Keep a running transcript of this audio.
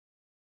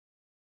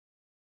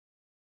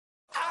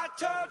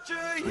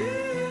torture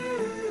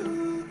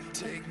you.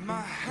 Take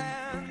my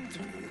hand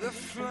through the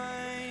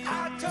flames.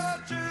 I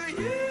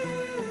torture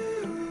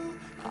you.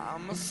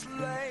 I'm a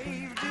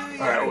slave to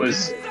you. All right,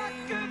 was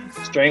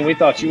String, we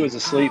thought you was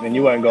asleep and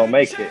you wasn't gonna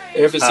make it.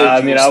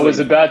 I was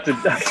about to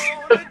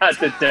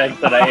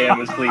text that I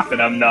am asleep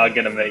and I'm not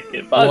gonna make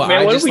it. Fuck, Well, man,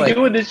 I what just, are we like-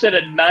 doing this shit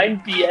at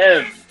 9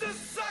 p.m.?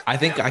 I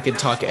think I could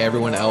talk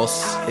everyone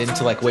else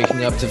into like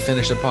waking up to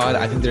finish a pod.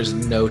 I think there's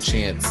no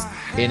chance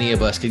any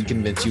of us can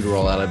convince you to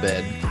roll out of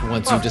bed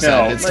once you've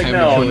decided it's time to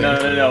go in.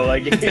 No.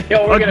 Like, if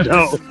y'all were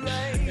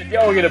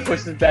gonna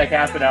push this back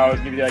half an hour, I was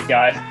gonna be like,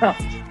 guys,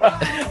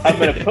 I'm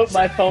gonna put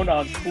my phone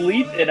on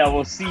sleep and I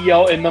will see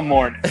y'all in the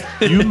morning.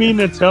 You mean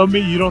to tell me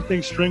you don't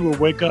think String will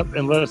wake up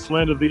and let us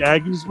slander the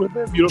Aggies with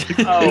him? You don't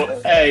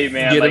think? Hey,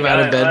 man, Get him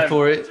out of bed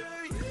for it.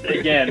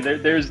 Again,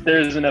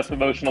 there's enough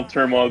emotional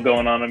turmoil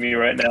going on in me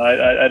right now.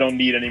 I don't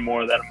need any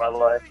more of that in my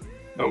life.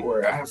 Don't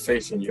worry, I have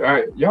faith in you. All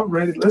right, y'all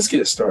ready? Let's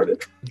get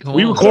started.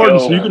 We recording,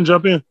 so you can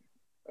jump in.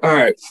 All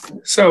right.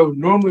 So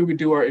normally we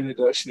do our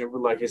introduction and we're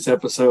like, it's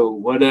episode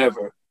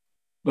whatever.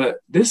 But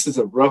this is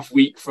a rough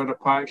week for the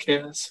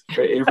podcast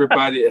for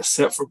everybody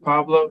except for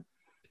Pablo.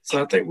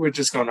 So I think we're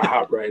just gonna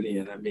hop right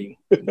in. I mean,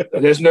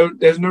 there's no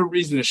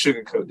reason to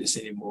sugarcoat this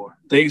anymore.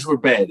 Things were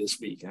bad this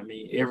week. I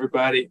mean,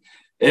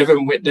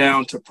 Evan went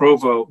down to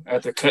Provo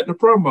after cutting a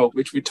promo,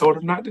 which we told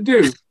him not to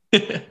do.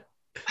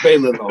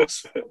 Baylor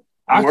lost.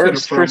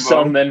 Worse for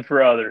some than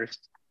for others.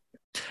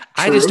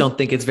 I just don't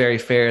think it's very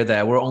fair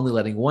that we're only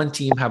letting one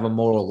team have a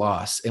moral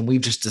loss, and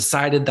we've just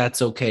decided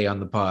that's okay on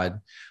the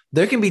pod.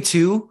 There can be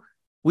two.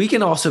 We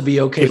can also be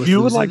okay with If you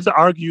would losing. like to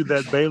argue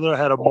that Baylor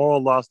had a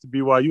moral loss to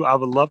BYU, I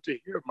would love to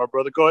hear it, my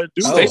brother. Go ahead.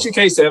 State your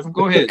case, Evan.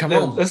 Go ahead. Come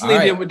on. Let's All leave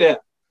right. in with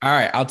that. All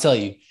right, I'll tell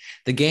you.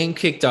 The game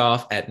kicked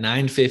off at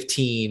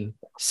 9:15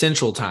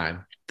 Central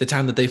Time, the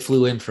time that they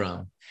flew in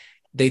from.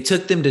 They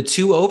took them to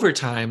 2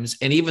 overtimes,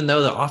 and even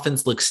though the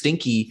offense looked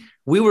stinky,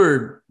 we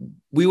were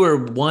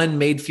one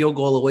made field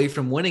goal away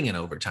from winning in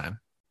overtime.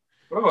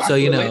 Oh, So,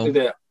 you know,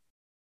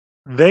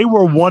 They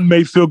were one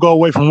made field goal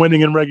away from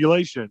winning in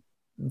regulation.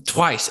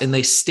 twice, and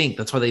they stink.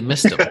 That's why they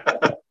missed them.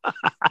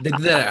 They did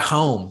that at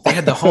home. They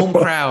had the home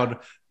crowd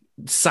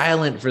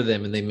silent for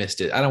them, and they missed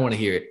it. I don't want to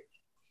hear it.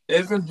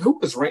 Evan, who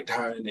was ranked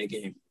higher in that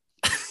game?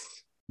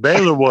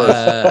 Baylor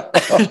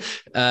was.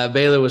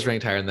 Baylor was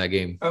ranked higher in that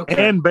game.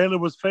 Okay. And Baylor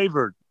was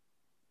favored.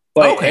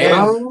 But, Okay.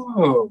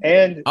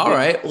 and All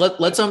right,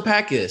 let's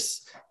unpack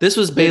this. This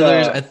was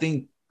Baylor's, I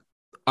think,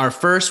 our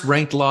first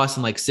ranked loss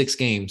in like 6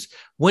 games.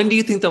 When do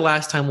you think the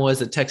last time was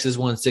that Texas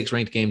won 6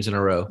 ranked games in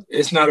a row?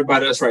 It's not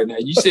about us right now.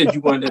 You said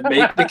you wanted to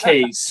make the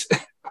case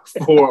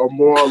for a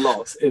moral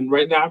loss. And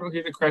right now I don't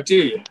hear the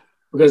criteria,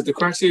 because the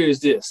criteria is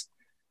this.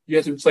 You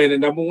have to be playing the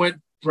number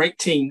 1 ranked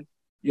team.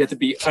 You have to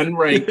be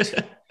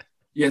unranked.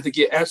 You have to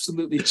get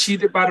absolutely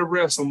cheated by the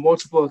refs on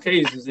multiple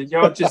occasions. And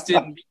y'all just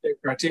didn't meet that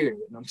criteria.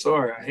 And I'm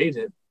sorry. I hate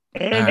it.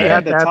 And All you right.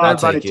 had to have the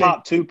everybody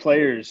top 2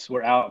 players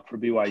were out for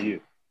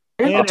BYU.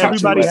 and I'll talk to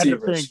everybody had to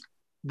receivers. think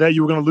that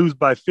you were going to lose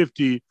by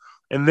 50,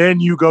 and then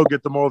you go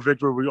get the moral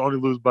victory where you only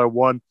lose by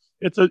 1.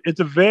 It's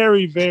a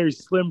very, very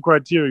slim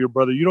criteria,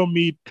 brother. You don't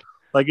meet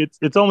like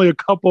it's only a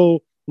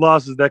couple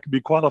losses that can be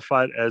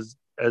qualified as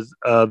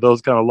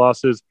those kind of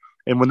losses.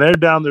 And when they're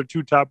down their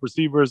 2 top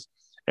receivers,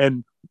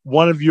 and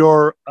one of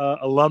your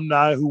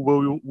alumni,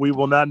 who we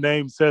will not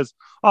name, says,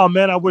 "Oh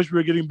man, I wish we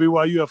were getting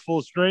BYU at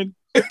full strength,"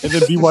 and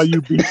then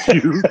BYU beats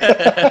you.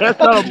 That's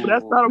not a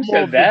Who moral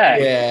said that?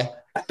 victory.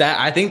 Yeah,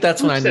 I think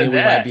that's when I said knew we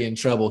that? might be in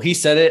trouble. He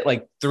said it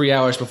like 3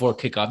 hours before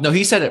kickoff. No,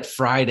 he said it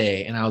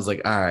Friday, and I was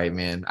like, all right,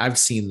 man, I've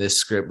seen this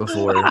script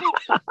before.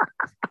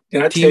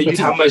 Can I Team tell you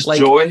to how much like-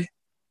 joy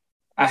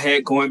I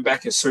had going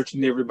back and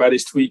searching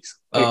everybody's tweets?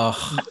 Like,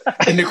 Oh,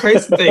 and the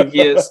crazy thing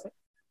is,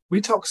 we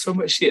talk so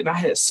much shit, and I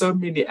had so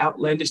many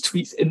outlandish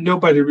tweets, and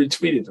nobody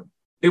retweeted them.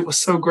 It was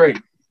so great.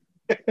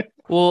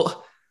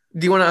 well,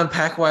 do you want to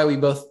unpack why we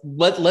both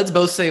let's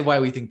both say why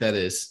we think that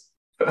is?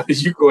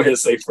 You go ahead and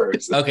say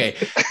first. Okay.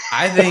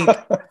 I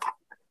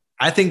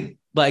think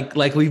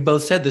like we've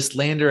both said, the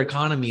slander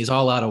economy is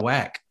all out of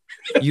whack.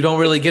 You don't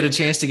really get a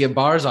chance to get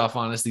bars off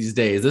on us these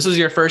days. This was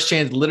your first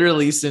chance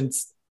literally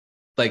since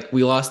like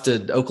we lost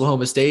to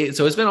Oklahoma State.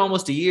 So it's been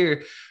almost a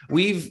year.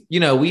 We've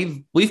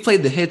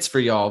played the hits for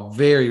y'all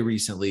very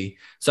recently.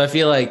 So I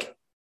feel like,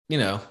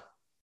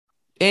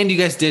 and you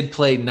guys did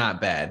play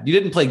not bad. You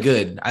didn't play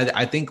good.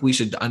 I think we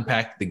should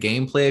unpack the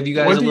gameplay of you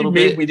guys What a do you little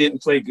mean bit. we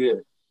didn't play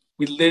good?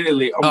 We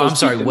literally I'm almost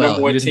sorry, beat the well,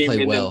 number 1 you didn't team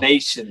play in well. the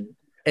nation.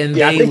 And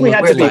Yeah, I they think we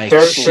had looked to be With a like third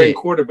careful. string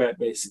quarterback,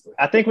 basically.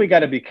 I think we got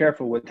to be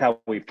careful with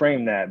how we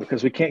frame that,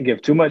 because we can't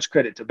give too much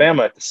credit to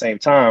Bama at the same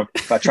time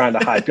by trying to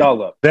hype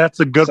y'all up. That's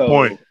a good So-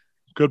 point.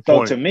 Good So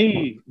point. to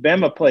me,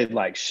 Bama played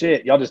like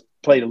shit. Y'all just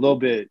played a little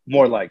bit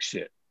more like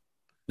shit.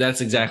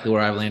 That's exactly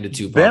where I've landed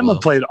too. Pablo.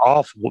 Bama played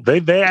awful.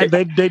 They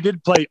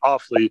did play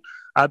awfully.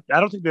 I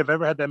don't think they've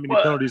ever had that many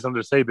penalties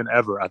under Saban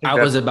ever. I think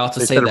I was about to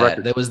they say set a that.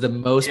 record. That was the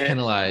most Yeah.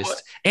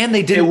 penalized. And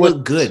they didn't It was-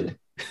 look good.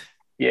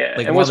 Yeah,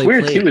 Like, and while what's they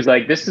weird played. too is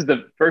like this is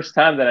the first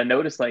time that I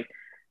noticed like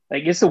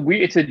Like it's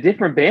a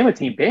different Bama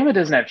team. Bama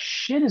doesn't have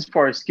shit as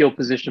far as skill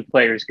position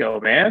players go,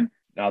 man.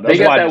 No, They those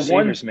got wide that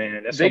receivers, one.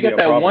 man. That's They gonna be got a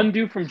that problem. one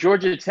dude from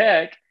Georgia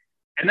Tech,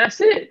 and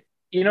that's it.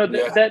 You know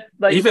Yeah. that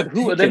like Even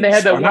who? Then they Pickens,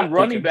 had that or one not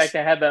running Pickens. back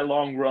that had that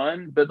long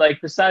run, but like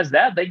besides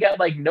that, they got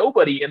like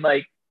nobody. And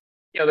like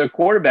their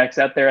quarterbacks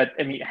out there.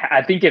 I mean,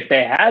 I think if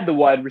they had the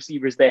wide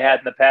receivers they had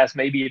in the past,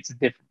 maybe it's a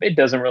different. It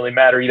doesn't really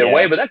matter either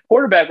way. But that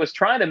quarterback was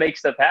trying to make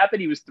stuff happen.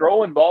 He was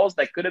throwing balls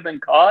that could have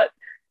been caught,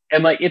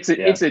 and like it's a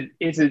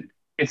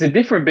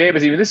different Bama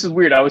team. This is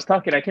weird. I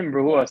can't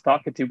remember who I was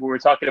talking to, but we were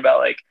talking about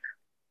like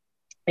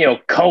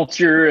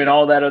culture and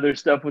all that other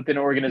stuff within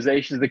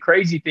organizations. The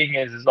crazy thing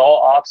is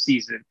all off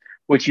season.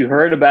 What you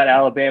heard about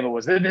Alabama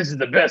was that this is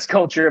the best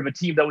culture of a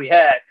team that we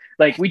had.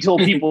 Like we told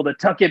people to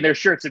tuck in their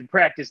shirts in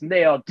practice, and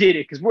they all did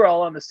it because we're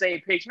all on the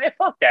same page. Man,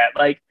 fuck that.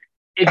 Like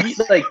if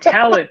you like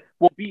talent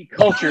will beat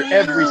culture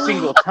every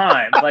single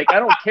time. Like I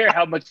don't care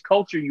how much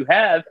culture you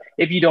have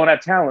if you don't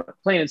have talent.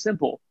 Plain and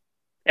simple.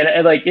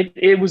 And like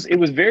it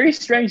was very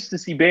strange to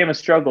see Bama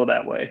struggle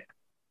that way.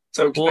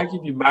 So can I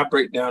give you my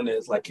breakdown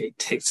as like a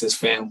Texas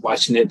fan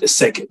watching it the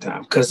second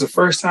time? Because the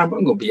first time,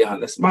 I'm going to be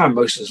honest, my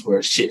emotions were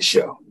a shit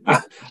show.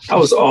 I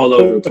was all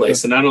over the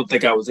place, and I don't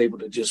think I was able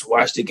to just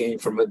watch the game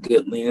from a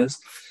good lens.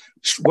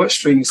 What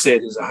String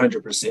said is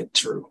 100%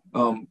 true.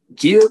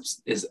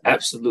 Gibbs is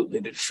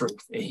absolutely the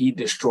truth, and he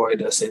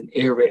destroyed us in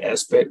every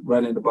aspect,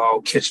 running the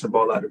ball, catching the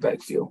ball out of the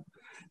backfield.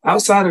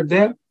 Outside of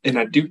that, and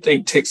I do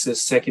think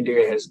Texas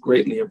secondary has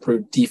greatly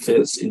improved.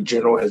 Defense in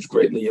general has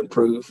greatly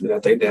improved, and I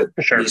think that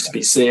needs to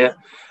be said.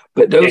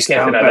 But those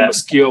Alabama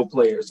skill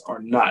players are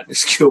not the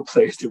skill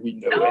players that we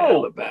know at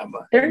Alabama.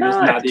 They're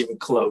not. It's not even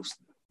close.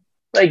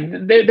 Like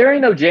there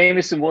ain't no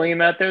Jamison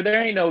Williams out there.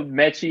 There ain't no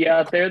Mechie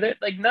out there.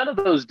 Like none of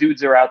those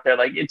dudes are out there.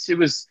 Like it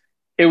was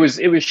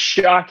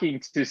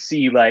shocking to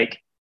see.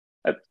 Like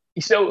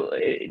so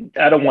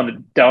I don't want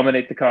to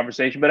dominate the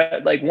conversation,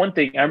 but like one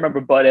thing I remember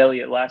Bud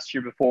Elliott last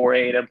year before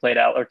A&M played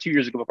out, or 2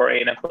 years ago before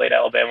A&M played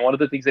Alabama. One of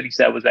the things that he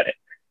said was that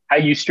how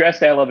you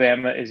stress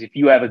Alabama is if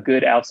you have a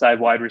good outside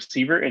wide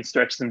receiver and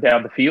stretch them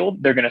down the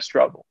field, they're going to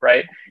struggle,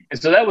 right?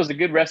 And so that was a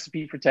good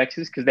recipe for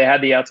Texas because they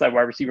had the outside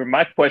wide receiver.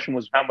 My question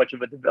was how much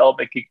of a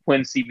development could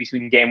Quinn see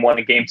between game 1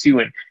 and game 2?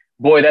 And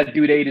boy, that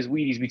dude ate his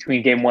Wheaties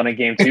between game 1 and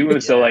game 2.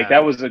 And so like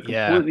that was a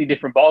completely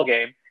different ball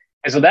game.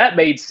 And so that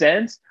made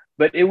sense.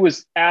 But it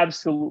was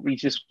absolutely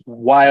just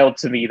wild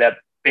to me that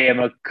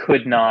Bama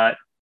could not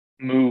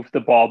move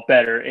the ball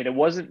better. And it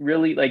wasn't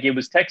really like it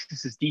was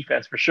Texas's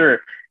defense for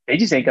sure. They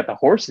just ain't got the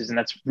horses. And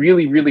that's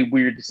really, really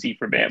weird to see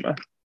for Bama.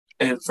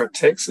 And for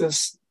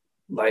Texas,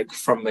 like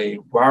from a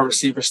wide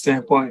receiver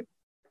standpoint,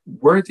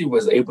 Worthy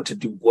was able to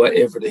do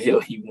whatever the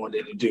hell he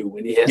wanted to do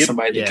when he had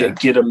somebody to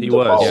get him the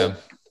ball. Yeah.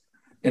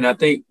 And I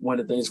think one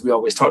of the things we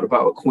always talked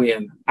about with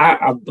Quinn,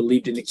 I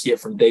believed in the kid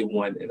from day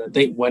one. And I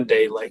think one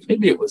day, like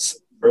maybe it was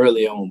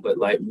early on, but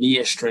like me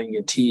and String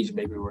and Tej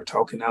maybe we were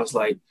talking. I was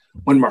like,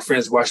 one of my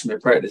friends watched me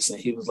practice, and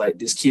he was like,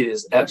 this kid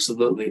is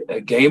absolutely a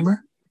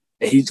gamer,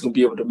 and he's going to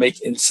be able to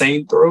make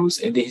insane throws,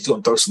 and then he's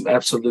going to throw some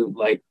absolute,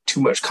 like,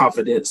 too much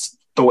confidence,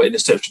 throw an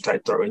interception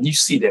type throw. And you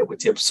see that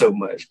with him so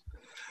much.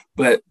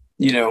 But,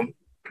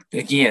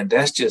 again,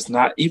 that's just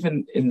not,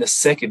 even in the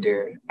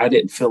secondary, I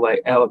didn't feel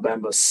like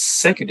Alabama's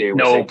secondary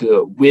was that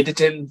good.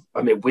 Whittington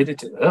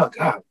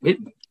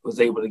was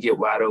able to get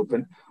wide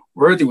open.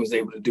 Worthy was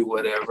able to do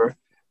whatever.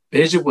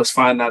 Bijan was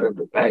fine out of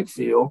the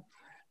backfield.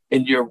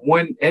 And your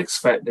one X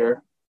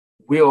factor,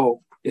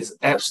 Will, is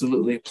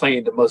absolutely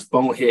playing the most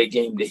bonehead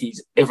game that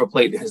he's ever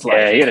played in his life.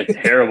 Yeah, he had a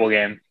terrible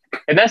game.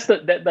 And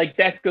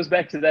that goes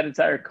back to that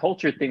entire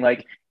culture thing.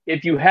 Like,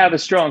 if you have a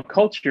strong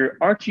culture,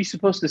 aren't you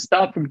supposed to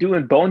stop from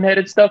doing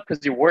boneheaded stuff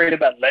because you're worried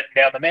about letting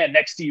down the man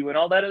next to you and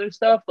all that other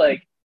stuff?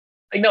 Like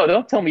no,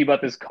 don't tell me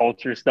about this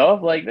culture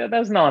stuff. Like,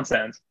 that's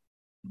nonsense.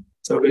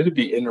 So it'll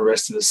be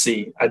interesting to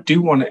see. I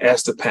do want to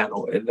ask the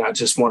panel, and I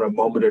just want a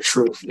moment of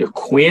truth. If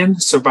Quinn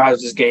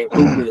survives this game,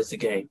 who wins the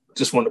game?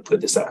 Just want to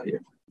put this out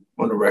here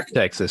on the record.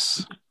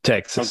 Texas.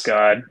 Oh,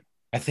 God.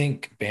 I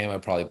think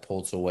Bama probably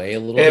pulls away a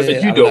little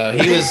bit. I don't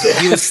know.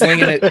 He was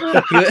slinging it.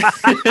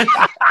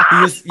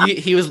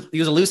 He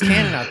was a loose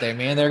cannon out there,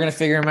 man. They're gonna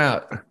figure him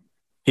out.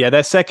 Yeah,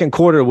 that second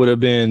quarter would have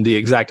been the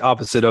exact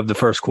opposite of the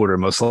first quarter,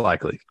 most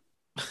likely.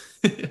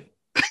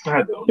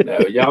 I don't know,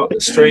 y'all.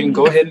 String,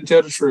 go ahead and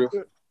tell the truth.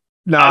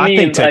 No, I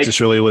think Texas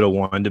really would have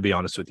won, to be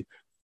honest with you.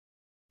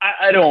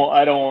 I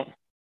don't.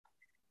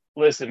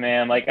 Listen,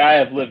 man, like I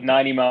have lived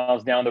 90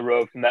 miles down the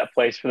road from that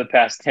place for the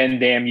past 10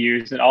 damn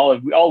years. And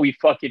all we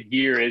fucking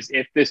hear is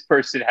if this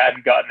person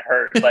hadn't gotten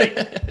hurt. Like,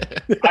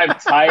 I'm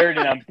tired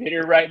and I'm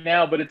bitter right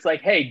now, but it's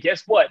like, hey,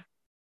 guess what?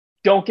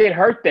 Don't get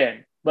hurt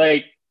then.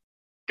 Like,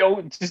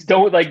 don't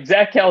like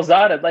Zach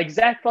Calzada,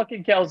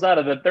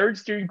 the third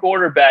string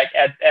quarterback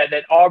at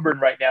Auburn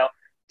right now,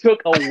 took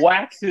a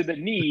whack to the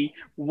knee,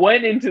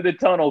 went into the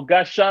tunnel,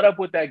 got shot up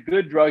with that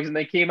good drugs, and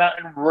they came out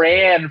and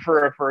ran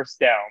for a first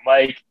down.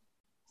 Like,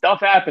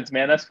 stuff happens,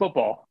 man. That's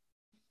football.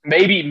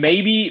 Maybe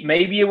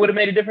it would have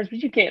made a difference, but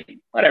you can't.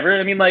 Whatever.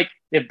 I mean, like,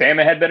 if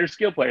Bama had better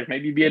skill players,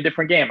 maybe it'd be a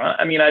different game.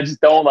 I mean, I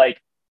just don't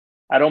like.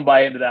 I don't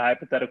buy into that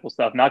hypothetical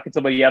stuff. Knocking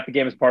somebody out the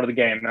game is part of the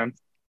game, man.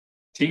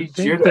 Teach,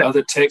 you're the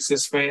other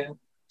Texas fan.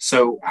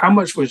 So how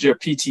much was your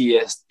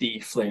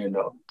PTSD flaring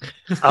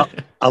up?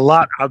 A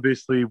lot,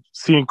 obviously.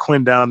 Seeing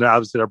Quinn down there,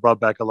 obviously, that brought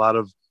back a lot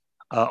of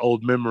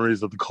old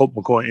memories of the Colt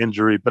McCoy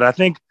injury. But I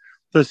think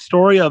the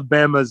story of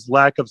Bama's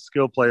lack of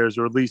skill players,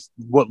 or at least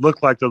what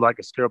looked like their lack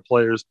of skill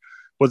players,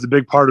 was a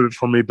big part of it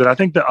for me. But I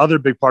think the other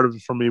big part of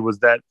it for me was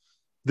that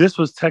this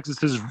was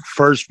Texas's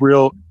first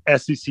real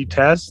SEC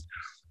test.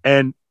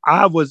 And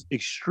I was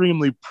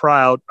extremely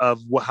proud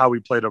of how we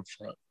played up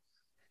front.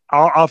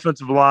 Our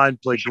offensive line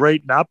played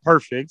great, not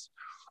perfect.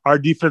 Our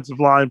defensive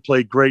line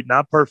played great,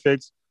 not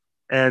perfect.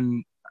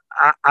 And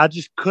I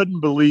just couldn't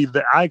believe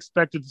that. I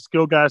expected the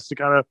skill guys to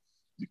kind of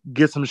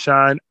get some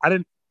shine. I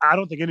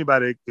don't think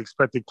anybody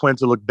expected Quinn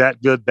to look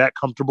that good, that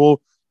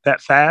comfortable,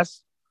 that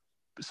fast.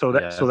 So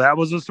that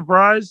was a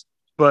surprise.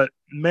 But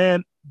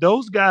man,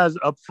 those guys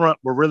up front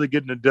were really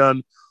getting it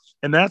done.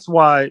 And that's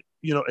why,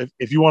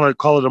 if you want to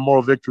call it a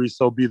moral victory,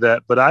 so be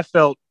that. But I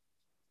felt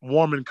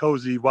warm and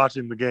cozy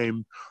watching the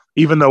game,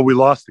 even though we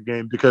lost the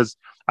game, because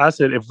I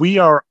said, if we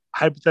are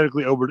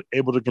hypothetically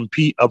able to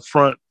compete up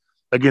front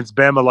against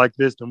Bama like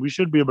this, then we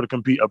should be able to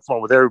compete up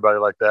front with everybody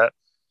like that.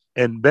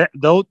 And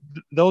those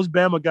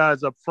Bama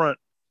guys up front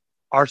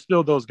are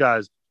still those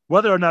guys.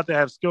 Whether or not they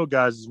have skill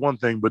guys is one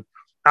thing, but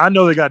I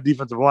know they got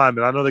defensive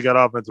linemen. I know they got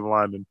offensive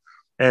linemen.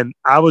 And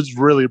I was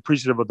really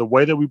appreciative of the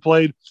way that we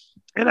played.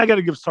 And I got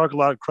to give Sark a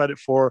lot of credit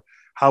for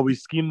how we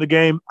schemed the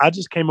game. I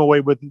just came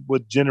away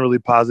with generally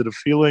positive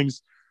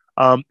feelings.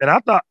 And I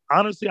thought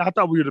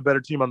we were the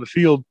better team on the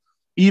field,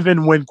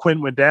 even when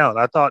Quinn went down.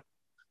 I thought,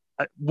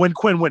 oh,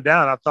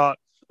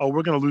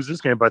 we're going to lose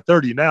this game by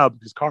 30 now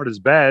because Carter's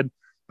bad.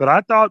 But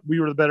I thought we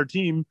were the better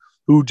team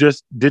who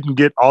just didn't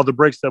get all the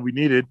breaks that we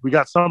needed. We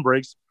got some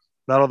breaks,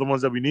 not all the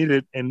ones that we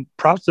needed. And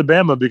props to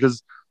Bama,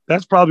 because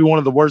that's probably one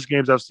of the worst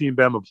games I've seen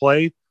Bama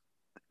play.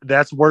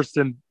 That's worse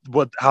than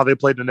how they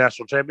played in the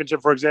national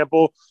championship, for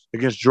example,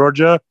 against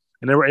Georgia.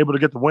 And they were able to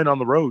get the win on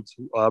the road.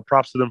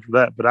 Props to them for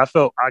that. But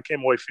I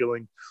came away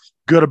feeling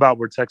good about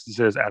where Texas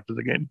is after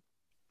the game.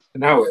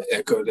 And I would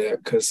echo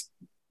that, because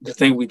the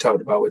thing we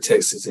talked about with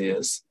Texas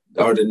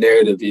or the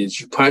narrative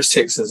is, you punch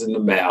Texas in the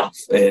mouth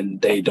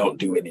and they don't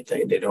do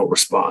anything. They don't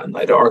respond.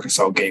 Like the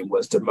Arkansas game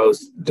was the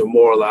most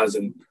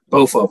demoralizing,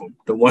 both of them,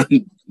 the one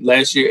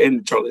last year and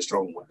the Charlie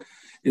Strong one.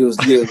 It was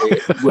literally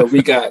where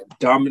we got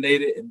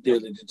dominated and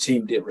literally the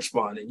team didn't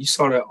respond. And you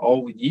saw that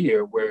all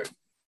year, where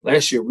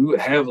last year we would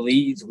have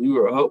leads. We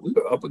were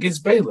up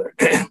against Baylor.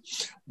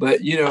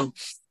 But,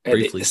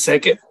 at the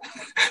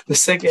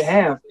second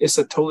half, it's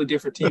a totally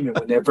different team. And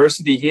when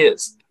adversity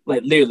hits,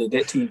 like literally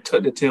that team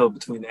tucked the tail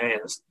between the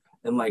ass.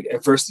 And like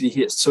adversity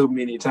hit so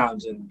many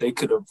times, and they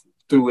could have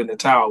threw in the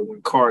towel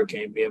when Carr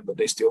came in, but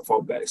they still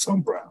fought back. So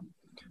I'm proud.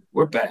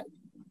 We're back.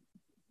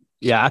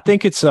 Yeah, I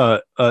think it's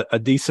a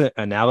decent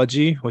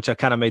analogy, which I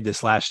kind of made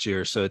this last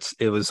year. So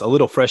it was a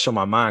little fresh on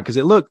my mind because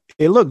it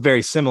looked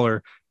very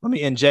similar. Let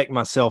me inject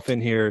myself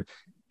in here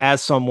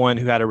as someone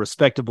who had a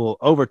respectable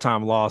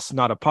overtime loss,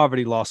 not a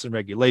poverty loss in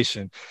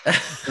regulation.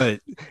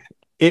 But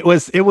it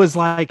was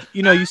like,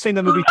 you've seen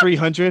the movie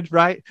 300,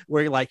 right?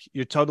 Where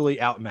you're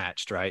totally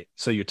outmatched, right?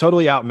 So you're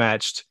totally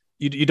outmatched.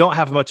 You don't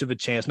have much of a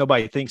chance.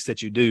 Nobody thinks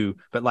that you do,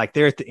 but like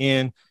there at the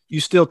end, you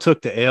still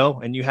took the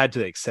L and you had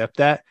to accept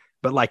that.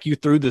 But like you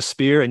threw the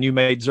spear and you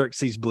made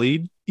Xerxes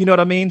bleed. You know what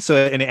I mean? So,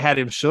 and it had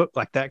him shook,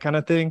 like that kind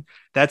of thing.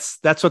 That's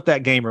what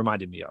that game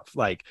reminded me of.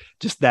 Like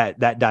just that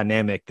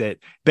dynamic that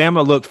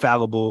Bama looked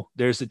fallible.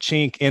 There's a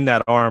chink in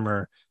that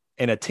armor,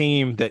 and a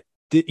team that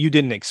you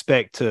didn't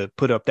expect to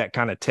put up that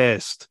kind of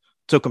test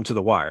took them to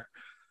the wire.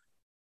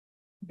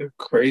 The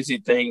crazy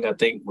thing, I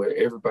think, where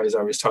everybody's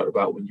always talked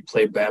about when you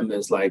play Bama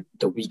is like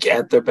the week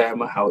after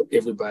Bama, how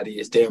everybody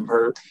is damn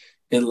hurt.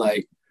 And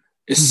like,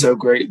 it's so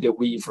great that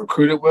we've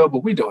recruited well,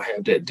 but we don't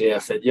have that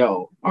depth. And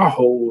our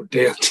whole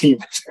damn team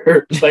is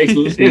hurt. Like,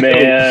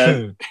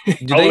 man,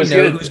 do they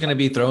know who's going to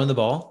be throwing the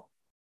ball?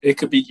 It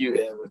could be you,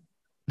 Evan.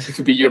 It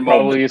could be your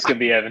probably it's going to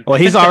be Evan. Well,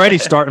 he's already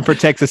starting for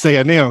Texas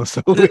A&M,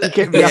 so we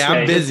can't be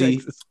I'm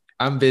busy.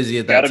 I'm busy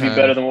at that time. Got to be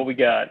better than what we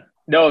got.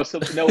 No,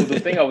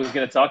 the thing I was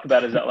going to talk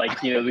about is that, like,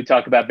 we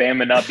talk about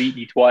Bama not beating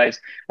you twice.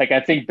 Like,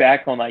 I think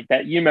back on like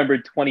that. You remember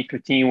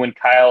 2015 when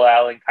Kyle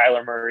Allen,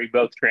 Kyler Murray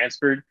both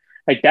transferred?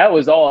 Like, that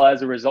was all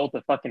as a result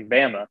of fucking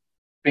Bama,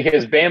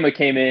 because Bama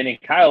came in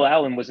and Kyle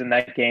Allen was in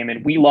that game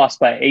and we lost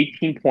by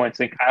 18 points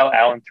and Kyle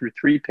Allen threw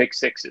 3 pick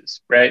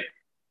sixes, right?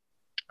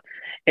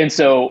 And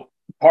so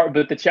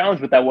but the challenge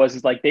with that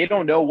is like they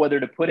don't know whether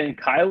to put in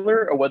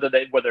Kyler or whether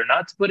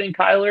not to put in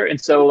Kyler. And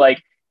so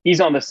like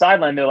he's on the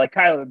sideline, they're like,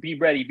 Kyler, be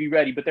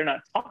ready, but they're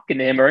not talking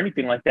to him or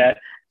anything like that.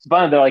 So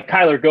finally they're like,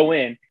 Kyler, go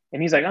in.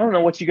 And he's like, I don't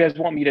know what you guys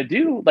want me to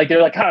do. Like,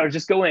 they're like, Kyler,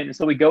 just go in. And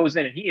so he goes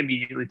in and he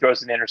immediately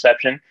throws an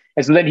interception.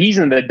 And so then he's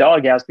in the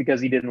doghouse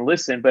because he didn't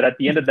listen. But at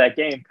the end of that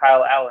game,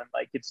 Kyle Allen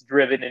gets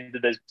driven into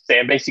the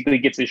sand, basically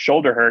gets his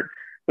shoulder hurt.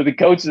 But the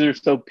coaches are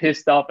so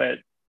pissed off at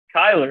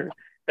Kyler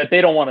that they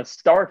don't want to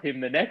start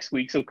him the next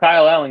week. So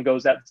Kyle Allen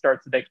goes out and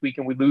starts the next week,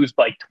 and we lose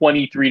by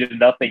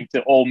 23-0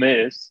 to Ole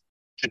Miss.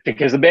 just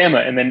because of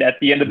Bama. And then at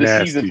the end of the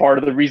season, part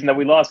of the reason that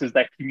we lost is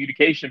that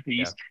communication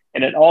piece. Yeah.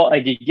 And it all,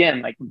 like,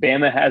 again, like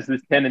Bama has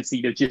this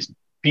tendency to just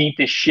beat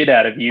the shit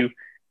out of you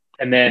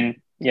and then,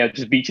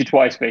 just beat you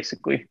twice,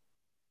 basically.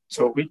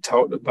 So we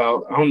talked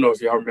about, I don't know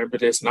if y'all remember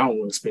this, and I don't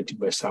want to spend too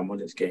much time on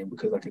this game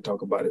because I can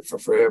talk about it for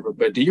forever.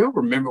 But do y'all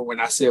remember when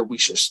I said we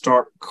should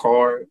start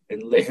Card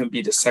and let him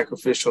be the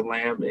sacrificial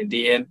lamb and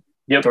then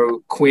throw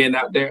Quinn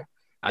out there?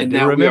 I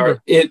do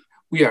remember.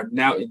 We are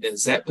now in the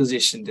exact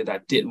position that I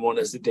didn't want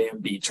us to damn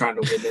be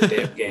trying to win that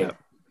damn game.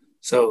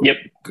 So,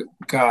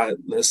 God,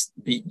 let's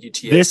beat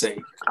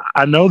UTSA.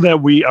 I know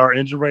that we are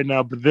injured right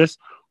now, but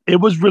it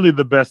was really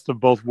the best of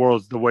both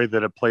worlds, the way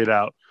that it played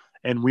out.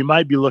 And we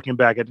might be looking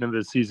back at the end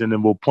of the season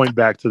and we'll point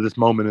back to this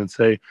moment and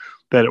say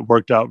that it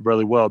worked out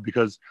really well,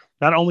 because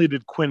not only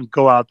did Quinn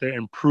go out there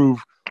and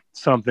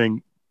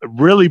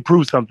really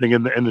prove something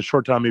in the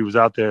short time he was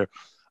out there,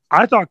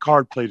 I thought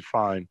Card played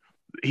fine.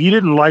 He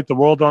didn't light the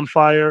world on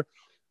fire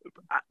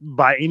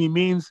by any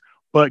means,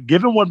 but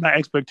given what my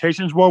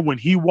expectations were when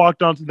he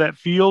walked onto that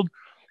field,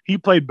 he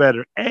played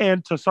better.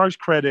 And to Sark's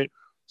credit,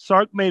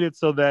 Sark made it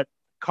so that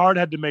Card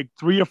had to make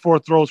 3 or 4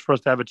 throws for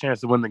us to have a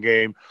chance to win the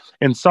game.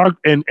 And Sark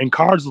and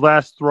Card's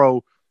last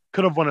throw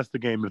could have won us the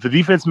game. If the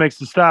defense makes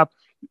the stop,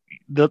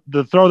 the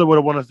throw that would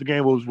have won us the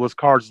game was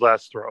Card's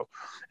last throw.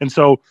 And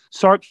so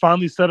Sark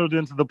finally settled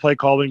into the play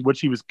calling,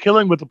 which he was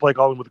killing with the play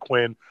calling with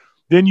Quinn.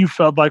 Then you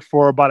felt like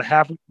for about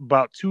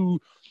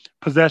 2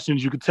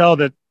 possessions, you could tell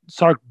that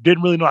Sark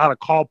didn't really know how to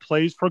call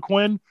plays for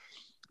Quinn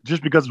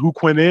just because of who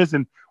Quinn is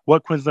and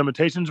what Quinn's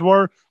limitations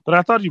were. But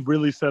I thought he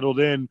really settled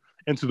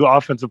into the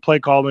offensive play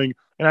calling.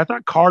 And I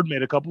thought Card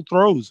made a couple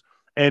throws.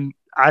 And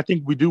I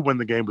think we do win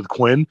the game with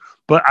Quinn.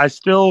 But I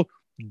still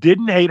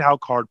didn't hate how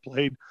Card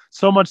played,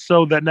 so much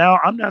so that now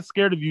I'm not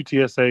scared of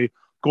UTSA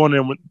going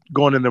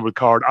in there with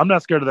Card. I'm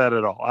not scared of that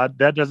at all.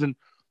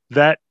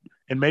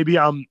 And maybe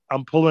I'm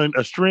pulling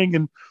a string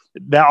and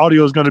that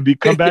audio is going to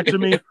come back to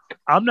me.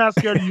 I'm not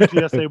scared of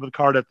UTSA with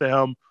Card at the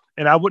helm.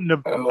 And I couldn't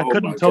have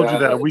told you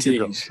that a week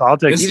ago. So I'll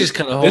take it. You just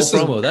cut a whole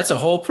promo. That's a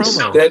whole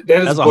promo.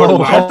 That's a whole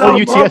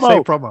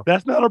UTSA promo.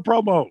 That's not a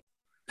promo.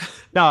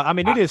 No, I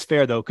mean, it is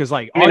fair, though, because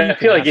all you can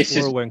ask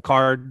for when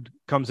Card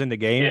comes in the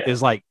game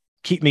is,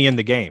 keep me in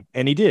the game.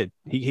 And he did.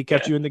 He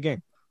kept you in the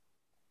game.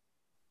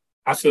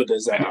 I feel the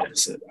exact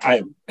opposite. I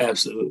am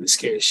absolutely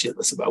scared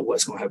shitless about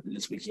what's going to happen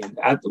this weekend.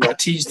 While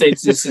Teach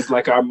thinks this is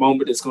like our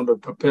moment that's going to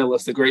propel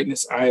us to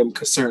greatness, I am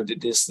concerned that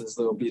this is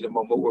going to be the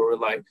moment where we're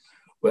like,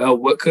 well,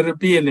 what could it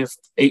be? And if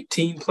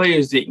 18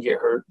 players didn't get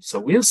hurt, so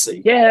we'll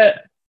see. Yeah,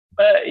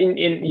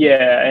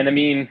 and I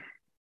mean,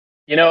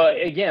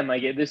 again,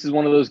 this is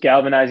one of those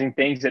galvanizing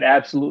things that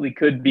absolutely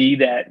could be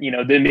that,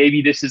 then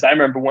maybe this is. I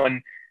remember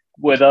when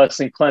with us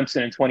in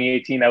Clemson in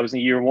 2018, that was in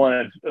year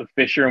 1 of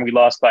Fisher, and we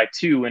lost by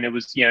 2, and it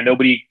was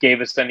nobody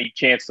gave us any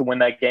chance to win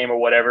that game or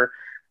whatever.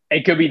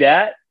 It could be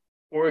that,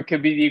 or it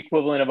could be the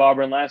equivalent of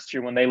Auburn last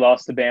year when they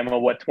lost to Bama,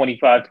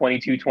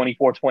 25-22,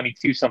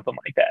 24-22, something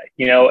like that.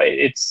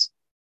 It's.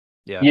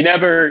 Yeah. You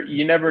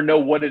never know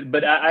what it,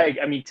 but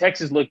I mean,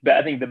 Texas looked better.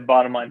 I think the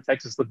bottom line,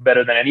 Texas looked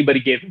better than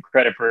anybody gave them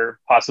credit for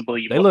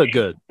possibly. They look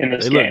good. In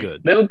this game.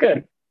 They look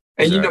good.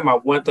 And my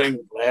one thing,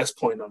 last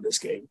point on this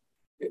game,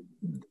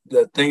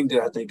 the thing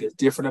that I think is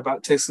different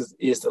about Texas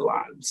is the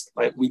lines.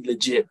 Like, we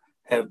legit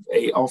have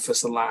a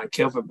offensive line.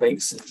 Kelvin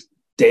Banks is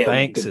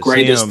the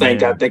greatest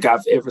thing I think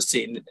I've ever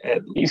seen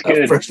at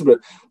a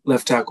freshman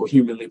left tackle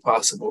humanly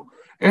possible.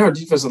 And our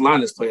defensive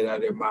line is played out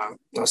there.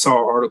 I saw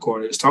an article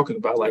and it was talking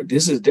about,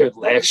 this is their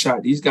last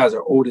shot. These guys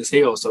are old as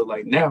hell. So,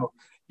 now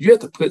you have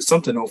to put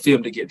something on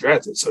film to get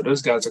drafted. So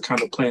those guys are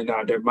kind of playing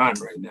out their mind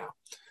right now.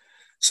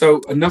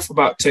 So enough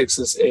about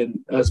Texas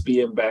and us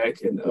being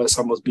back and us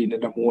almost being the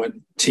number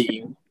 1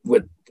 team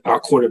with our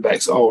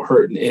quarterbacks all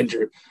hurt and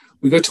injured.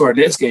 We go to our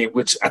next game,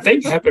 which I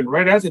think happened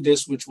right after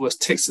this, which was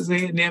Texas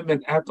A&M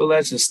and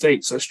Appalachian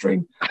State. So,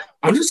 String,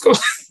 I'm just going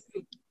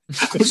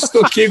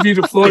to give you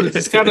the floor to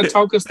just kind of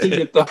talk us through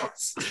your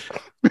thoughts.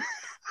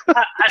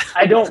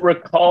 I don't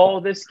recall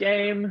this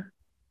game.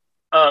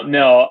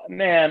 No,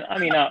 man. I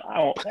mean,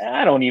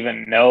 I don't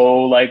even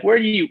know. Where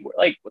do you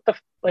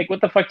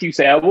what the fuck do you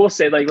say? I will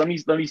say, let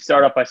me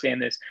start off by saying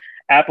this: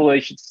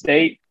 Appalachian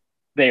State,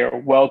 they are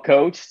well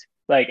coached.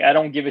 I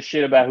don't give a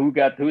shit about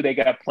who they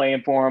got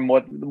playing for them,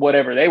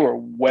 whatever. They were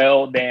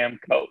well damn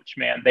coached,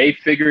 man. They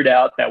figured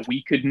out that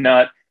we could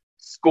not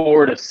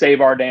score to save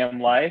our damn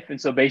life,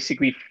 and so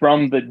basically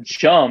from the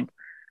jump,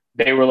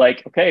 they were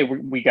like, okay,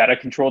 we got to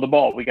control the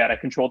ball. We got to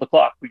control the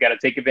clock. We got to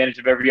take advantage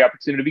of every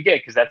opportunity we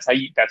get, because that's how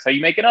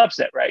you make an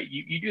upset, right?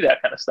 You do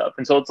that kind of stuff.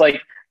 And so it's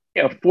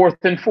 4th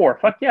and 4.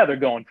 Fuck yeah, they're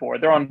going for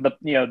it. They're on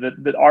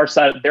our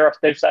side, their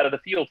side of the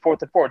field,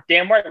 4th and 4.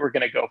 Damn right, we're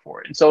going to go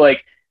for it. And so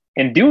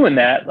in doing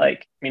that,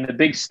 the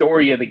big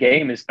story of the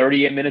game is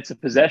 38 minutes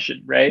of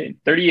possession, right?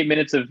 38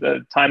 minutes of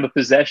time of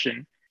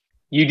possession.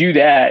 You do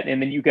that,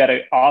 and then you got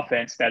an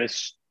offense that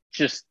is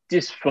just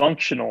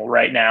dysfunctional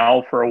right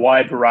now for a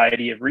wide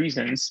variety of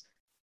reasons.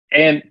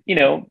 And,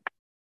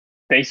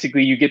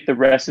 basically you get the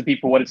recipe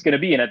for what it's going to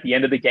be. And at the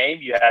end of the game,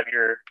 you have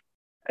your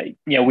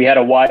We had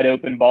a wide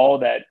open ball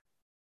that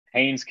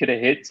Haynes could have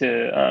hit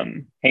to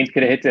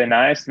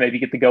Anais to maybe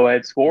get the go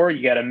ahead score.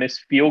 You got a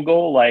missed field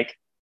goal. Like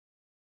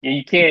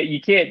you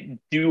can't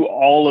do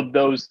all of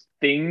those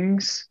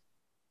things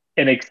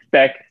and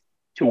expect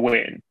to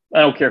win.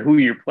 I don't care who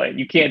you're playing.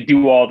 You can't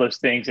do all those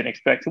things and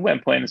expect to win,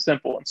 plain and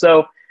simple. And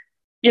so,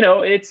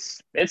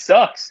 it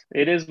sucks.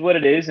 It is what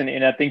it is.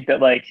 And I think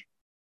that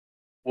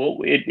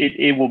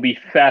it will be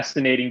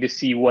fascinating to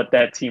see what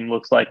that team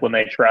looks like when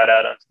they trot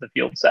out onto the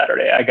field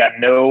Saturday. I got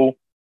no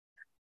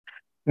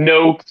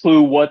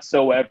clue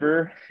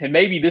whatsoever. And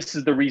maybe this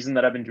is the reason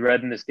that I've been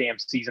dreading this damn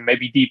season.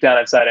 Maybe deep down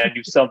inside, I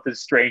knew something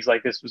strange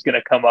like this was going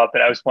to come up,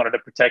 and I just wanted to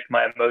protect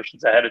my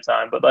emotions ahead of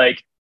time. But what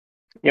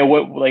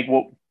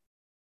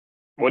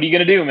are you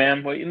going to do,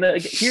 man?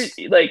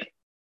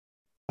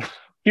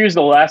 Here's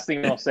the last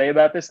thing I'll say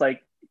about this. And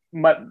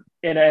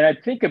I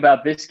think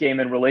about this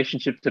game in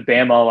relationship to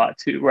Bama a lot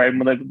too, right?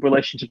 The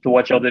relationship to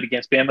what y'all did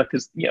against Bama,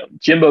 because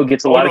Jimbo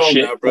gets a lot of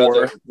shit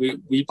for.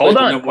 We played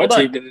the number one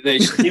team in the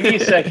nation. Give me a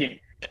second.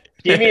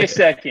 Give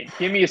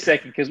me a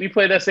second, because we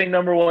played that same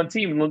number one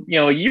team,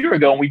 a year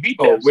ago, and we beat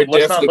them. We're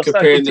definitely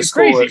comparing the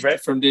scores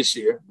from this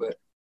year, but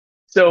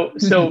so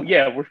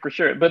yeah, we're for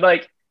sure.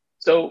 But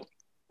so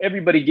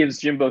everybody gives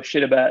Jimbo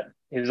shit about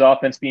his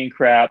offense being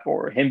crap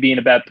or him being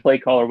a bad play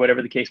call or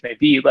whatever the case may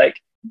be. Like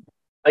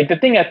the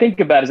thing I think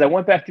about is I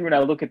went back through and I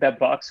look at that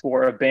box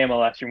score of Bama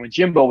last year when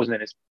Jimbo was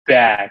in his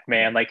bag,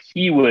 man. Like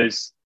he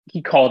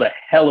called a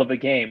hell of a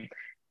game.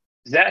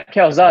 Zach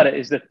Calzada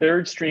is the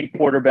third string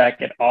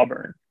quarterback at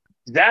Auburn.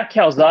 Zach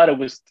Calzada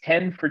was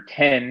 10 for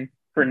 10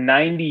 for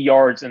 90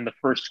 yards in the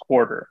first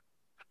quarter.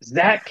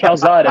 Zach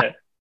Calzada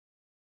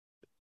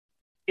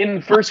in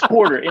the first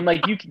quarter. And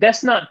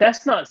that's not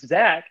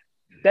Zach.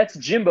 That's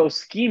Jimbo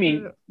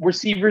scheming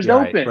receivers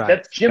open. Right.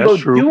 That's Jimbo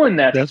doing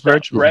that. That's stuff,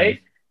 very true. Right.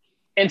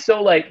 And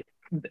so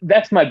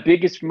that's my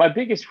biggest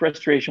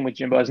frustration with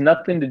Jimbo. It has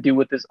nothing to do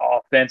with this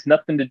offense,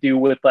 nothing to do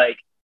with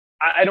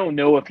I don't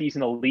know if he's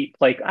an elite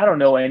play. I don't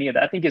know any of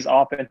that. I think his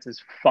offense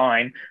is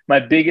fine. My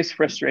biggest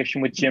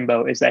frustration with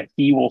Jimbo is that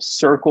he will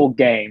circle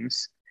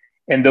games,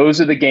 and those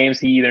are the games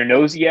he either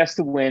knows he has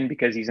to win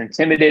because he's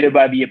intimidated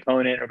by the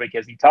opponent or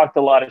because he talked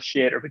a lot of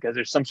shit or because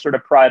there's some sort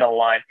of pride on the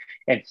line,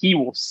 and he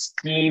will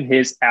scheme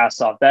his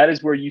ass off. That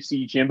is where you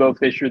see Jimbo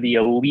Fisher, the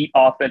elite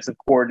offensive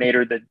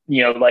coordinator, that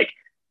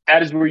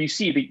is where you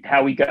see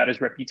how he got his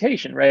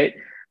reputation, right?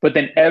 But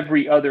then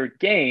every other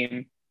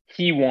game,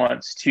 he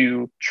wants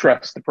to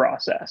trust the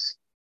process.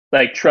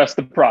 Trust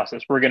the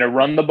process. We're going to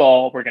run the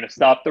ball. We're going to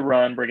stop the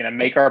run. We're going to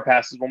make our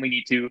passes when we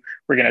need to.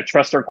 We're going to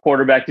trust our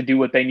quarterback to do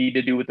what they need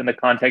to do within the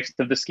context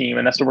of the scheme.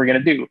 And that's what we're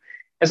going to do.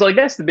 And so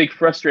that's the big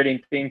frustrating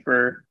thing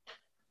for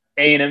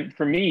A&M,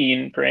 for me,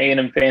 and for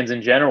A&M fans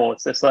in general.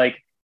 It's just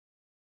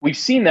we've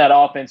seen that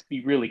offense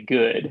be really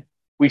good.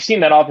 We've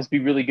seen that offense be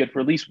really good for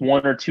at least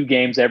one or two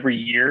games every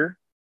year.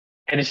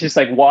 And it's just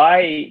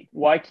why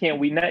can't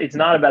we? It's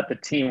not about the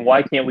team.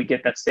 Why can't we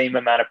get that same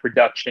amount of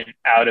production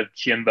out of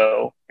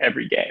Jimbo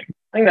every game?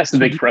 I think that's the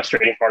big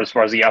frustrating part as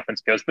far as the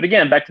offense goes. But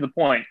again, back to the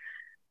point,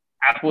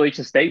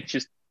 Appalachian State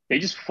they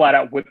just flat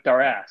out whipped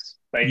our ass.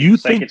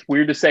 It's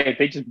weird to say,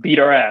 they just beat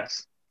our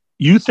ass.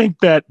 You think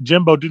that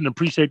Jimbo didn't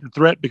appreciate the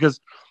threat?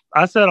 Because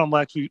I said on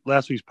last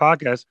week's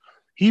podcast,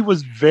 he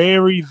was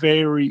very,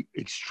 very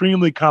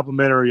extremely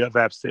complimentary of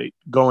App State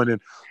going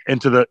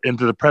into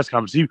the press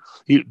conference.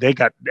 They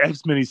got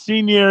X many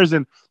seniors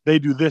and they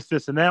do this,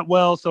 and that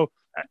well. So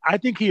I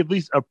think he at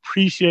least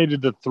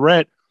appreciated the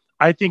threat.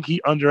 I think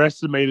he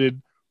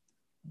underestimated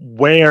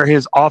where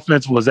his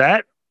offense was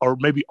at, or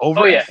maybe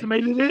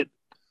overestimated it.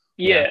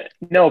 Yeah,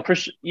 no, for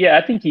sure. Yeah,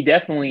 I think he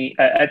definitely.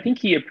 I think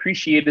he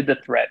appreciated the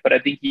threat, but I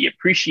think he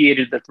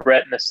appreciated the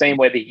threat in the same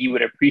way that he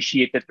would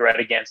appreciate the threat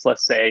against,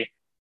 let's say,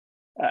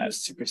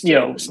 Mississippi State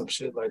or some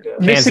shit like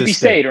that. Mississippi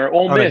State or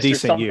Ole Miss or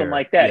something year.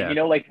 Like that.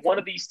 Yeah. One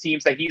of these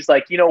teams that he's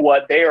you know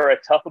what, they are a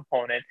tough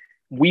opponent.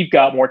 We've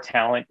got more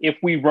talent. If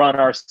we run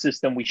our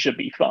system, we should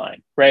be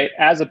fine, right?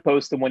 As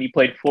opposed to when he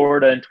played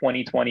Florida in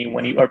 2020,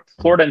 when he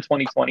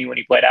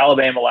played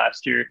Alabama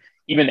last year,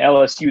 even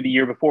LSU the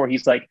year before,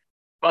 he's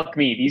fuck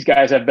me, these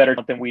guys have better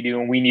than we do,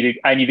 and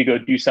I need to go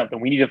do something.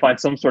 We need to find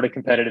some sort of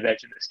competitive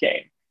edge in this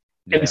game.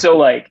 Yeah.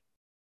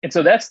 And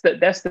so that's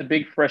the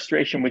big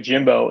frustration with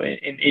Jimbo.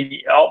 And do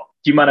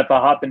you mind if I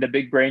hop into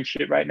big brain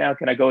shit right now?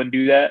 Can I go and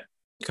do that?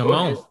 Come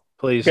on,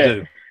 please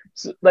do.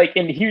 So,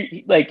 and here,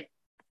 my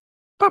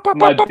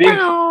big,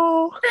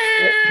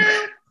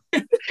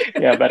 yeah,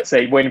 I'm about to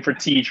say, waiting for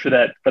Tej for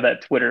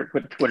that Twitter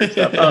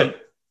stuff.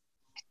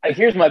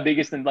 Here's my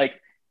biggest and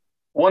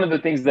one of the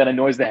things that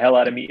annoys the hell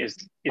out of me is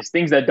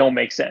things that don't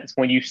make sense.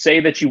 When you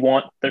say that you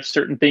want there's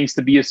certain things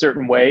to be a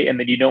certain way and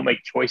then you don't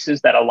make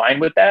choices that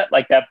align with that,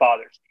 that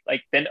bothers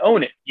me. Then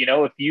own it.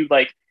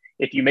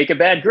 If you make a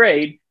bad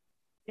grade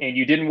and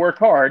you didn't work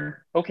hard,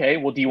 okay,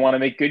 well, do you want to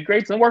make good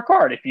grades? Then work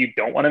hard. If you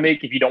don't want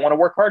to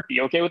work hard,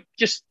 be okay with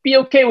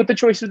the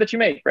choices that you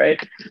make,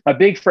 right? My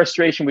big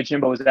frustration with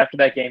Jimbo was after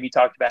that game, he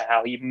talked about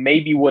how he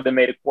maybe would have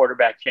made a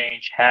quarterback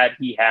change had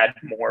he had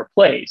more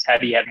plays,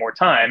 had he had more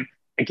time.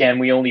 again,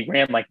 we only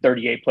ran like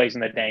 38 plays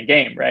in that dang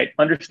game, right?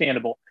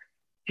 Understandable.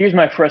 Here's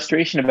my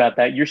frustration about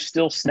that. You're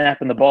still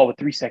snapping the ball with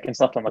 3 seconds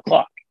left on the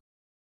clock.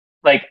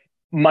 Like,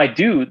 my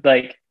dude,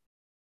 like,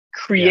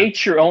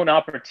 create your own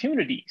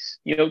opportunities,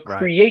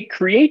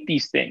 create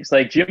these things.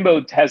 Like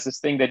Jimbo has this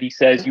thing that he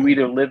says, you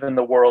either live in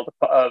the world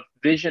of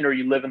vision or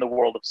you live in the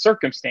world of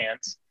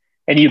circumstance.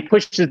 And he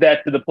pushes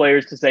that to the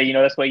players to say,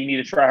 that's why you need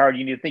to try hard.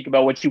 You need to think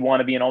about what you want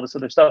to be and all this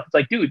other stuff. It's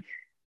like, dude,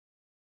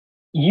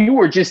 you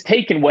were just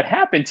taking what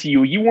happened to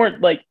you. You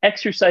weren't like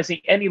exercising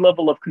any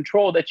level of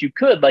control that you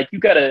could. Like, you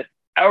got to,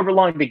 however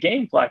long the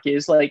game clock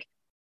is, like,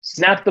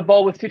 snap the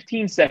ball with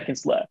 15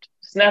 seconds left.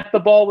 Snap the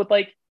ball with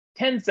like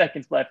 10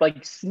 seconds left.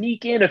 Like,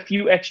 sneak in a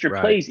few extra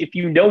plays if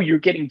you know you're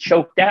getting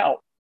choked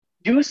out.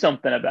 Do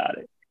something about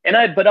it.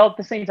 But at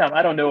the same time,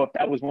 I don't know if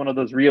that was one of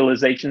those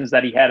realizations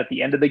that he had at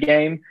the end of the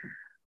game,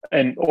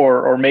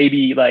 or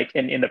maybe like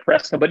in the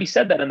press. But he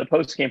said that in the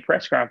post-game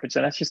press conference,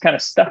 and that's just kind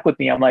of stuck with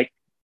me. I'm like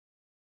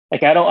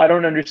I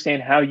don't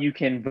understand how you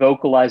can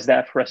vocalize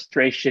that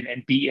frustration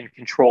and be in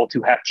control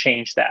to have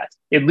changed that.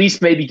 At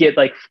least maybe get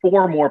like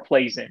 4 more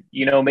plays in.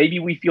 Maybe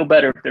we feel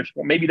better if there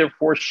are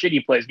 4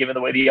 shitty plays given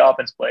the way the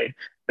offense played.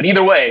 But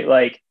either way,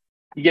 like,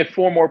 you get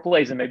 4 more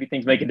plays and maybe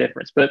things make a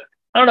difference. But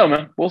I don't know,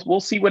 man.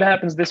 We'll see what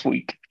happens this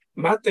week.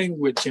 My thing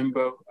with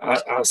Jimbo,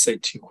 I'll say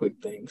 2 quick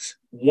things.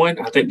 One,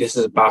 I think this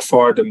is by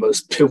far the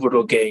most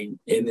pivotal game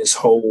in this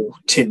whole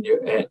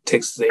tenure at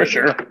Texas A&M. For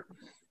sure.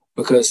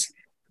 Because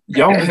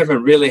y'all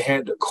haven't really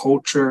had the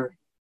culture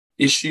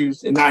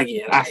issues. And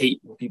again, I hate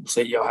when people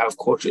say y'all have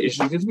culture issues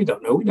because we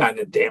don't know. We're not in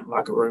a damn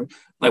locker room.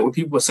 Like when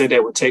people say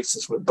that with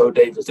Texas, with Bo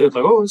Davis, they're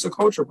like, oh, it's a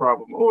culture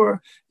problem.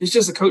 Or it's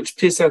just a coach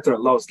pissed after a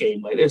lost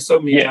game. Like there's so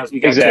many times we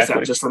got pissed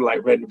out just for like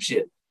random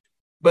shit.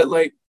 But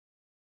like,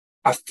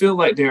 I feel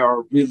like there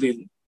are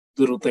really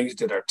little things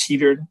that are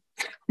teetered.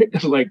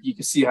 Like you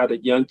can see how the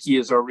young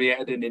kids are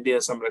reacting. And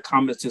then some of the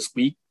comments this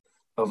week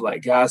of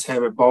like guys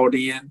haven't balled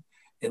in.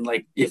 And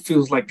like it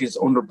feels like it's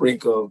on the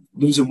brink of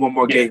losing one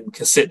more game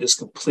can set this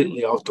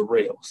completely off the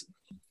rails.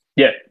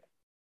 Yeah.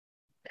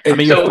 I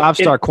mean, your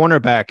 5-star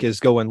cornerback is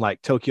going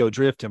like Tokyo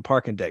Drift and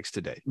parking decks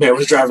today. Man,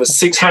 was driving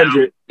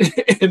 600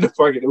 in the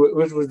parking,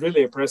 which was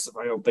really impressive.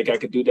 I don't think I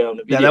could do that on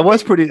the video. Yeah,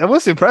 that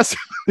was impressive.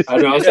 I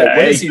know. I was like,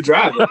 what is he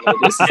driving? Like,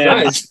 this is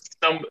nice.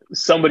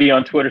 Somebody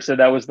on Twitter said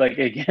that was like,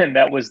 again,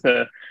 that was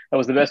the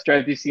best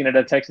drive you've seen at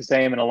a Texas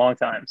A&M in a long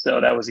time.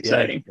 So that was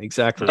exciting. Yeah,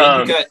 exactly.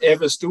 You got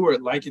Evan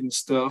Stewart liking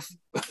stuff,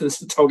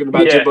 talking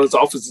about Jimbo's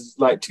offices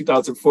like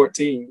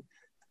 2014.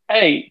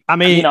 Hey, I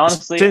mean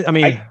honestly,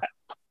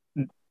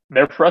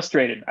 they're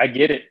frustrated. I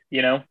get it,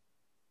 Yeah,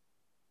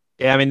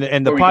 I mean,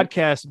 and the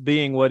podcast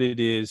being what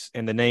it is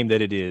and the name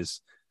that it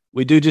is,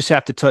 we do just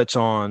have to touch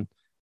on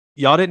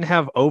y'all didn't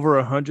have over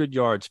 100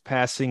 yards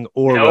passing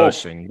or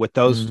rushing with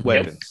those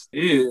weapons.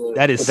 Ew.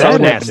 That is so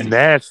nasty.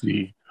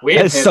 Nasty.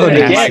 That's so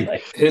nasty.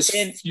 Like his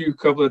few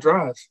couple of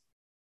drives.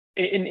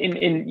 It's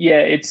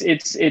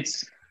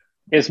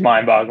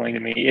mind-boggling to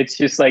me. It's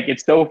just like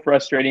it's so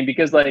frustrating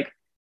because like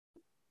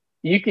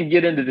you can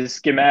get into the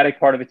schematic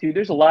part of it too.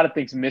 There's a lot of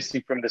things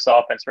missing from this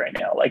offense right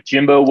now. Like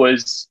Jimbo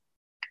was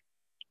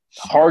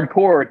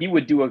hardcore. He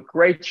would do a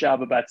great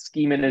job about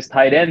scheming his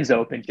tight ends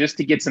open just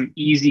to get some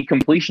easy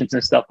completions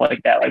and stuff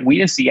like that. Like we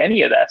didn't see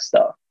any of that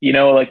stuff,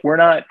 like we're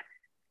not,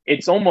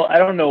 it's almost, I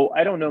don't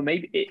know.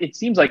 Maybe it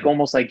seems like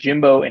almost like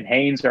Jimbo and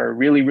Haynes are a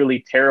really,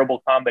 really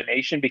terrible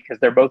combination because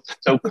they're both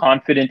so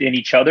confident in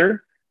each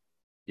other.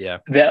 Yeah.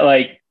 That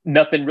like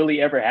nothing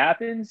really ever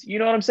happens. You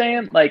know what I'm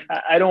saying? Like,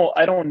 I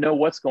don't know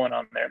what's going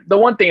on there. The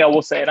one thing I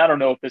will say, and I don't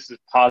know if this is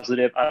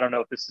positive, I don't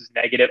know if this is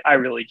negative. I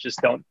really just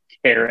don't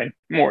care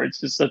anymore. It's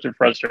just such a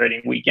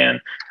frustrating weekend.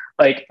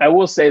 Like, I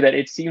will say that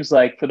it seems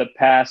like for the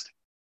past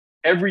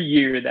every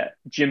year that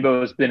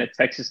Jimbo has been at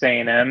Texas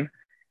A&M,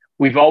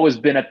 we've always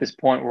been at this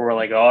point where we're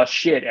like, oh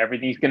shit,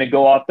 everything's going to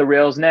go off the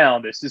rails now.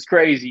 This is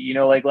crazy.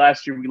 Like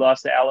last year we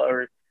lost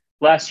to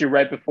last year,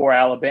 right before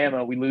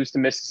Alabama, we lose to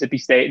Mississippi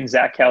State and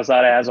Zach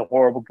Calzada has a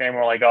horrible game.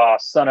 We're like, oh,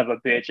 son of a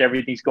bitch,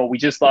 everything's cool. We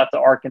just lost to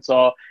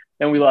Arkansas.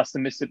 Then we lost to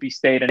Mississippi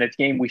State in a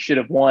game we should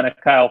have won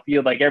at Kyle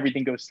Field. Like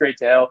everything goes straight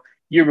to hell.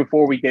 Year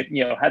before we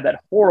had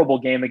that horrible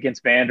game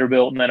against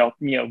Vanderbilt and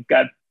then,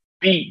 got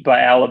beat by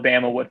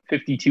Alabama,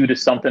 52 to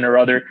something or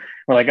other.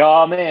 We're like,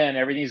 oh man,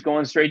 everything's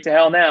going straight to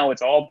hell now.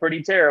 It's all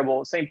pretty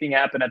terrible. Same thing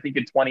happened, I think,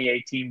 in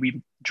 2018.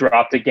 We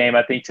dropped a game,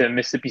 I think, to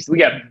Mississippi State. We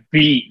got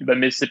beat by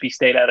Mississippi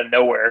State out of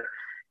nowhere.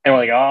 And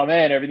we're like, oh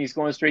man, everything's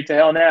going straight to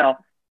hell now.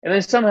 And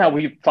then somehow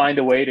we find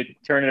a way to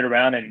turn it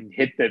around and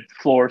hit the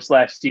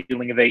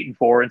floor/ceiling of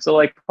 8-4. And so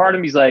like part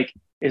of me is like,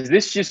 is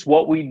this just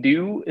what we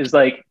do? Is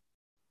like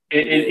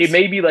it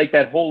may be like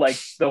that whole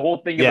the whole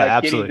thing about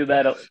absolutely.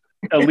 getting to that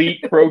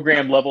elite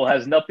program level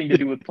has nothing to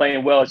do with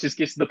playing well. It just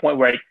gets to the point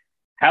where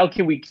how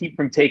can we keep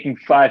from taking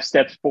 5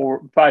 steps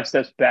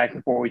back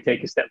before we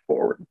take a step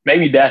forward?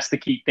 Maybe that's the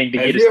key thing to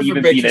get us to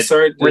even be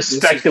a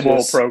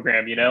respectable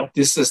program,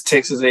 This is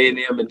Texas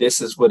A&M and this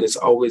is what it's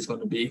always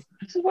going to be.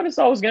 This is what it's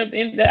always going to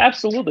be.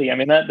 Absolutely. I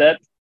mean,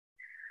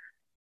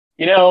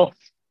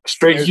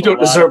 Straight, you don't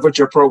deserve what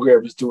your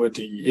program is doing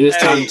to you. It is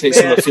time to take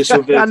some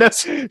official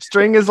visits. I know.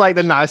 String is like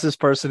the nicest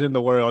person in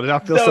the world, and I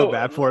feel so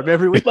bad for him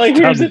every week. Like,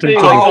 here's the thing: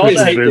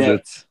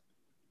 like,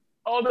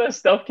 all that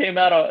stuff came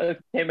out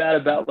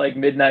about like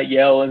Midnight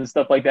Yell and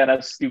stuff like that.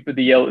 How stupid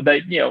the yell,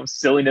 that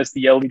silliness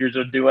the Yell leaders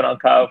are doing on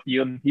Kyle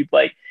Field, and people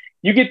like.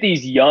 You get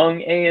these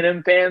young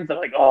A&M fans that are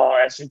like, oh,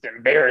 that's just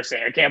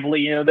embarrassing. I can't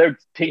believe, they're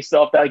pissed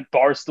off that like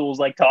Barstool's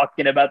like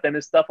talking about them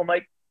and stuff. I'm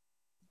like,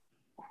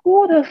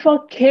 who the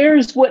fuck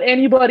cares what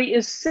anybody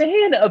is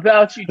saying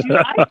about you, dude?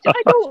 I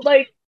don't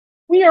like,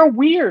 we are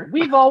weird.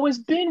 We've always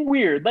been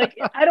weird. Like,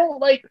 I don't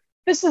like,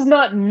 this is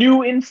not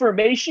new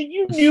information.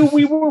 You knew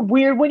we were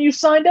weird when you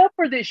signed up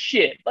for this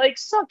shit. Like,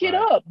 suck it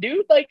up,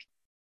 dude. Like,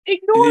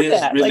 ignore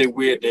that. It is really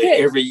weird that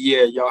every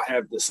year y'all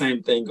have the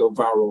same thing go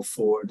viral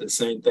for the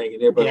same thing,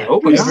 and everybody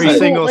every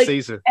single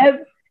season.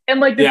 And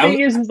like the thing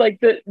is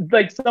like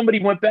somebody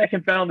went back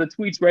and found the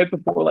tweets right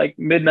before like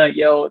Midnight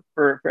Yell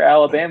for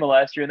Alabama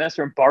last year, and that's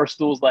from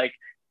Barstool's like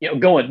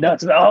going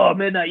nuts about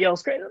Midnight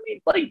Yell's crazy. I mean,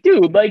 like,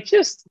 dude, like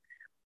just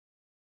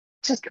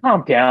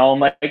calm down.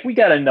 Like we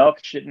got enough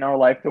shit in our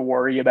life to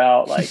worry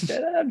about. Like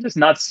I'm just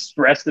not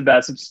stressed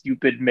about some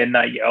stupid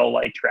Midnight Yell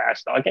like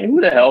trash talk. And who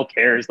the hell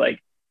cares?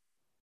 Like.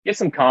 Get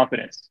some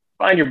confidence.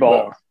 Find your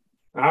ball.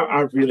 Well,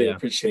 I really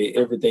appreciate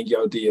everything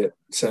y'all did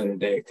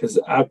Saturday because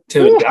I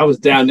tell you, I was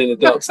down in the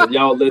dumps and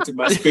y'all lifted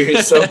my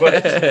spirit so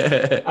much.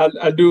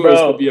 I knew it was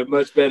going to be a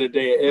much better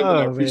day. Evan,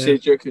 I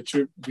appreciate your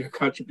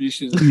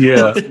contributions.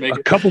 Yeah,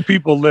 a couple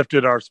people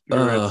lifted our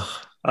spirits.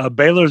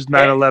 Baylor's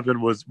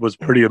 9/11 was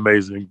pretty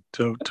amazing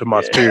to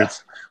my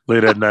spirits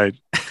late at night.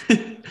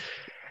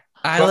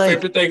 My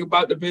favorite thing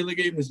about the Baylor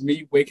game is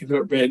me waking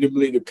up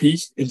randomly to pee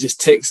and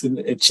just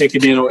texting and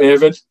checking in on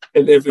Evan.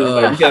 And Evan was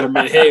like, "You got him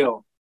in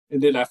hell."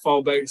 And then I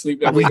fall back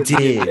asleep. We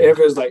did.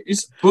 Evan's like,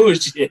 "It's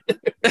bullshit."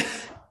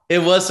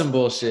 It was some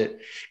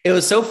bullshit. It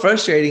was so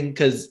frustrating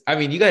because, I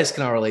mean, you guys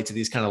can all relate to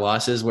these kind of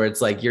losses where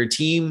it's like your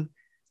team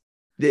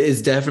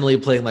is definitely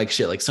playing like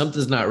shit. Like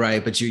something's not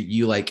right, but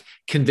you like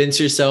convince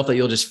yourself that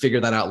you'll just figure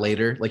that out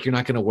later. Like you're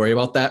not going to worry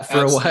about that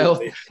for a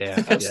while.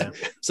 Yeah.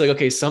 It's like,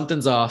 okay,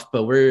 something's off,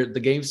 but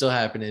the game's still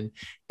happening.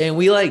 And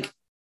we like,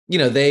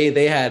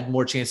 they had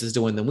more chances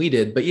to win than we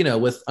did, but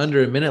with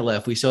under a minute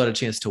left, we still had a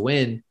chance to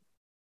win.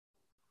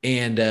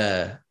 And,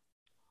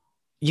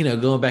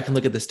 going back and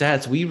look at the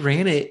stats, we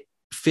ran it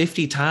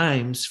 50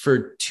 times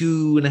for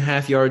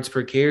 2.5 yards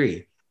per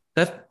carry.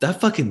 That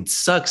fucking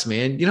sucks,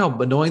 man. You know how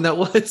annoying that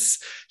was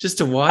just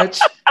to watch.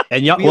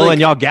 And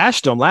y'all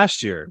gashed them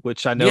last year,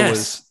 which I know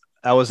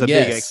was a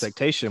big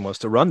expectation, was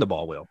to run the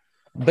ball well.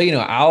 But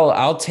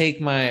I'll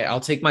take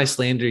my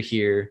slander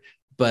here,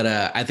 but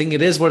I think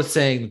it is worth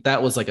saying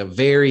that was like a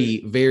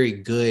very, very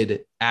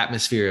good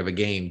atmosphere of a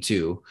game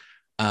too.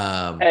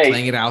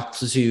 Playing at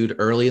altitude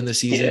early in the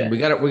season, we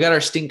got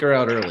our stinker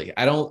out early.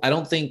 I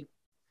don't think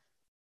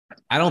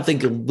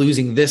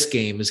losing this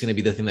game is going to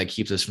be the thing that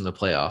keeps us from the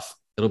playoff.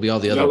 It'll be all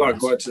the other ones.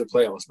 Going to the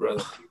playoffs,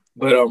 brother.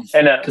 But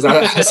because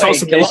I saw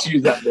some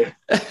issues out there.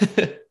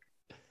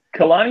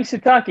 Kalani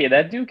Sitake,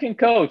 that dude can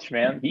coach,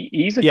 man.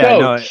 He's a coach.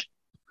 No,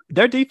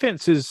 their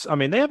defense is. I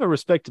mean, they have a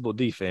respectable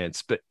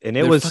defense,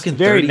 it was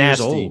very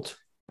nasty.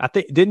 I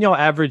think didn't y'all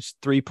average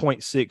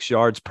 3.6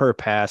 yards per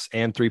pass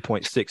and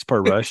 3.6 per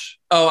rush?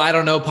 Oh, I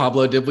don't know,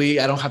 Pablo. Did we?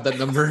 I don't have that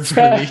number in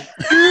front of me.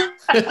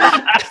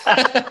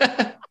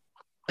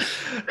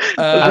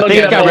 I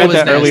think I read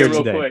that earlier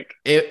today.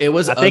 It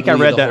was. I think I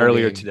read that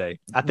earlier today.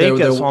 I think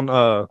it's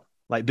on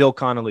like Bill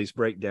Connolly's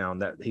breakdown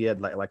that he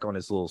had like on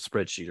his little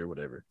spreadsheet or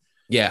whatever.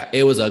 Yeah,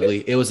 it was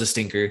ugly. It was a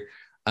stinker.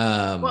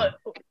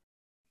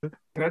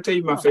 Can I tell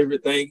you my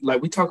favorite thing?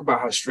 Like we talk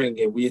about how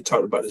String, and we had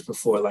talked about this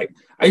before. Like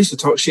I used to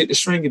talk shit to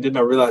String, and then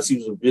I realized he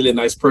was a really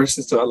nice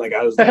person. So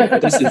I was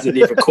like, this isn't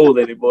even cool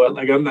anymore.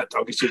 Like I'm not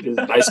talking shit to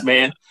this nice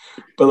man.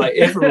 But like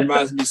Evan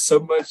reminds me so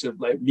much of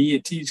like me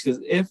and Teach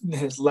because Evan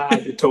has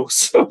lied and told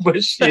so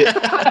much shit.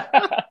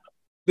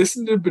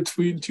 Listen to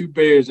Between Two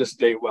Bears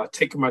yesterday while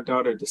taking my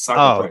daughter to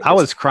soccer practice. I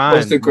was crying.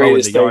 That's the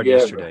greatest thing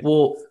yesterday.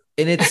 Well,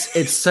 and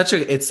it's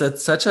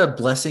such a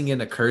blessing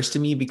and a curse to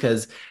me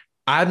because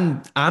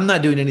I'm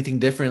not doing anything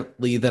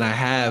differently than I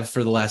have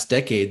for the last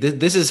decade.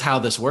 This is how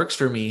this works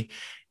for me.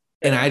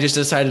 And I just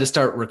decided to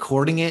start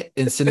recording it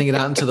and sending it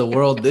out into the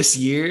world this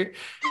year.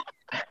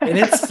 And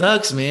it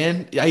sucks,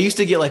 man. I used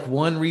to get like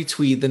one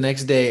retweet the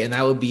next day and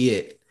that would be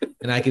it.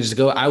 And I could just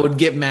go, I would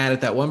get mad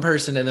at that one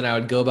person and then I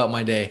would go about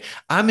my day.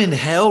 I'm in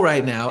hell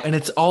right now. And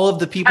it's all of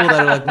the people that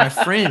are like my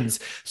friends.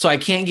 So I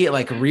can't get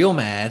like real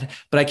mad,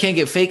 but I can't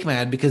get fake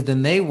mad because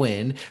then they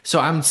win. So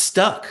I'm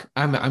stuck.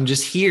 I'm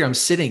just here. I'm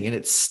sitting and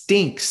it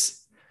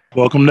stinks.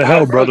 Welcome to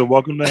hell, brother.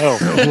 Welcome to hell.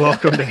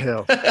 Welcome to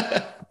hell.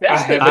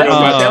 That's the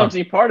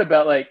challenging part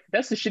about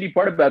that's the shitty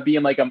part about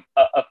being like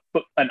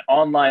an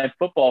online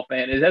football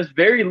fan. It has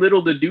very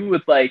little to do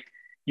with like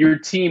your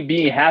team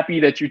being happy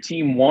that your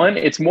team won.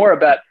 It's more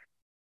about,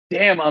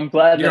 damn, I'm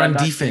glad that I'm not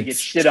going to get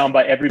shit on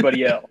by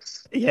everybody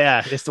else.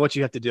 Yeah, it's what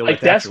you have to deal with.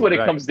 Like that's what it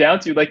comes down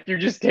to. Like you're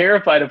just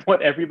terrified of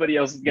what everybody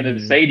else is going to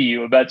say to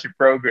you about your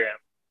program.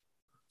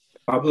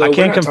 I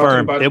can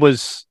confirm it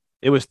was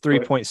It was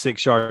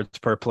 3.6 yards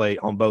per play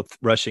on both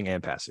rushing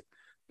and passing.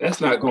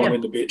 That's not going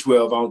in the Big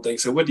 12, I don't think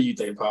so. What do you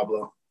think,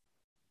 Pablo?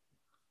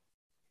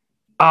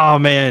 Oh,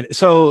 man.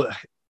 So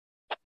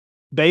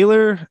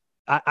Baylor,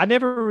 I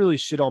never really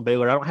shit on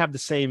Baylor. I don't have the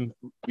same,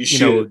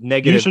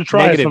 negative, You should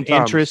try negative it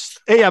interest.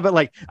 Yeah, but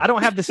like I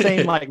don't have the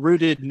same like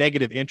rooted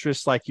negative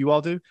interest like you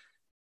all do.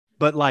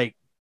 But like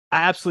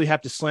I absolutely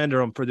have to slander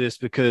them for this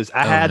because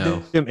I had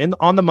them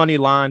on the money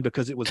line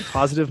because it was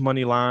positive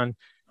money line,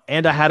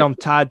 and I had them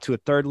tied to a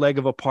third leg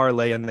of a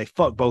parlay, and they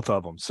fucked both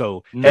of them.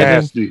 So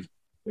nasty.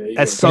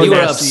 That's so you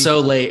nasty. were up so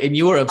late, and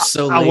you were up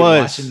so late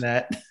watching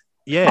that.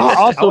 Yeah, I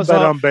also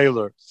bet on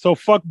Baylor. So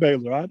fuck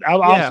Baylor.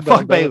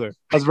 Fuck Baylor.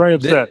 I was very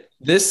upset.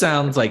 This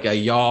sounds like a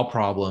y'all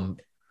problem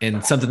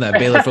and something that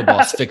Baylor football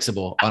is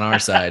fixable on our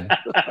side.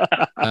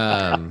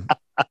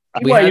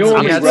 You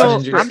only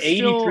rushed for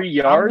 83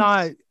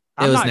 yards?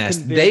 It was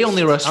nasty. They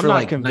only rushed for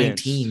like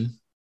 19.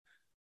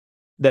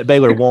 That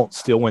Baylor won't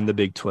still win the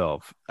Big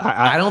 12.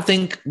 I don't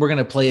think we're going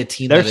to play a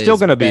team they're that still is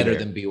going to be better there.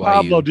 than BYU.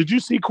 Pablo, did you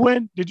see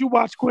Quinn? Did you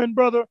watch Quinn,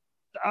 brother?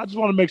 I just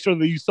want to make sure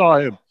that you saw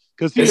him.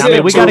 We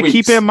got to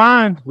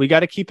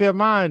keep in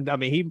mind. I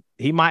mean,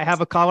 he might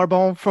have a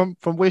collarbone from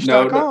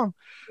Wish.com.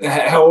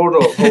 Hold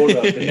up.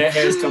 The net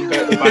has come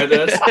back to bite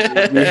us.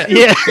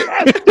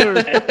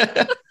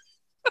 Yeah.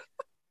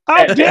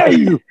 How dare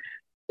you?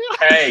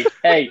 Hey.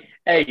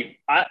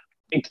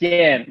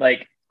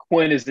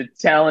 Quinn is a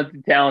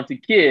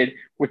talented kid.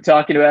 We're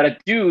talking about a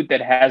dude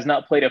that has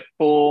not played a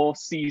full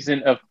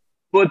season of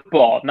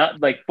football, not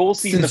like full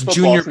season since of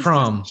football junior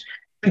prom.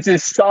 Since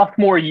his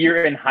sophomore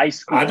year in high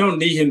school. I don't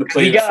need him to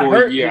play the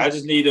full year. I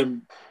just need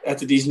him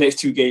after these next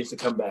 2 games to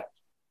come back.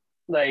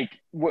 Like,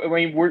 I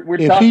mean, we're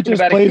if talking he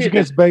just about plays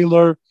against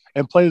Baylor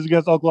and plays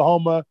against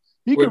Oklahoma,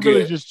 he We're can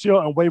really good. just chill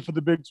and wait for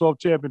the Big 12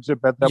 championship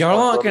at that Y'all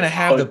point. aren't going to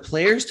have the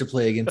players to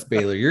play against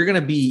Baylor. You're going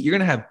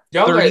to have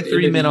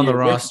 33 men on the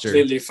roster.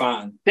 Completely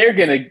fine. They're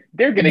gonna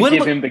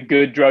give him the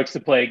good drugs to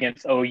play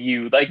against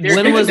OU. Like,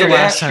 when was the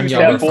last time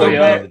y'all were playing at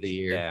the end of the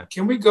year? Yeah.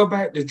 Can we go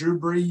back to Drew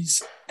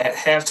Brees at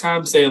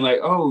halftime saying like,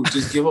 "Oh,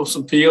 just give him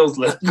some pills,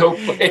 let him go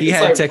play"? He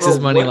had Texas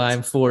money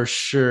line for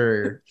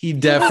sure. He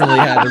definitely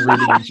had a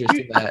rooting interest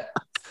in that.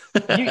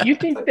 You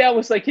think that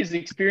was like his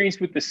experience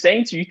with the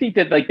Saints, or you think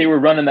that like they were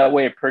running that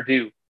way at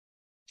Purdue?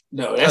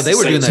 No, they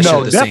were doing that shit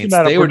at the Saints.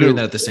 They were doing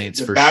that at the Saints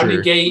for sure. I'm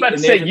about to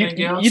say,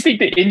 you think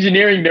the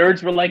engineering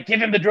nerds were like,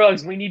 give him the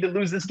drugs. We need to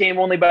lose this game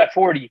only by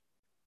 40.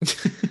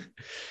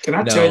 Can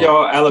I tell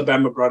y'all,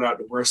 Alabama brought out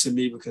the worst in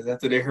me because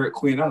after they hurt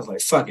Quinn, I was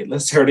like, fuck it,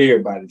 let's hurt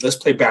everybody. Let's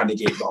play bounty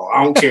gate ball.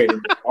 I don't care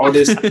anymore. All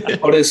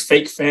this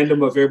fake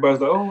fandom of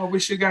everybody's like, oh, I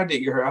wish your guy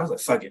didn't get hurt. I was like,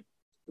 fuck it.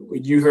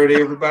 When you hurt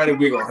everybody,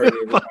 we're gonna hurt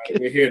everybody.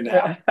 We're here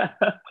now.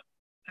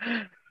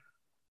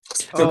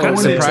 I'm kind of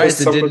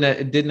surprised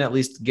it didn't at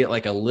least get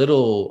like a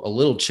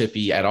little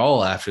chippy at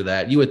all after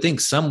that. You would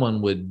think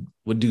someone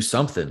would do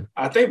something.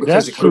 I think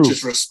because the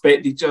coaches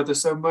respect each other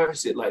so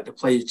much that like the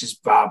players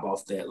just vibe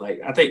off that.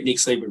 Like I think Nick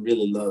Saban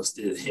really loves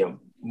him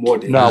more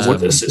than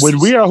when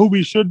we are who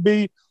we should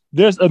be.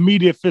 There's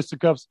immediate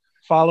fisticuffs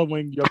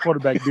following your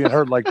quarterback being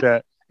hurt like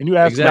that, and you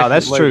ask. No,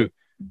 that's true.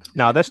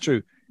 No, that's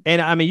true. And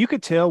I mean, you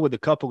could tell with a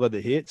couple of the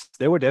hits,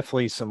 there were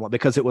definitely some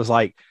because it was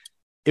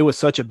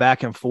such a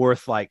back and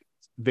forth, like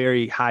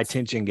very high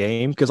tension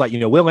game. Because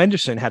Will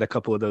Anderson had a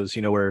couple of those,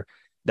 where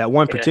that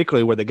one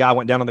particularly where the guy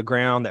went down on the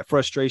ground, that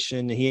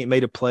frustration, he ain't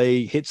made a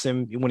play, hits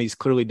him when he's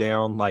clearly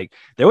down. Like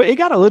it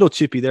got a little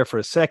chippy there for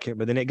a second,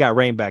 but then it got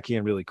reined back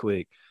in really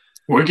quick.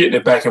 We're getting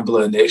it back in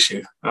blood next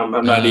year. I'm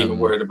not even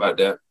worried about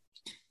that.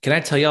 Can I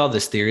tell y'all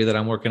this theory that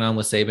I'm working on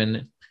with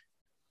Saban?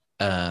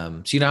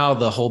 So you know how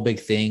the whole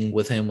big thing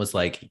with him was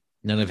like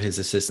none of his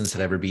assistants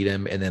had ever beat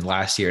him, and then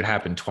last year it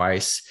happened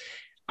twice.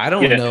 I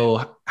don't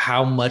know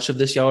how much of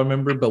this y'all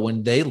remember, but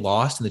when they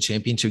lost in the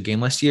championship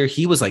game last year,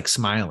 he was like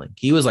smiling.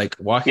 He was like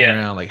walking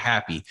around like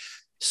happy.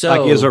 So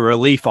like it was a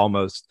relief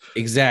almost.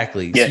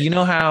 Exactly. Yeah. So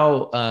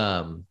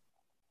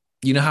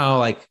you know how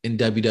like in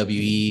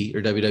WWE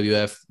or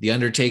WWF, the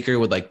Undertaker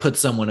would like put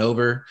someone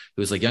over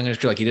who was like young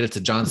Undertaker, like he did it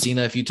to John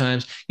Cena a few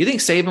times. You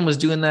think Saban was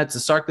doing that to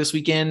Sark this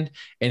weekend,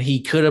 and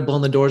he could have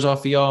blown the doors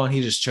off of y'all, and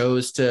he just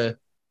chose to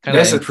kind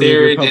of improve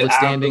your public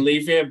standing? I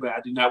believe in, but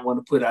I do not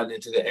want to put out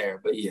into the air.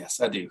 But yes,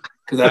 I do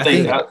because I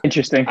think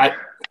interesting.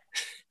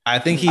 I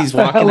think he's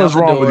walking out the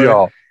door, with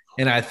y'all?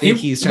 And I think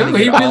he's trying to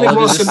get all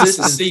of his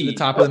assistants to the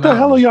top of the mountain. What the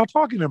hell are y'all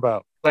talking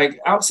about? Like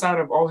outside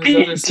of all his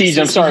other Teej,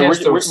 I'm sorry,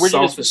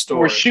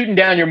 we're shooting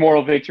down your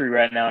moral victory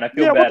right now, and I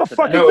feel bad. What the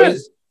fuck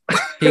is this?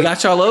 He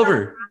got y'all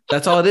over.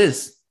 That's all it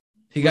is.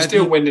 We're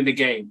still winning the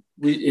game.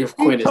 If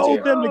Quinn is there. He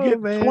told them to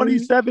get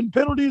 27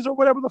 penalties or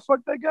whatever the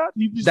fuck they got.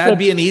 That'd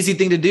be an easy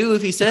thing to do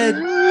if he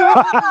said.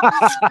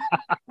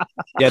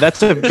 Yeah,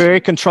 that's a very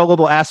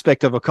controllable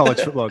aspect of a college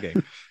football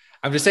game.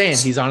 I'm just saying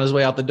he's on his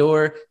way out the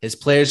door. His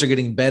players are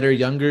getting better,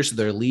 younger, so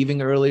they're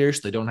leaving earlier. So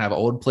they don't have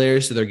old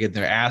players, so they're getting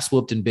their ass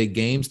whooped in big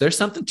games. There's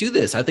something to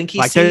this. I think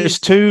he's there's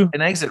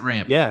an exit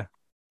ramp. Yeah.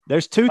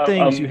 There's two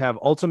things you have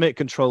ultimate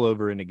control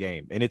over in a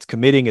game, and it's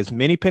committing as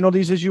many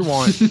penalties as you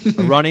want,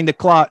 or running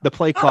the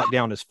play clock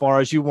down as far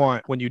as you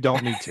want when you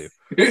don't need to.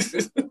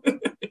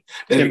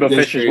 Timbo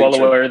Fisher's well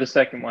aware of the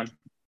second one.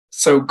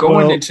 So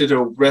going into the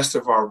rest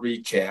of our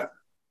recap,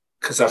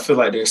 because I feel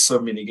like there's so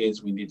many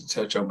games we need to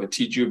touch on. But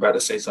TJ, you about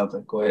to say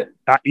something? Go ahead.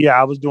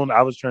 I was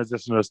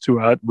transitioning us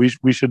too.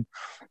 We should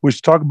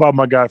talk about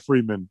my guy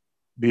Freeman.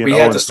 We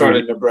had to start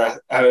at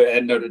Nebraska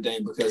at Notre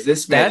Dame because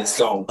this man is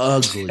gone.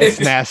 Ugly.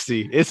 It's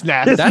nasty. It's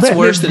nasty. That's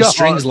worse than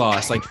Strings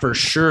loss, like for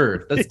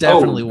sure. That's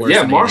definitely worse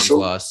than Marshall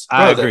loss.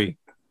 I agree.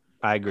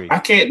 I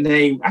can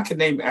name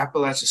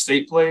Appalachian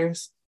State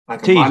players.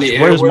 Like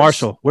where's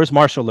Marshall? Where's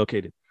Marshall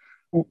located?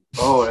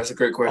 Oh, that's a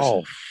great question.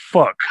 Oh,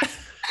 fuck.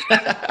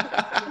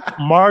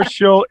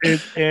 Marshall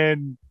is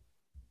in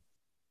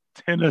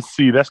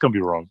Tennessee. That's gonna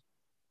be wrong.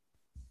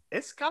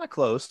 It's kind of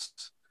close.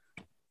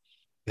 I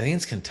think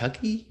it's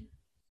Kentucky.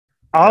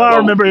 All I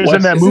remember is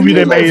in that movie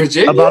they made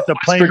about the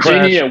plane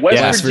crash.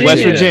 West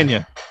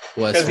Virginia.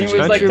 Because he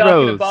was like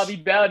talking to Bobby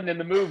Bowden in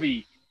the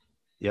movie.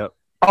 Yep.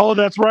 Oh,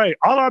 that's right.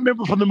 All I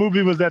remember from the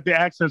movie was that the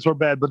accents were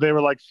bad, but they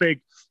were like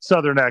fake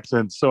Southern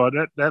accents. So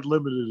that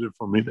limited it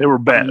for me. They were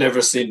bad. I've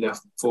never seen the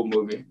full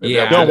movie.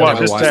 Yeah, don't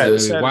watch it.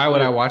 Why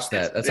would I watch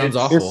that? That sounds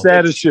awful. It's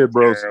sad as shit,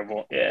 bro.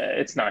 Terrible. Yeah,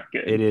 it's not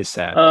good. It is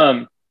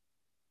sad.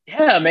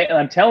 Yeah, man,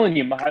 I'm telling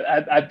you,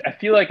 I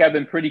feel like I've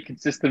been pretty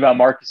consistent about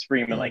Marcus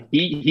Freeman. Like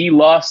he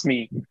lost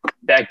me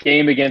that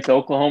game against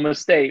Oklahoma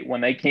State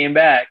when they came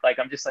back. Like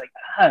I'm just like,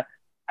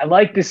 I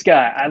like this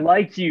guy. I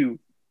like you.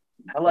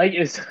 I like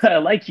you, but I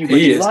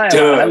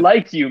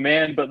like you,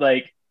 man. But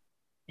like,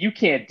 you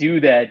can't do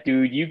that,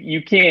 dude.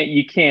 You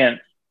can't.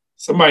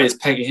 Somebody is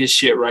packing his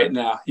shit right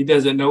now. He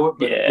doesn't know it,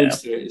 but the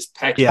booster is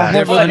packing. Yeah,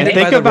 they're funded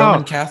by the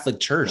Roman Catholic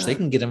Church. They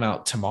can get him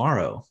out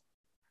tomorrow.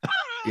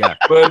 Yeah.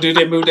 Well, do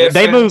they move that?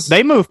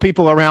 They move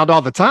people around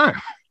all the time.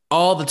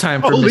 All the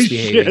time for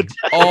misbehaving.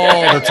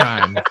 All the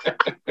time.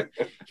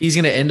 He's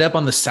going to end up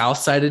on the south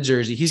side of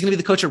Jersey. He's going to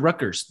be the coach at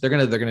Rutgers. They're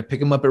going to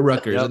pick him up at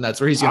Rutgers, and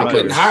that's where he's going to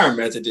coach. Hire him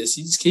after this.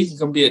 He's going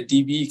to be a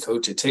DB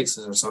coach at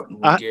Texas or something.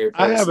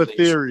 I have a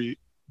theory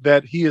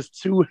that he is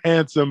too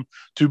handsome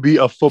to be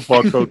a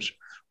football coach.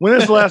 When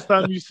is the last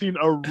time you've seen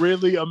a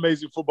really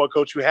amazing football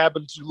coach who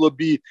happens to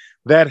be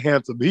that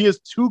handsome? He is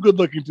too good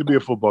looking to be a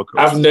football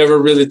coach. I've never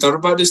really thought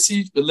about this,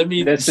 Steve, but let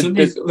me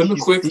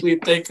quickly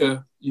think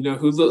of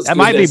who looks. That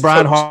might be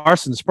Brian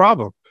Harson's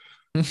problem.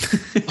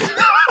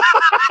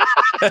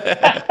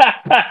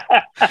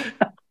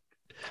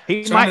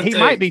 He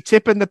might be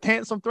tipping the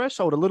handsome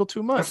threshold a little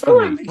too much. I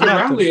feel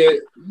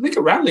like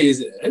Lincoln Riley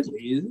isn't ugly,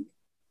 is he?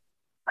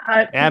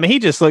 I mean, he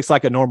just looks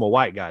like a normal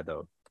white guy,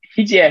 though.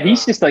 He's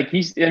just like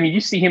you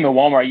see him at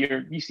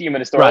Walmart. You see him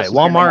in a store. Right,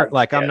 Walmart.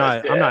 Like I'm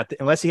not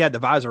unless he had the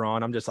visor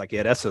on. I'm just like,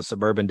 yeah, that's a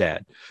suburban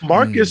dad.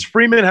 Marcus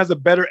Freeman has a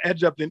better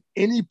edge up than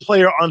any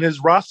player on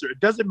his roster. It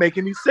doesn't make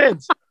any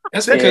sense.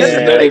 That's because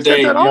Notre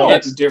Dame,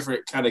 that's a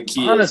different kind of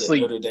kids.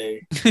 Honestly, Notre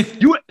Dame.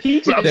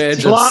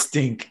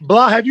 Stink.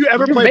 Blah, have you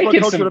ever played for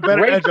a coach with a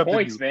better edge up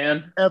than you?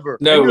 Man. Ever?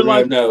 No,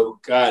 no.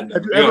 God, no.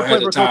 Have you ever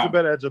played for a coach with a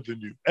better edge up than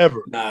you?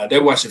 Ever? Nah,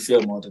 they're watching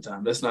film all the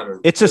time. That's not a.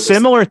 It's a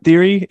similar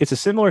theory. It's a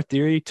similar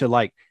theory to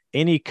like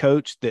any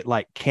coach that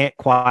like can't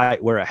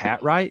quite wear a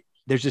hat right.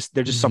 There's just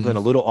something a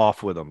little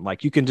off with them.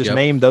 Like you can just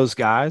name those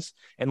guys,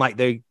 and like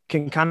they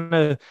can kind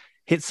of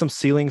hit some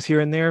ceilings here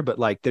and there, but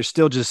like they're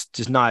still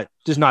just not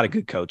a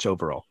good coach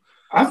overall.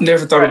 I've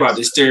never thought about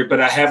this theory,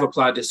 but I have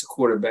applied this to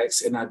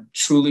quarterbacks, and I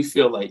truly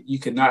feel like you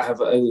cannot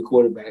have an ugly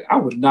quarterback. I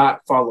would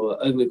not follow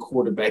an ugly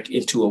quarterback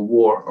into a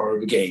war or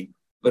a game,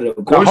 but a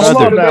gorgeous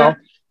quarterback,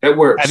 that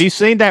works. Have you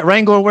seen that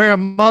Wrangler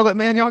wearing mullet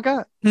man y'all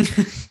got? No,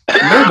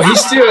 but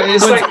he's still.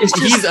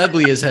 He's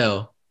ugly as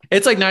hell.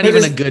 It's like not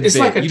even a good fit.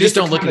 Like you just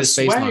don't look at his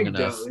face long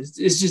enough.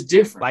 It's just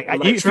different. Like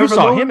if you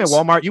saw him at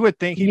Walmart, you would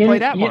think he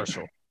played at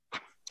Marshall.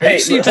 Hey, you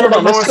see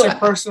Trevor Lawrence in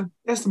person?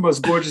 That's the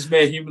most gorgeous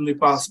man humanly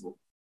possible.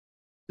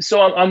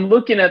 So I'm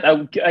looking at. I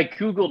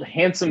googled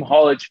handsome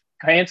college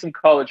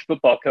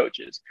football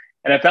coaches,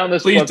 and I found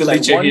this. Please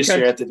delete your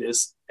history after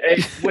this.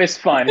 It's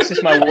fine. It's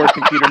just my work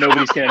computer.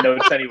 Nobody's going to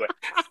notice anyway.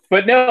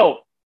 But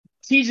no,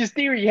 Teach's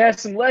theory has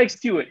some legs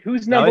to it.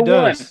 Who's number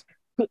one?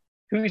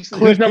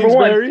 Who's number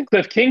one?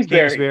 Cliff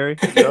Kingsbury.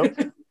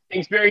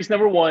 Kingsbury's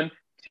number one.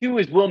 2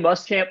 is Will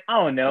Muschamp.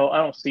 I don't know. I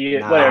don't see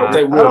it. Whatever.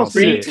 I don't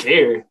see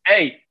it.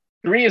 Hey,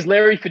 3 is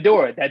Larry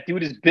Fedora. That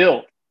dude is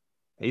built.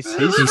 He's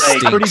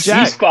pretty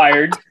jacked. He's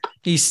fired.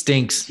 He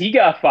stinks. He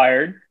got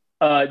fired.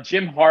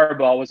 Jim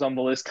Harbaugh was on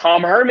the list.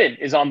 Tom Herman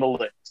is on the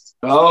list.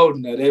 Oh,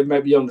 no, they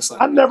might be on the side.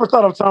 I never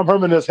thought of Tom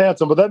Herman as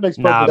handsome, but that makes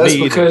perfect sense.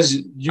 That's because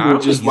you were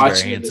just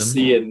watching him to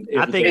see it.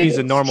 I think he's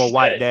a normal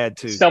white dad,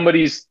 too.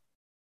 Somebody's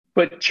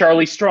put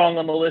Charlie Strong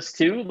on the list,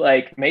 too.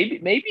 Like,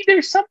 maybe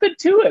there's something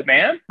to it,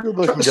 man.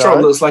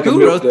 Strong looks like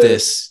Who wrote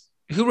this?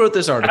 Who wrote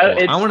this article?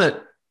 I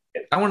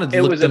want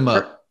to look them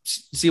up.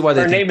 See why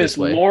they think this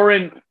way. Her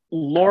name is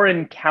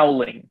Lauren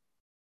Cowling.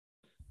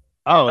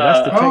 Oh,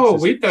 that's the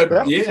Texas. We thought,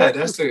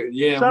 that's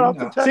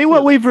the See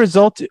what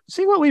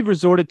we've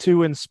resorted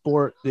to in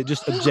sport that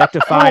just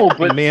objectify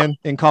men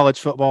in college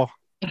football.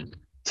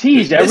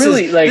 Teej, I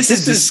really like this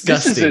is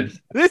disgusting.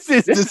 This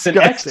is This is an disgusting.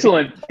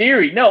 excellent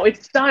theory. No,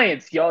 it's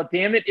science, y'all.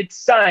 Damn it, it's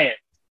science.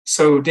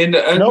 So then the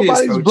ugliest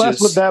Nobody's coaches.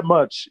 blessed with that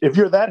much. If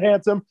you're that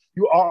handsome,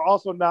 you are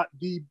also not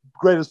the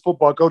greatest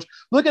football coach.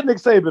 Look at Nick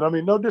Saban. I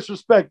mean, no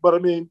disrespect, but I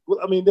mean,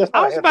 that's not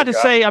I was about to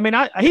guy. say. I mean,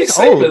 he's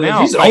Nick old Saban,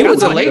 now. he's He old.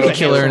 was a Like, lady a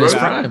killer in his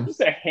handsome prime. He's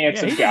a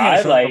handsome He's a guy.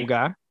 handsome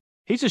guy.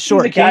 He's a He's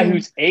short a guy king.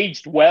 who's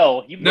aged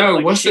well. He No,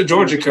 like what's the shit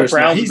Georgia with coach the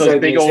Browns now? with He's those ugly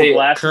big as old hell.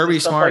 glasses. Kirby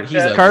and stuff Smart, like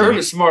he's that. ugly.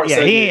 Kirby Smart.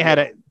 Yeah, he ain't had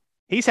a.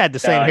 He's had the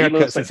same Nah, he haircut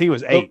looks since like- he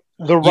was 8.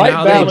 The know right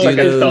how they balance do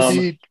is those-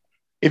 the-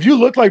 if you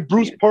look like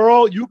Bruce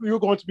Pearl, you're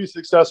going to be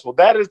successful.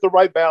 That is the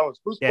right balance.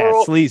 Bruce Yeah,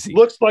 Pearl sleazy.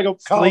 looks like a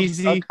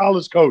Sleazy.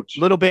 college coach.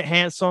 Little bit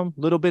handsome,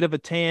 little bit of a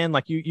tan.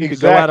 Like you could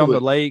go out on the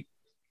Exactly. lake.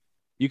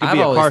 You could I've be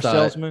a always car thought-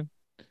 salesman.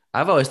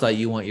 I've always thought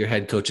you want your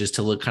head coaches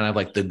to look kind of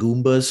like the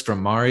Goombas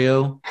from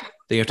Mario.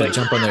 They have to Like-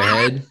 jump on their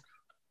head.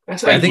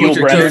 That's I like think if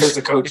your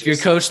defensive coach, coaches. if your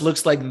coach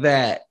looks like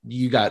that,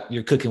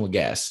 you're cooking with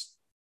gas.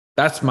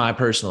 That's my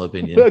personal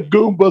opinion. The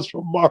Goombas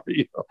from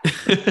Mario.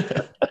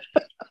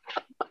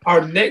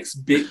 Our next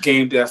big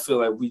game that I feel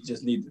like we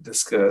just need to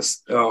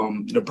discuss,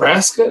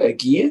 Nebraska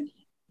again,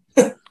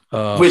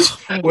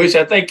 which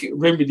I think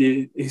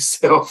remedied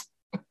itself.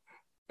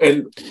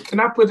 And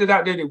can I put it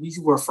out there that we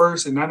were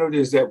first? And I know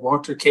there's that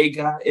Walter K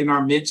guy in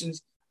our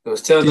mentions that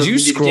was telling Did us you we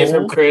need to give him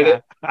scroll?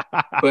 credit.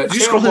 But Did you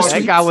tell scroll his Walter-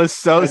 That guy was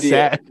so I did.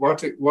 sad.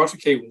 Walter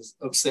K was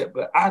upset,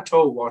 but I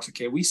told Walter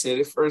K. We said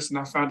it first, and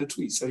I found a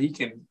tweet so he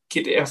can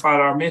get the F out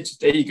of our mentions.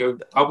 There you go.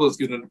 Pablo's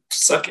gonna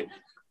suck it.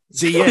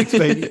 DX,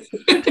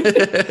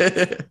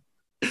 baby.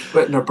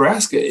 But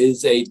Nebraska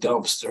is a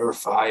dumpster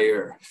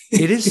fire.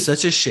 It is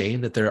such a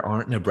shame that there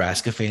aren't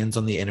Nebraska fans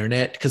on the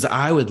internet because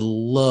I would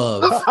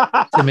love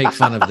to make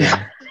fun of them.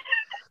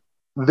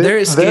 They're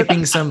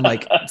escaping some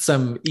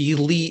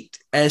elite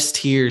S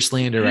tier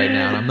slander right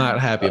now, and I'm not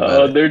happy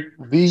about it.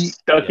 They're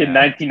stuck in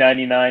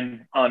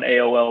 1999 on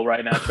AOL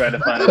right now, trying to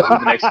find out who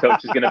the next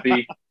coach is going to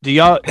be. Do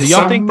y'all think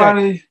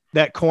Somebody-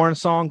 that corn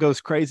song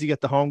goes crazy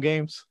at the home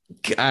games?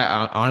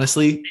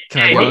 Honestly,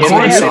 can I be What honest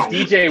corn with you? song?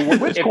 If they had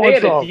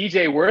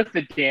a DJ worth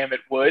the damn, it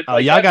would. Oh,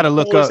 y'all got to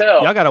look up.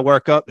 Y'all Y'all got to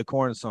work up the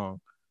corn song.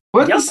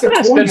 What y'all is the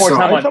gotta corn spend more song?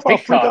 time You on talking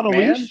about Freak TikTok, on a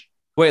man. Leash?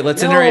 Wait,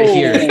 let's enter it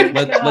here. Yo,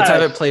 Let's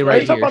have it play Are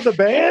right you talking here. about the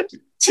band?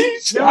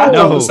 Jeez, No, I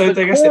know no. the same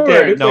thing. I said, Corn.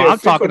 damn, they No, play a I'm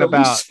Freak talking on a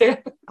about- Leash.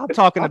 I'm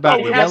talking about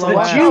it the has yellow the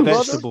ass juice.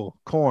 vegetable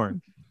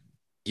corn.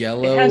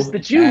 Yellow It has the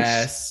juice.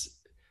 ass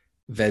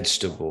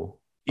vegetable.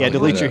 Yeah, I'll look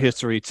delete it your up.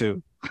 history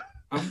too.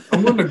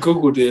 I'm going to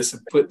Google this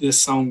and put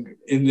this song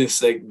in this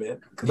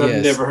segment because I've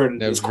Yes, never heard of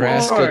this corn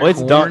Nebraska song. Well, it's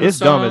dumb. corn It's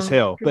dumb as song?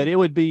 hell. But it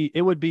would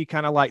be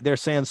kind of like their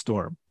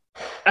sandstorm.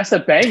 That's a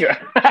banger.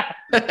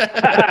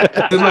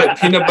 It's like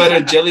peanut butter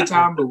and jelly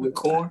time, but with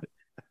corn.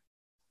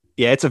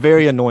 Yeah, it's a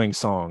very annoying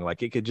song. Like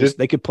they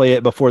could play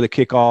it before the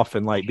kickoff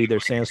and like be their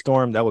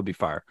sandstorm. That would be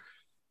fire.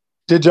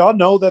 Did y'all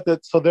know that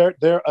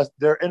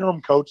their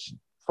interim coach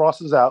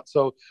Frost is out?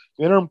 So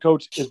the interim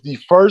coach is the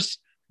first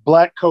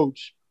black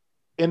coach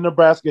in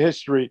Nebraska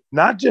history,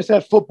 not just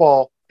at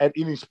football, at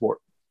any sport.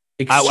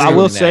 I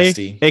will Extremely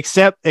say,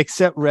 nasty.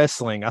 except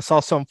wrestling. I saw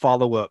some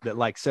follow up that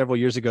like several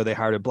years ago they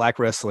hired a black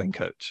wrestling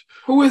coach.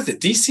 Who is it?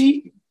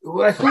 DC?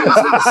 Like, who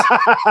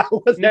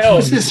is this? No.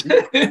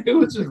 It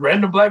was just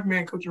random black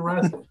man coaching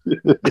wrestling.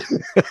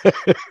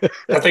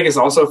 I think it's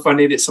also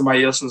funny that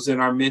somebody else was in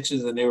our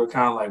mentions and they were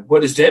kind of like,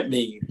 what does that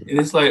mean? And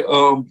it's like,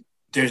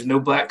 there's no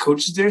black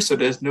coaches there, so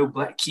there's no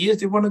black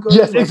kids that want to go.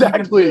 Yes, Like,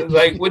 exactly.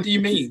 Like, what do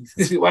you mean?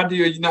 Why are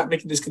you not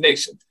making this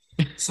connection?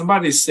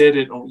 Somebody said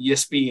it on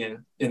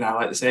ESPN, and I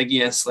like to say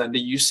again, Slender,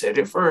 you said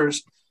it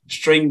first.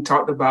 String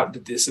talked about the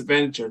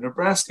disadvantage of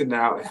Nebraska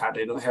now and how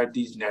they don't have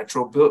these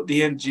natural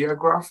built-in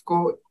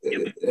geographical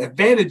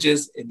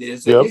advantages, and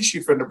there's an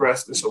issue for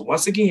Nebraska. So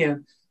once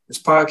again, this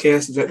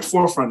podcast is at the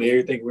forefront of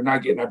everything. We're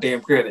not getting our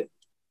damn credit.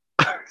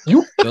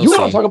 You We'll want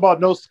to see. talk about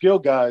no skill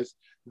guys?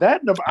 I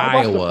watched the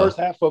Iowa. first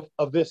half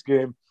of this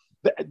game.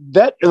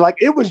 That like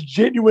it was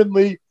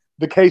genuinely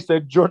the case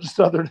that Georgia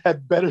Southern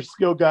had better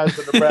skill guys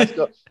than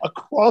Nebraska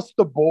across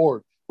the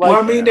board. Like,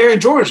 Well, I mean, they're in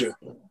Georgia.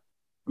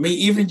 I mean,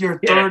 even your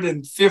third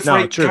and fifth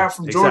ranked true. guy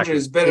from Georgia Exactly.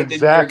 is better than your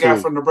Exactly. guy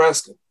from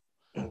Nebraska.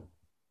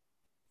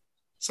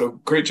 So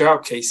great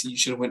job, Casey. You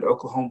should have went to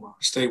Oklahoma or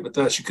stayed with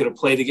us. You could have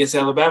played against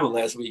Alabama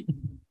last week.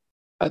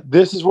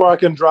 this is where I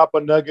can drop a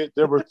nugget.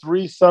 There were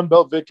 3 Sun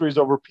Belt victories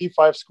over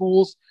P5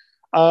 schools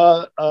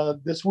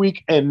this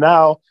week, and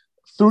now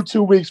through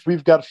 2 weeks,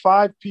 we've got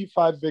 5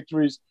 P5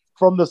 victories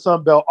from the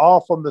Sun Belt,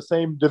 all from the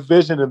same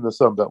division in the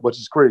Sun Belt, which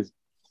is crazy.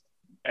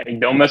 Hey,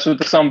 don't mess with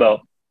the Sun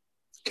Belt.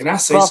 Can I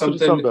say Props to the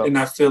Sun something? Belt. And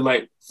I feel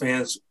like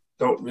fans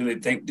don't really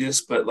think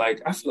this, but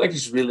like I feel like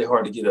it's really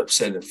hard to get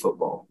upset in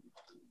football.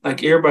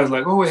 Like everybody's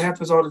like, oh, it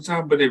happens all the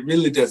time, but it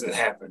really doesn't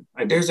happen.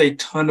 Like there's a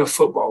ton of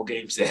football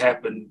games that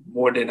happen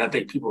more than I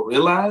think people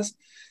realize.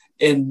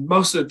 And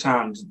most of the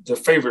times the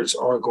favorites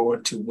are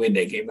going to win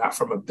that game, not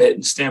from a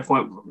betting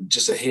standpoint, but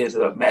just a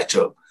heads-up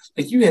matchup.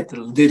 Like you have to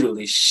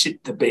literally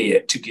shit the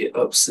bed to get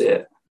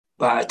upset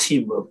by a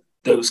team of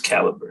those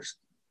calibers.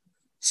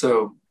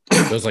 So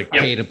Those like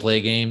pay to play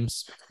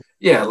games.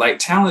 Yeah, like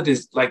talent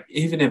is like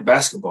even in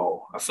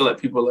basketball. I feel like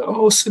people are like,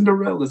 oh,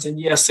 Cinderellas. And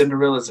yes,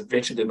 Cinderellas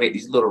eventually make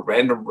these little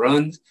random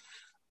runs.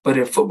 But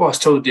in football, it's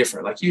totally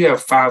different. Like you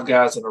have 5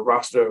 guys on a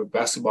roster.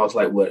 Basketball is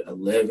like what,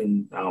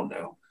 11? I don't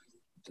know,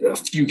 a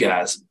few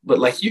guys. But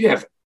like you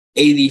have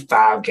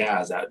 85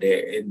 guys out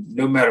there, and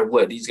no matter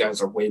what, these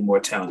guys are way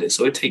more talented.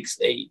 So it takes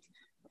a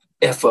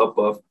F up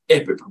of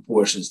epic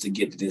proportions to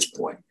get to this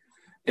point.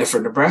 And for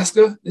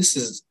Nebraska, this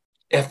is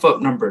F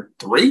up number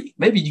 3.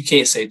 Maybe you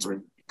can't say 3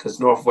 because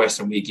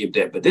Northwestern we give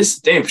that, but this is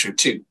damn sure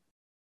 2.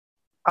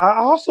 I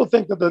also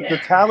think that the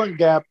talent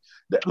gap,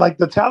 like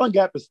the talent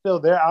gap, is still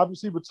there,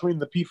 obviously between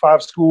the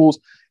P5 schools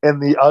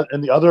and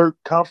the other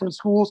conference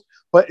schools,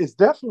 but it's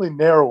definitely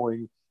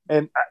narrowing.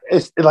 And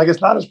it's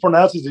not as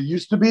pronounced as it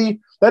used to be.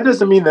 That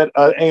doesn't mean that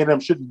A&M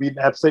shouldn't beat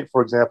App State,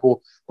 for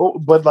example.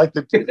 But like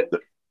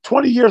the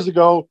 20 years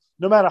ago,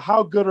 no matter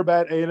how good or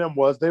bad A&M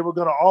was, they were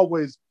going to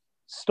always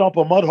stomp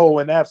a mud hole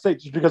in App State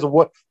just because of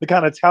what the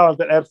kind of talent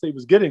that App State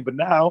was getting. But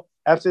now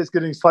App State's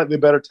getting slightly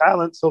better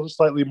talent, so they're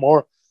slightly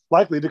more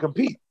likely to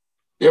compete.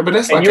 Yeah, but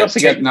that's like a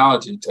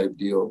technology type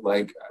deal.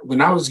 Like when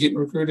I was getting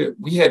recruited,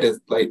 we had to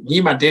me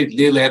and my dad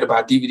literally had to buy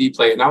a DVD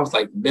player, and I was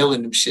like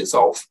mailing them shits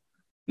off.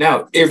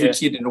 Now every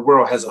kid in the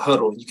world has a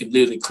huddle. You can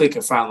literally click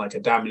and find like a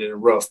diamond in the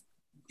rough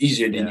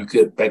easier than you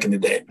could back in the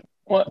day.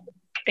 Well,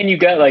 and you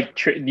got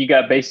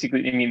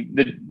basically, I mean,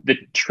 the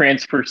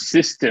transfer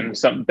system,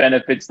 some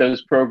benefits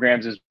those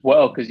programs as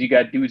well, because you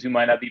got dudes who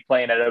might not be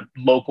playing at a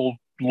local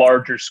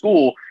larger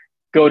school,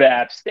 go to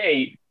App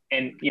State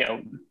and,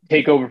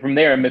 take over from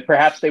there. And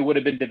perhaps they would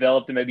have been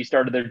developed and maybe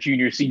started their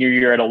senior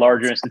year at a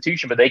larger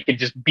institution, but they could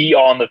just be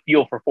on the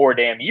field for 4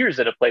 damn years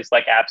at a place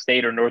like App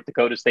State or North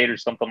Dakota State or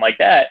something like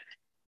that,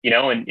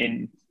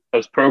 and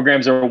those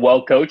programs are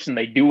well coached and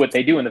they do what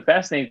they do. And the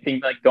fascinating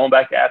thing, like going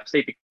back to App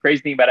State, the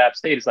crazy thing about App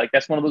State is like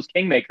that's one of those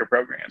kingmaker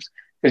programs.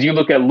 Because you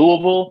look at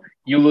Louisville,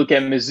 you look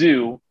at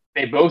Mizzou,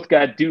 they both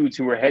got dudes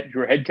who were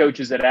head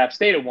coaches at App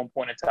State at one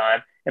point in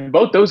time. And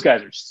both those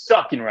guys are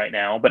sucking right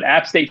now, but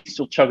App State's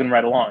still chugging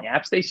right along.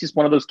 App State's just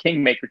one of those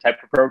kingmaker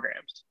type of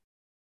programs.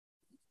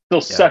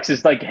 Still sucks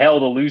as like hell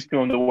to lose to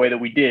them the way that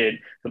we did.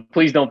 But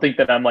please don't think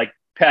that I'm like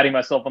patting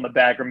myself on the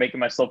back or making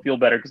myself feel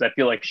better because I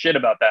feel like shit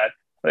about that.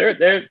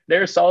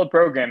 They're a solid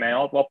program,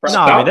 man. They've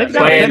got a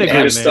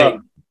pedigree,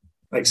 man.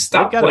 Like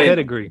stop they've got playing. a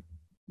pedigree.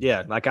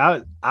 Yeah, like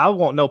I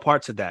want no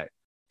parts of that.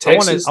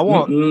 Texas, I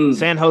want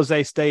San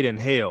Jose State in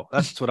hell.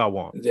 That's what I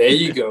want. There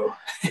you go.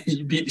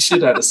 You beat the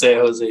shit out of San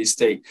Jose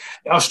State.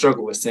 Y'all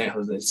struggle with San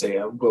Jose State,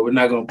 but we're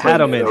not going to play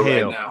them in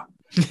hell right now.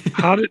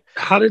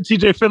 How did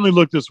TJ Finley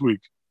look this week?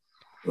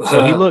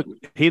 So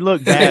he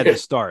looked bad to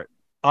start.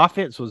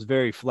 Offense was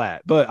very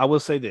flat, but I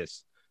will say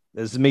this.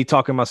 This is me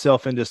talking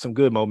myself into some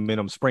good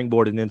momentum,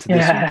 springboarding into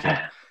this weekend.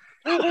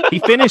 He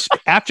finished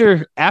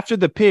after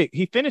the pick.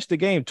 He finished the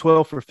game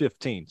 12 for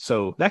 15,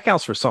 so that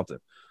counts for something.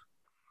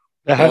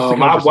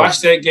 I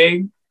watched that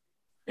game,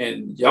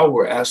 and y'all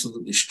were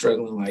absolutely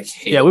struggling like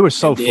hell. Yeah, we were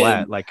so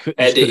flat. Like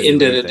at the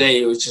end of the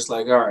day, it was just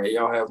like, all right,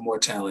 y'all have more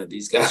talent.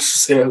 These guys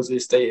from San Jose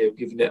State have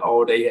given it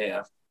all they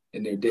have,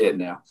 and they're dead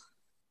now.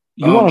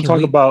 You want to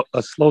talk about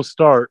a slow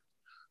start?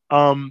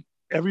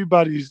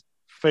 Everybody's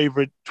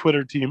favorite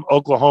Twitter team,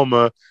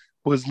 Oklahoma,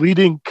 was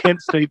leading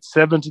Kent State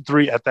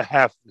 7-3 at the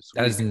half this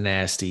week. That is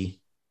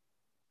nasty.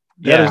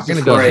 Yeah,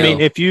 gonna go. I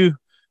mean,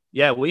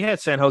 we had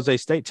San Jose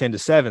State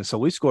 10-7, so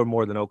we scored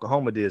more than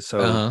Oklahoma did.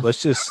 So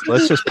let's just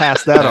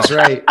pass that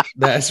on.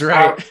 That's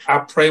right. I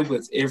pray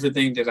with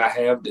everything that I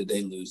have that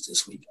they lose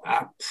this week.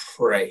 I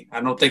pray.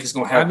 I don't think it's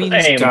going to happen.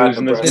 I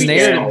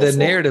mean, the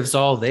narrative's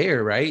all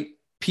there, right?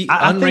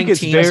 Unranked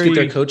teams get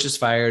their coaches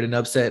fired and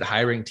upset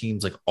hiring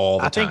teams like all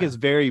the time. I think it's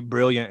very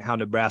brilliant how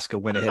Nebraska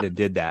went ahead and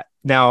did that.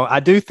 Now, I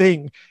do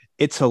think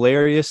it's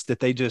hilarious that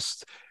they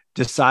just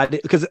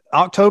decided, because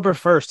October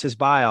 1st, his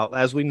buyout,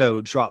 as we know,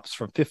 drops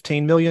from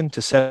 15 million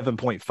to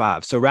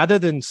 7.5. So rather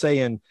than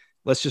saying,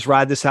 let's just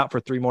ride this out for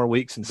 3 more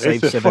weeks and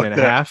save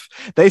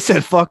 7.5, they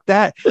said, fuck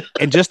that.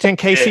 And just in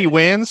case he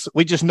wins,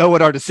 we just know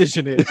what our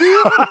decision is.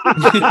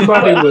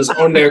 Everybody was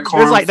on their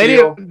corn. It's like they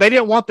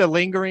didn't want the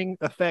lingering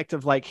effect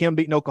of like him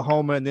beating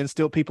Oklahoma and then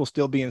people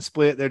still being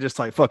split. They're just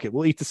like, fuck it,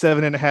 we'll eat the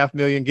 7.5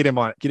 million, get him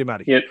out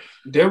of here.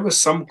 There was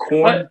some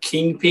corn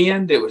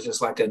kingpin that was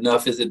just like,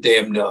 enough is a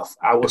damn enough.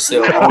 I will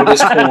sell all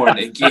this corn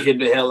and get him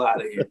the hell out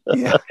of here.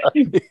 Yeah.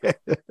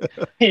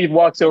 He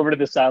walks over to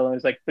the silo and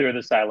is like, clear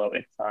the silo,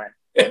 it's time.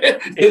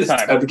 It's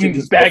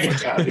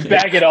time.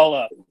 Bag it all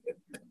up.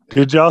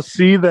 Did y'all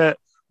see that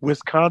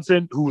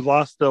Wisconsin, who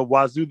lost to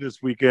Wazoo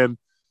this weekend,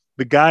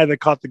 the guy that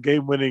caught the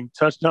game-winning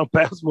touchdown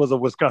pass was a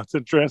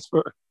Wisconsin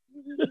transfer?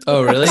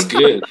 Oh, really? That's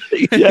good.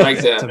 Yeah, like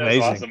that. That's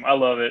amazing. Awesome. I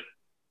love it.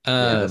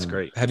 That's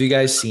great. Have you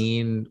guys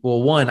seen?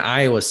 Well, one,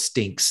 Iowa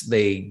stinks.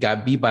 They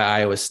got beat by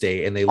Iowa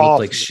State, and they look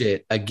like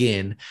shit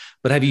again.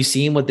 But have you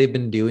seen what they've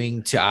been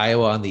doing to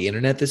Iowa on the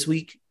internet this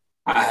week?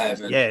 I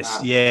haven't.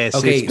 Yes.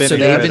 Okay, so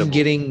they've been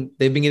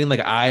getting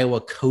like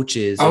Iowa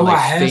coaches and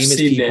like famous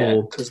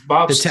people to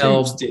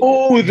tell.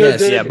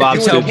 Bob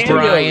tell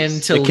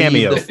Brian to the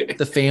cameo, leave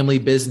the family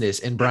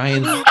business, and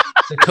Brian's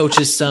the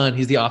coach's son.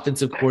 He's the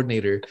offensive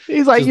coordinator.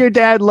 He's like, your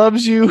dad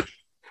loves you.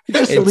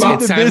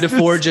 It's time to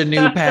forge a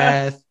new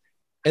path.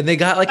 And they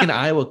got like an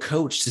Iowa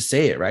coach to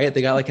say it, right?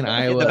 They got like an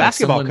Iowa the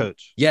basketball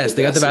coach. Yes,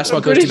 they got the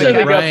basketball coach. pretty sure they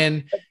got-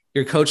 Ryan,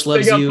 your coach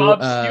loves They got you.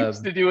 Bob Stoops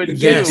to do it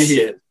yes.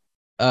 too.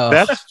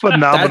 That's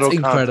phenomenal. That's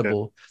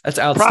incredible. That's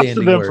Props outstanding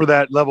to them work. for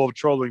that level of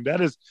trolling.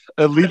 That is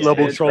elite level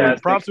fantastic. trolling.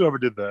 Props to whoever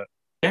did that.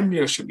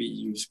 Cameo should be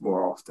used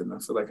more often. I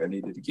feel like I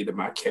needed to get in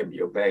my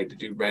Cameo bag to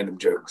do random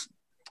jokes.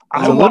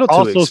 Iowa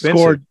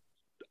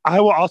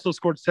also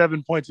scored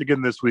 7 points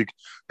again this week.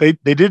 They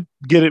did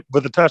get it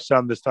with a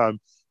touchdown this time,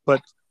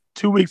 but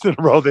 2 weeks in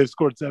a row they've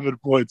scored 7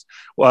 points.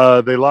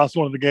 They lost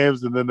one of the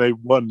games and then they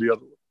won the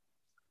other one.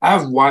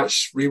 I've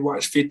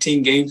rewatched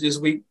 15 games this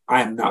week.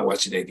 I am not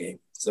watching that game,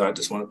 so I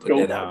just want to put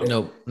that out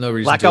there. No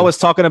reason. Like I was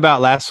talking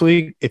about last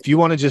week, if you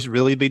want to just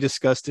really be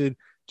disgusted,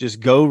 just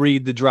go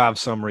read the drive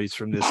summaries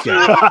from this game.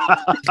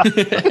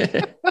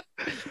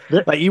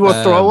 Like you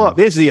will throw up.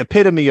 This is the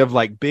epitome of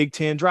like Big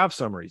Ten drive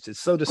summaries. It's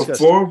so disgusting.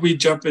 Before we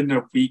jump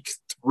into week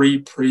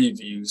 3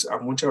 previews, I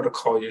want y'all to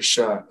call your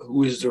shot.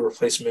 Who is the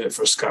replacement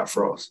for Scott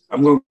Frost?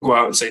 I'm going to go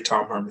out and say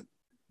Tom Herman.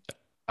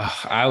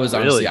 I was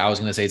going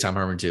to say Tom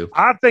Herman too.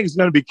 I think it's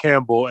going to be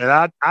Campbell, and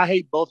I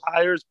hate both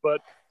hires,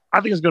 but I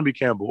think it's going to be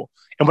Campbell.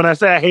 And when I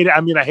say I hate it,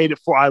 I mean I hate it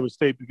for Iowa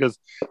State because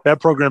that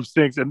program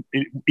stinks, and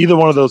either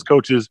one of those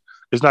coaches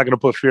is not going to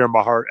put fear in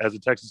my heart as a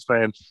Texas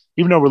fan,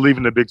 even though we're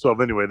leaving the Big 12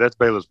 anyway. That's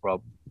Baylor's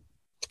problem.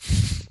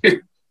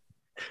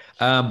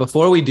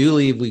 Before we do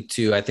leave week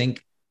 2, I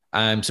think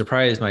I'm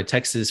surprised my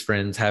Texas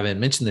friends haven't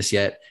mentioned this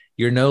yet.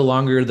 You're no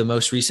longer the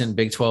most recent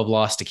Big 12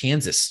 loss to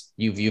Kansas.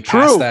 You've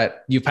passed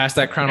that. You passed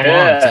that crown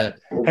along to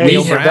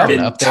Neil Brown been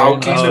up there.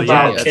 Talking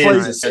about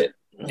Kansas,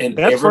 and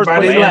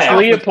everybody Lance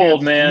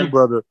Leopold, man,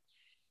 brother.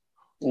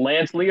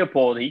 Lance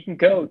Leopold, he can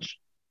coach.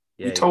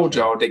 We told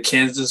y'all that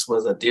Kansas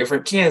was a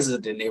different Kansas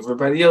than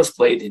everybody else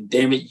played, and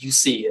damn it, you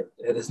see it.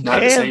 That is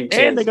not the same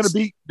Kansas.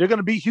 And they're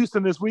gonna beat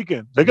Houston this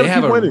weekend. They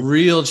have keep winning. A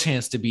real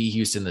chance to beat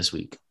Houston this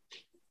week.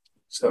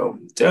 So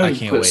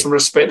put some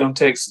respect on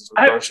Texas.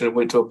 I should have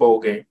went to a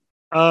bowl game.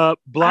 I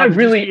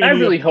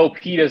really hope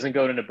he doesn't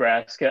go to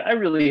Nebraska. I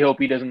really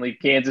hope he doesn't leave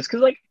Kansas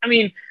because,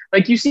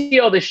 you see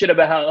all this shit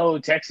about how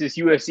Texas,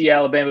 USC,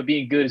 Alabama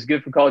being good is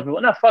good for college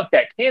football. No, fuck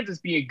that. Kansas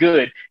being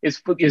good is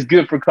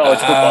good for college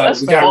football.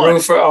 That's we got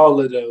room for all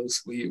of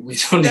those. We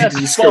don't need to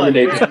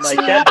discriminate. Fun,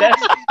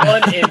 that's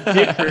fun and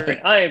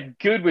different. I am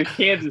good with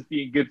Kansas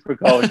being good for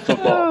college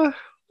football.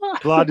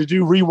 Vlad, did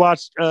you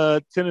rewatch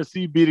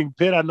Tennessee beating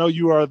Pitt? I know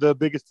you are the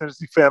biggest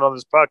Tennessee fan on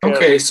this podcast.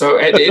 Okay, so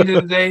at the end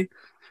of the day,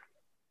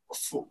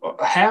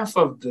 half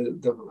of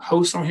the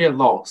hosts on here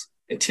lost,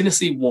 and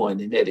Tennessee won.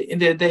 And at the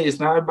end of the day,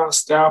 it's not about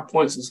style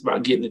points; it's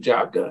about getting the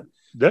job done.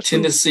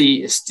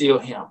 Tennessee is still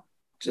him.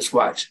 Just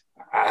watch.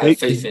 I have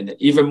faith in it.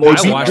 Even more.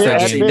 I watched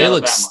that game. They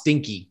look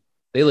stinky.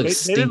 They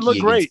didn't look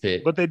great,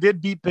 but they did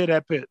beat Pitt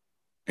at Pitt.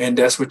 And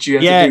that's what you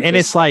have to do. Yeah, and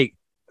it's like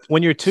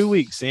when you're 2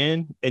 weeks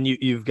in and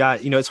you've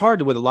got, it's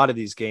hard with a lot of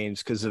these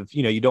games because of,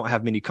 you don't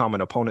have many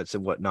common opponents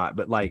and whatnot.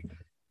 But like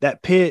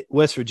that Pitt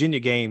West Virginia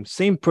game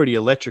seemed pretty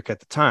electric at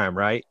the time,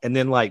 right? And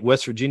then like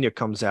West Virginia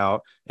comes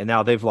out and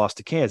now they've lost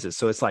to Kansas.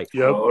 So it's like,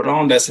 hold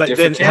on, that's a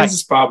different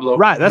Kansas, Pablo.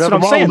 Right, that's what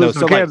I'm saying though.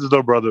 So Kansas,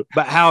 though, brother.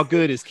 But how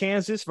good is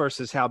Kansas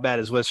versus how bad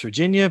is West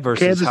Virginia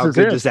versus how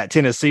good does that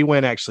Tennessee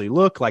win actually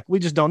look? Like we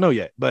just don't know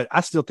yet. But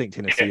I still think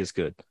Tennessee is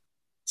good.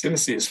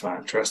 Tennessee is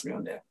fine. Trust me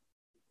on that.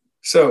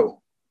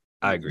 So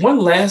I agree. One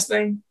last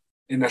thing,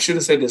 and I should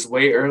have said this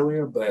way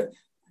earlier, but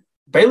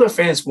Baylor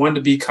fans wanted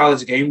to be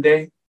College Game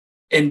Day.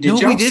 And did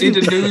y'all see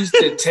the news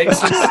that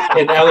Texas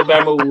and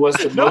Alabama was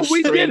the most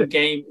streamed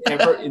game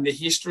ever in the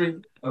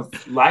history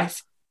of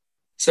life?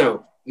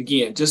 So,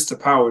 again, just the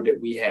power that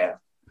we have.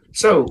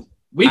 So,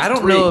 I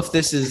don't know if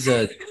this is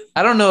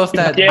I don't know if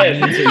that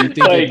means what you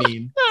think it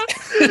means.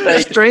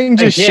 Strange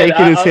just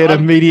shaking his head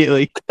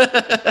immediately.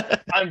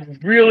 I'm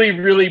really,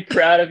 really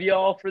proud of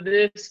y'all for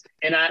this.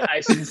 And I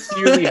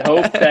sincerely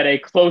hope that a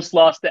close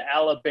loss to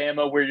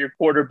Alabama where your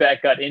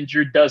quarterback got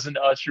injured doesn't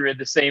usher in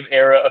the same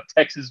era of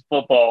Texas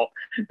football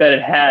that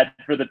it had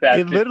for the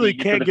past,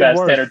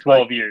 10 or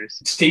 12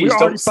 years. Tease,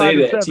 don't say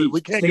that. We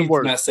can't get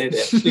worse. Not say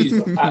that. Please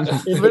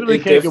don't. It literally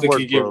can't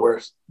get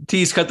worse.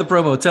 Tease, cut the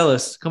promo. Tell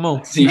us. Come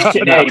on.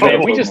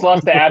 Man, we just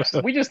lost to App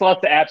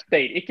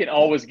State. It can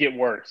always get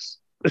worse.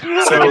 So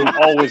it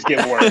can always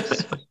get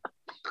worse.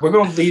 We're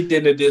going to lead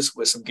into this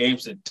with some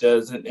games that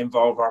doesn't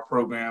involve our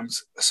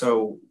programs.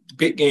 So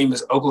big game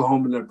is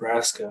Oklahoma,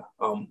 Nebraska.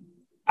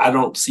 I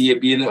don't see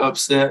it being an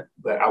upset,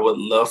 but I would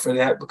love for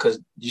that because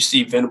you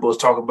see Venables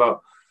talking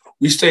about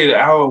we stayed an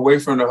hour away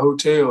from the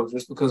hotel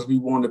just because we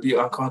wanted to be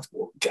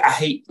uncomfortable. I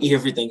hate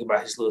everything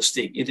about his little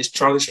stick. It is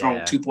Charlie Strong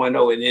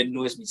 2.0, and it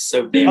annoys me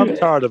so damn bad. I'm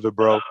tired of it,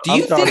 bro. Do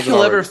you think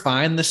he'll ever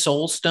find the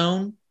Soul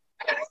Stone?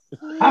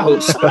 I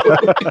hope so.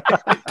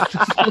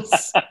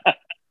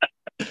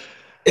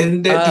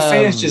 And the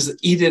fans just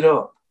eat it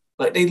up.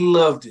 Like, they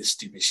love this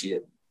stupid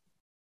shit.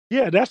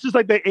 Yeah, that's just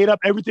like they ate up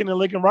everything that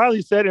Lincoln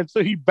Riley said, and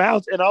so he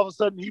bounced, and all of a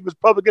sudden he was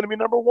probably going to be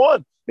number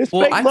one. It's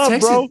fake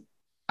love, bro.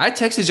 I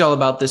texted y'all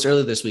about this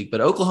earlier this week, but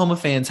Oklahoma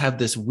fans have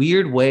this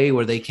weird way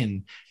where they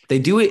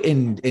do it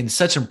in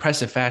such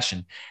impressive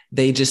fashion.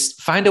 They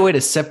just find a way to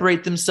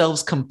separate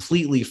themselves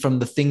completely from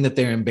the thing that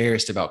they're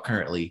embarrassed about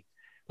currently.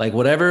 Like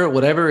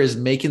whatever is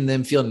making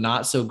them feel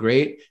not so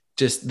great,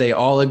 just they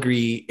all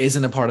agree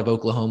isn't a part of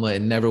Oklahoma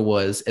and never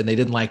was, and they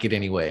didn't like it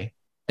anyway.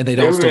 And they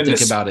don't still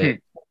think about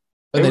it.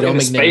 But they don't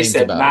make nicknames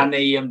at about 9 it.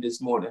 a.m. this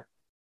morning.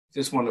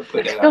 Just want to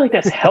put that out. I feel like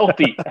that's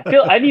healthy.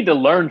 I need to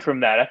learn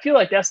from that. I feel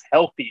like that's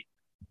healthy.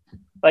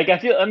 Like I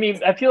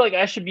feel like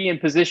I should be in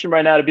position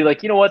right now to be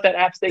like, you know what, that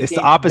App State It's game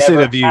the opposite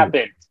never of you.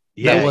 happened.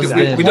 Yeah, was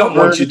exactly. We don't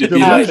want you to be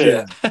like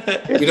delusion.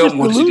 that. We don't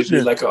want you to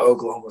be like an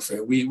Oklahoma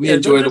fan. We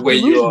enjoy the way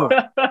you are.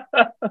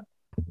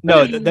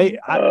 No,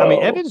 I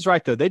mean, Evan's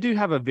right though. They do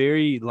have a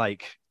very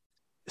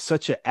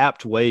such an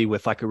apt way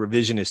with like a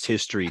revisionist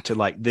history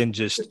to then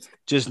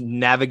just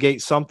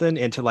navigate something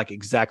into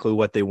exactly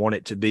what they want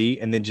it to be,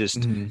 and then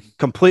just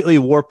completely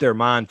warp their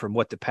mind from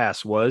what the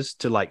past was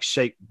to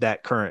shape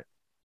that current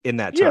in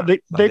that time. Yeah,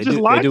 they just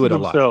lie to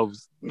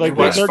themselves. They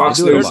watch Fox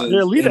News and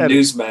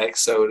Newsmax,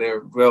 so they're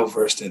well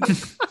versed in it.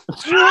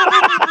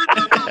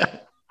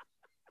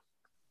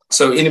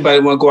 So, anybody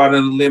want to go out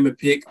on a limb and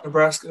pick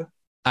Nebraska?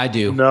 I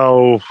do.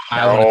 No,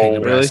 I want to pick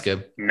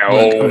Nebraska.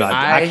 Really? No,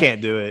 I can't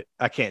do it.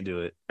 I can't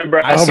do it. I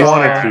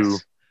wanted to.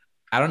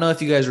 I don't know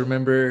if you guys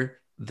remember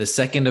the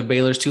second of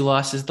Baylor's 2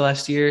 losses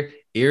last year.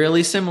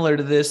 Eerily similar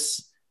to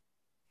this.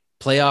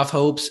 Playoff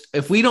hopes.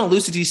 If we don't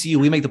lose to TCU,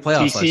 we make the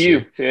playoffs last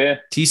year. Yeah.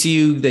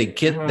 TCU, they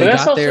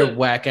got their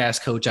whack ass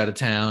coach out of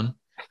town,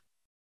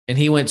 and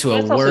he went to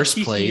a worse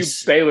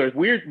place. Baylor,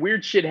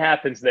 weird shit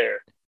happens there.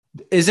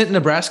 Isn't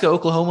Nebraska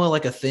Oklahoma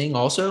like a thing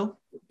also?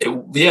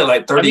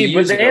 Like 30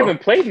 years but they ago. haven't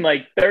played in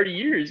like 30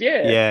 years.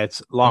 Yeah. Yeah,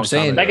 it's long. I'm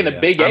saying back in the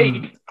Big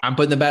Eight. I'm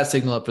putting the bat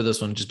signal up for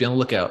this one. Just be on the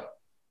lookout.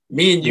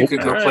 Me and you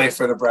could go play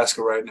for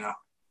Nebraska right now.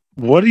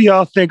 What do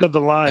y'all think of the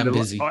line? I'm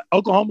busy.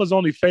 Oklahoma's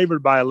only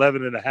favored by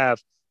 11.5,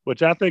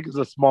 which I think is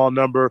a small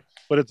number,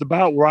 but it's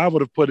about where I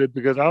would have put it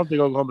because I don't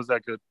think Oklahoma's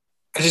that good.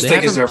 I just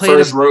think it's their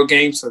first road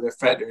game, so they're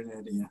factoring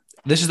that in.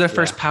 This is their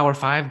first Power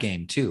 5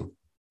 game too.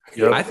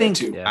 Yep, I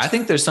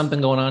think there's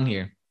something going on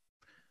here.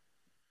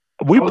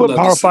 We put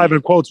Power 5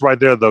 in quotes right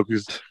there though,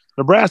 because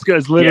Nebraska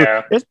is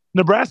literally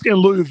Nebraska and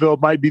Louisville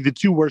might be the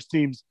 2 worst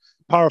teams,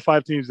 Power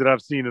 5 teams that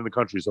I've seen in the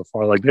country so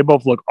far. Like they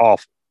both look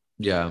awful.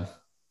 Yeah.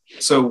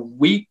 So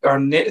our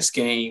next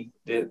game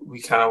that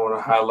we kind of want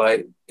to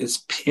highlight is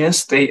Penn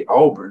State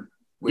Auburn.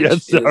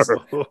 Yes, sir.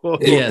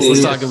 Yes,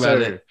 let's talk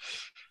about it.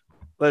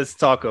 Let's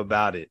talk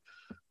about it.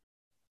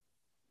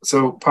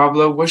 So,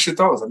 Pablo, what's your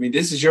thoughts? I mean,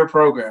 this is your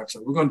program,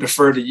 so we're going to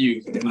defer to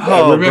you. And,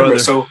 remember, brother.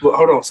 So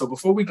hold on. So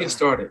before we get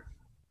started,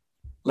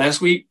 last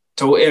week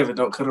told Evan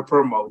don't cut a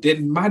promo.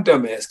 Didn't my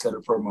dumb ass cut a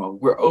promo?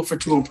 We're 0 for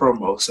 2 on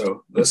promo.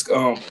 So let's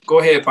go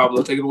ahead,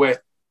 Pablo. Take it away.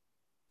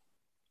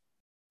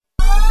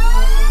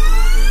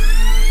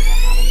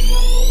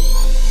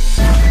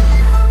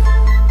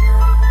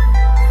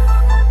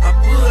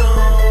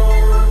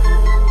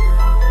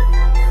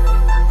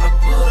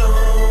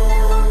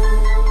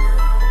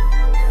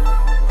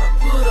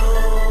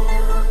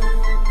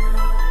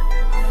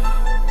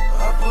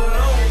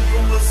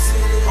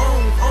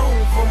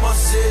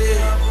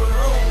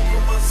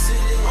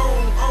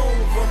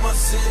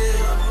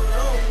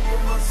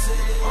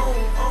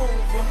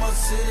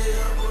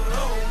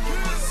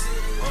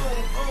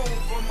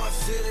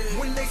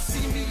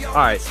 All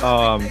right.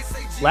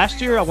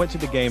 Last year I went to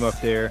the game up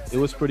there. It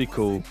was pretty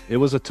cool. It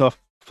was a tough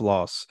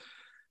loss.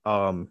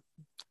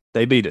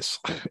 They beat us,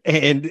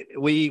 and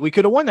we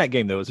could have won that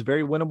game though. It was a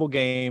very winnable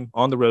game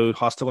on the road,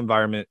 hostile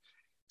environment,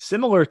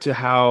 similar to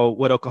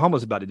what Oklahoma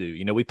was about to do.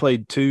 You know, we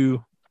played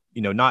 2,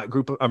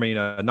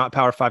 not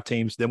Power 5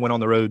 teams, then went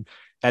on the road,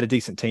 had a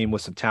decent team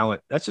with some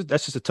talent. That's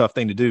just a tough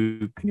thing to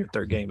do in your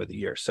 3rd game of the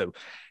year. So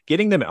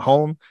getting them at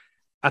home,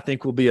 I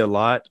think will be a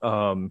lot.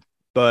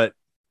 But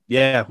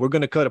yeah, we're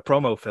going to cut a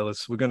promo,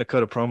 fellas. We're going to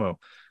cut a promo.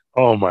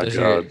 Oh my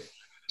God.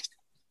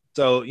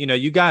 So,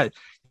 you got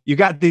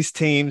these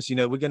teams,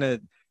 we're going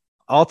to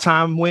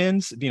all-time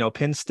wins,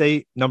 Penn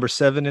State, number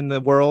 7 in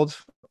the world.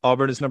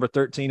 Auburn is number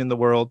 13 in the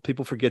world.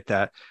 People forget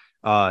that.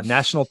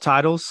 National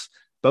titles,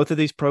 both of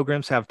these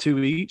programs have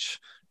 2 each,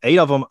 8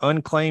 of them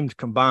unclaimed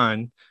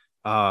combined.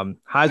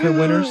 Heisman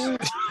winners.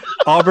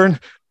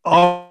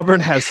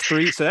 Auburn has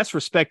 3, so that's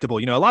respectable.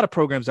 A lot of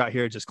programs out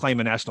here just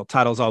claiming national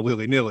titles all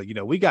willy-nilly.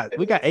 We got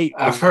 8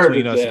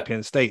 between us and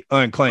Penn State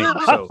unclaimed.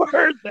 So. I've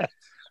heard that.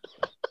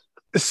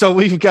 So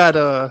we've got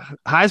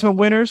Heisman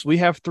winners. We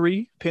have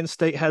 3. Penn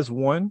State has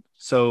 1.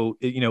 So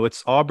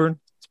it's Auburn,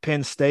 it's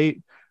Penn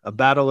State, a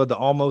battle of the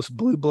almost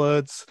blue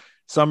bloods.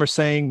 Some are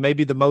saying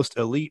maybe the most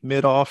elite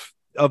mid-off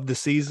of the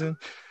season.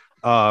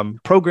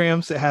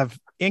 Programs that have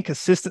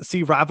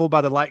inconsistency rivaled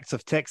by the likes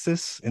of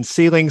Texas and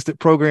ceilings that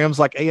programs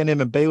like A&M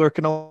and Baylor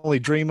can only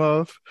dream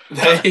of.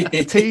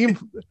 A team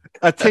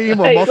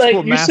of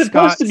multiple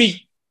mascots.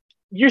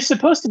 You're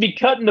supposed to be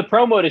cutting the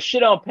promo to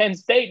shit on Penn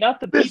State, not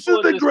the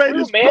people is the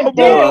greatest crew, man.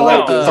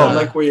 promo. I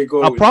like where you're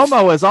going. A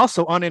promo is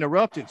also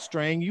uninterrupted,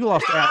 String. You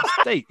lost to App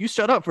State. You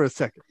shut up for a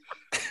second.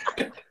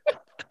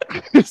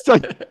 So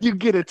you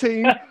get a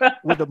team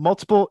with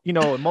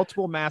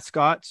multiple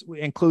mascots,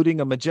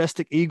 including a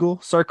majestic eagle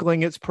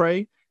circling its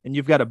prey, and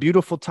you've got a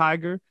beautiful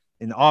tiger.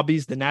 And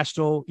Aubie's the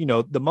national,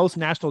 the most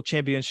national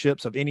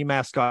championships of any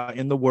mascot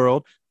in the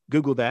world.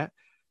 Google that.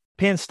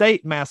 Penn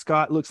State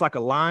mascot looks like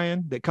a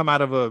lion that come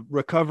out of a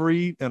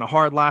recovery and a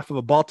hard life of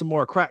a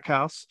Baltimore crack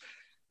house.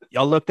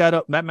 Y'all look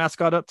that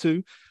mascot up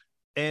too.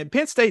 And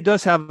Penn State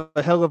does have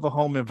a hell of a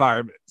home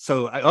environment.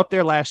 So up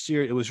there last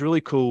year, it was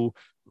really cool.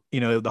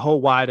 The whole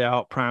wide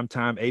out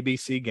primetime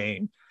ABC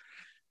game.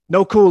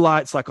 No cool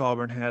lights like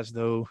Auburn has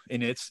though.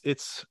 And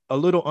it's a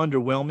little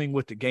underwhelming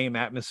with the game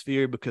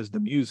atmosphere because the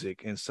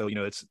music. And so,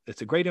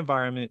 it's a great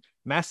environment,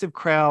 massive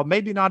crowd,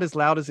 maybe not as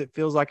loud as it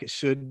feels like it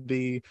should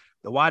be.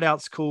 The wide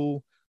out's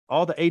cool.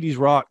 All the 80s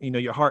rock,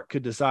 your heart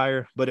could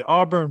desire. But at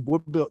Auburn, we're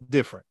built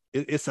different.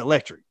 It's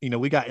electric.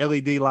 We got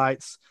LED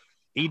lights.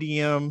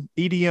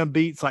 EDM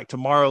beats like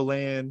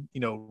Tomorrowland,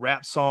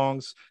 rap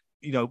songs,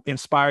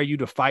 inspire you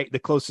to fight the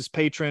closest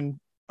patron,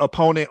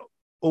 opponent,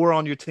 or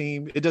on your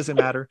team. It doesn't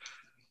matter.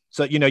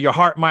 So, your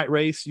heart might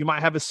race, you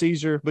might have a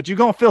seizure, but you're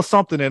going to feel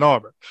something in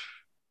Auburn.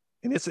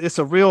 And it's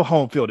a real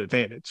home field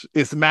advantage.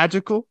 It's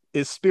magical.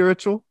 It's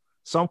spiritual.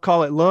 Some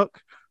call it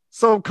luck.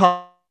 Some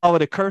call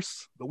it a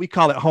curse, but we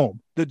call it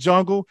home. The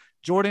jungle,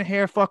 Jordan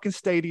Hare fucking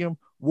stadium,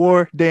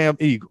 War Damn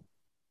Eagle.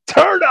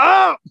 Turn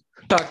up.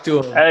 Talk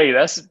to him. Hey,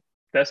 that's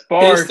Penn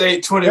bars.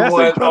 State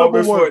 21,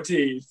 Auburn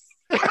 14.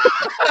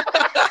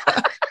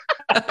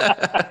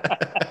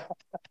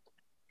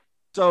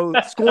 So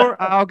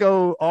score, I'll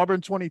go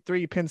Auburn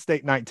 23, Penn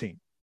State 19.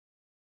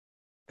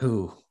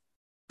 Ooh,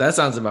 that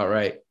sounds about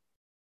right.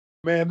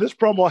 Man, this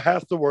promo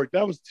has to work.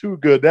 That was too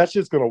good. That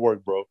shit's gonna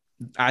work, bro.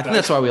 I think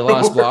that's why we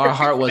lost, but our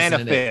heart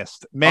wasn't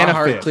Manifest. in it. Our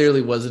heart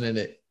clearly wasn't in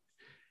it.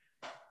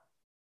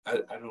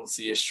 I don't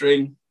see a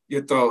string.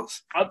 Your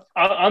thoughts?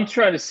 I'm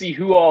trying to see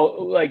who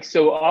all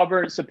so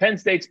Auburn. So Penn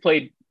State's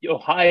played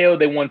Ohio.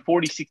 They won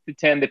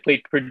 46-10. They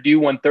played Purdue,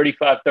 won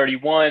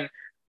 35-31.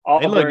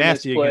 They look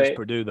nasty against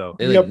Purdue though.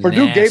 Yeah,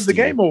 Purdue nasty. gave the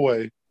game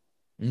away.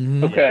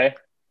 Mm-hmm. Okay.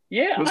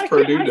 Yeah. It was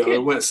Purdue though.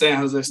 It went San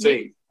Jose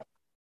State.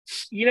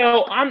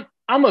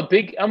 I'm a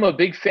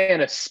big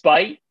fan of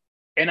spite.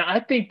 And I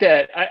think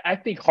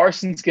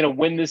Harson's going to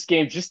win this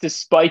game just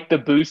despite the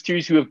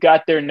boosters who have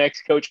got their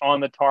next coach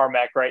on the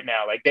tarmac right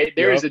now. Like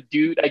there is a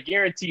dude, I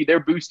guarantee you their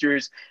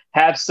boosters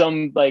have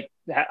some,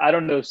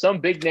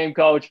 some big name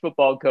college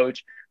football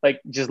coach,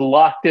 just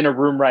locked in a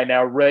room right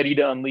now, ready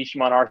to unleash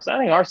him on Harson. I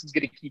think Harson's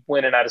going to keep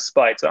winning out of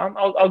spite. So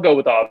I'll go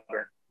with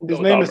Auburn. His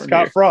name is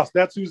Scott Frost.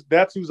 That's who's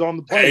on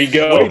the plane. There you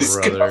go.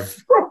 Brother.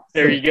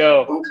 There you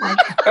go. Oh my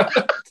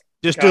God.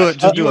 Just do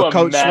a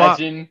coach swap.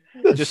 Imagine?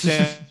 Just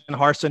send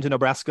Harson to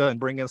Nebraska and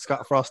bring in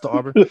Scott Frost to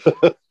Auburn. One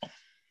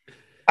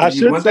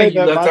thing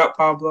you left out,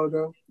 Pablo,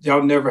 though,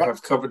 y'all never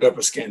have covered up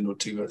a scandal,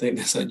 too. I think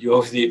that's what you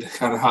always need to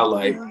kind of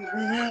highlight.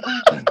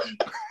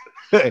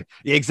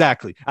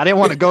 Exactly. I didn't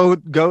want to go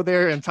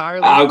there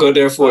entirely. I'll go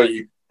there for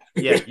you.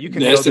 Yeah, you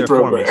can go there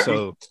for me.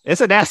 So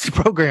it's a nasty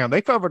program.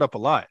 They covered up a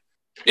lot.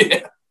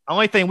 Yeah.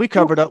 Only thing we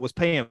covered up was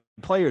paying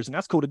players, and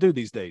that's cool to do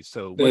these days.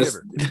 So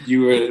whatever.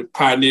 You were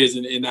pioneers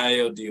in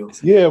NIL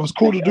deals. Yeah, it was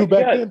cool to do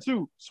back then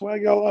too.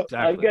 Swag y'all up.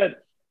 Exactly.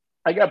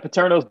 I got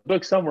Paterno's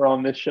book somewhere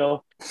on this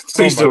shelf.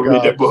 Please don't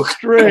read that book.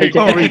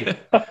 Don't read it.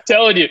 I'm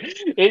telling you,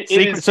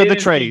 Secrets of the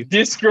trade.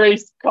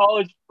 Disgraced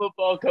college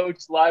football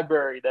coach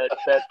library that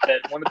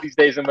one of these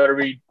days I'm going to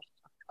read.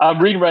 I'm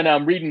reading right now.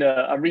 I'm reading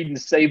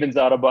Saban's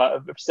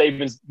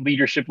Saban's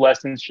leadership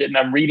lessons shit, and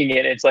I'm reading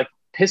it. And it's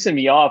pissing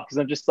me off because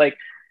I'm just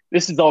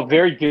this is all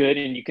very good,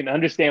 and you can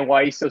understand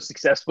why he's so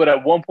successful. But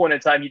at one point in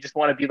time, you just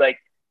want to be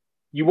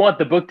you want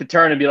the book to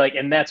turn and be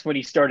and that's when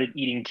he started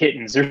eating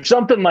kittens or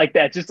something like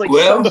that. Just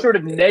some sort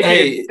of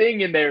negative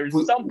thing in there.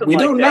 We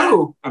don't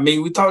know. I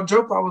mean, we thought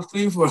Joe Paul was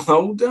clean for a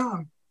long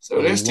time.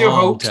 So there's still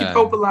hope. Keep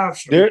hope alive.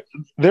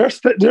 There's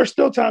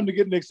still time to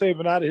get Nick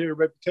Saban out of here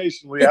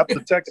reputationally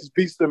after Texas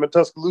beats them in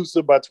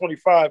Tuscaloosa by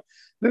 25.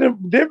 Then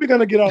we're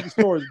going to get all the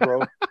stories,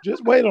 bro.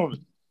 Just wait on it.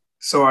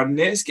 So our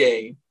next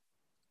game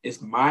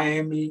is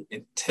Miami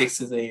and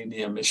Texas A&M.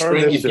 And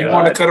String, if you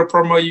want to cut a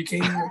promo, you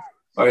can.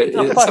 No,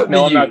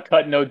 I'm not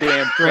cutting no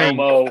damn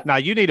promo. Now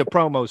you need a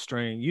promo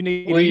string. You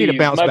need a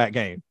bounce back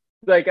game.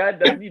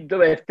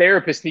 The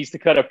therapist needs to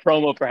cut a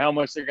promo for how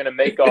much they're going to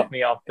make off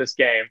me off this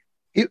game.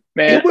 It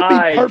would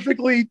be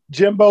perfectly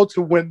Jimbo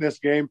to win this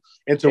game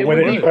and to win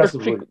it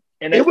impressively.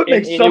 It would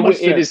make so much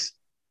sense.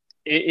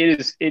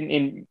 It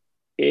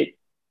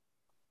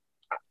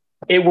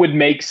would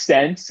make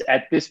sense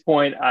at this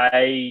point.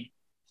 I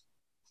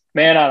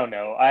don't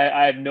know.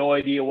 I have no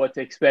idea what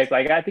to expect.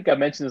 I think I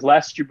mentioned this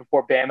last year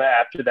before Bama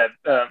after that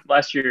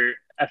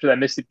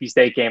Mississippi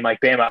State game,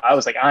 Bama, I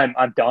was I'm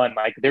done.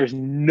 There's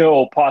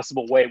no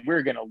possible way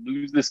we're going to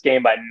lose this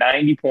game by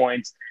 90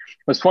 points.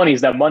 What's funny is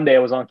that Monday I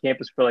was on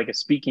campus for a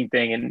speaking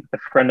thing, and a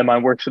friend of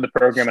mine works for the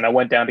program, and I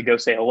went down to go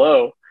say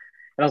hello.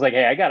 And I was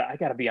hey, I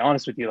gotta be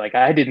honest with you.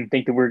 I didn't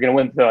think that we were going to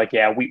win. They're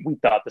yeah, we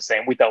thought the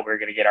same. We thought we were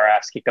going to get our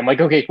ass kicked. I'm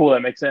okay, cool.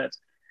 That makes sense.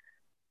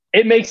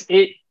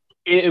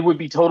 It would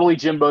be totally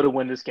Jimbo to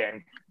win this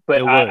game.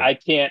 but I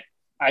cannot,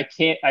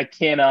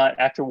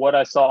 after what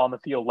I saw on the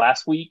field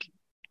last week,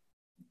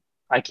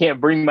 I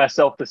can't bring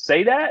myself to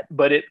say that,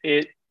 but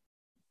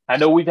I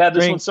know we've had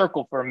this one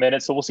circled for a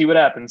minute, so we'll see what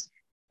happens.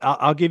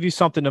 I'll give you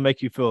something to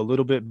make you feel a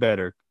little bit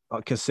better,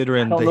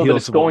 considering the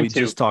heels of what we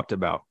just talked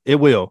about. It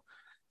will.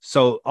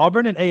 So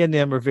Auburn and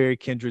A&M are very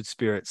kindred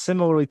spirits,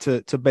 similarly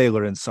to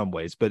Baylor in some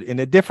ways, but in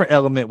a different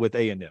element with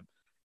A&M.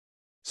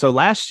 So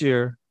last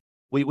year,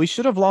 we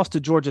should have lost to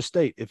Georgia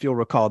State, if you'll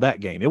recall that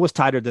game. It was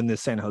tighter than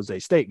this San Jose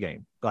State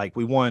game. Like,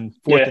 we won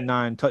 4th and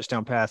 9,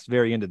 touchdown pass,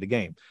 very end of the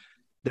game.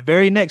 The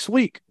very next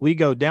week, we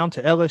go down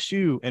to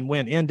LSU and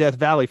win in Death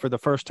Valley for the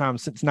first time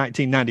since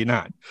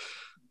 1999.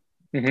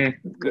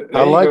 Mm-hmm.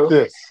 I like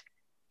this.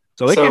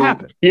 So it can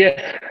happen.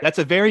 Yeah. That's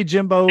a very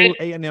Jimbo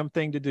A&M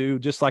thing to do,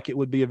 just like it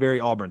would be a very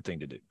Auburn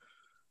thing to do.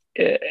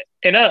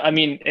 And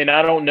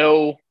I don't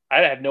know.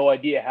 I have no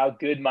idea how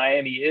good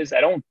Miami is. I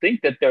don't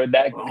think that they're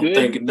that good.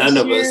 I think none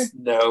of us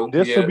know.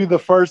 This will be the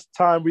first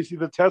time we see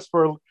the test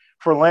for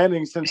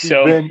Lanning since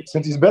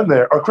he's been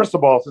there, or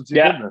Cristobal since he's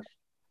been there.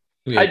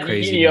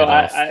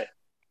 It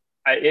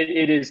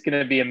is going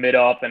to be a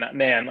mid-off, and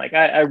man, like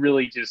I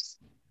really just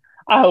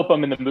I hope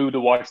I'm in the mood to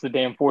watch the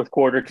damn fourth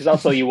quarter, because I'll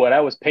tell you what,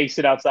 I was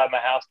pacing outside my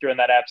house during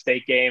that App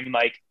State game.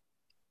 Like,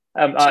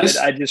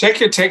 I just check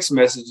your text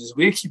messages.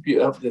 We'll keep you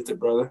updated,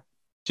 brother.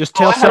 Just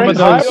tell some of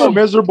those. How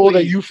miserable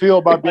that you feel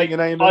about being an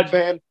A&M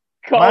fan.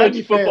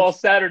 College football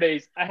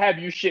Saturdays, I have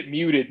your shit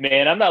muted,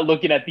 man. I'm not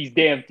looking at these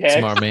damn texts.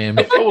 Smart man.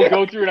 I will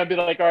go through and I'll be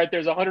like, all right,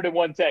 there's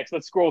 101 texts.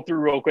 Let's scroll through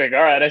real quick.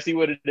 All right, I see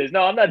what it is.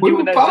 No, I'm not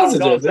doing that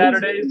on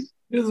Saturdays.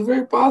 It was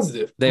very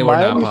positive. They were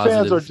Miami not positive.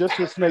 fans are just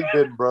as snake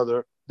bitten,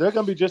 brother. They're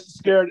going to be just as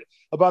scared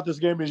about this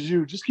game as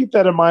you. Just keep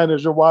that in mind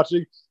as you're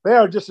watching. They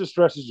are just as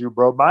stressed as you,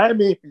 bro.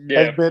 Miami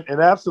has been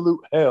an absolute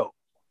hell.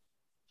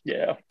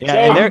 Yeah. Yeah,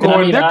 and they're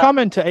coming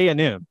to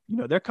A&M. You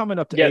know, they're coming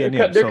up to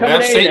A&M. They're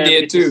coming to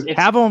A&M too.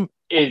 Have them.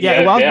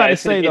 I was about to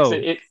say, though.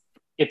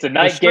 It's a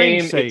night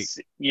game. It's,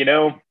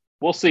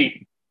 we'll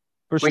see.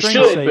 We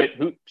should,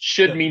 but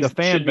should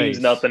means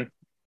nothing.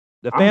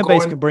 The fan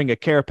base can bring a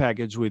care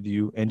package with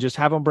you and just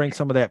have them bring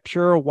some of that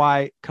pure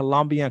white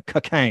Colombian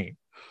cocaine.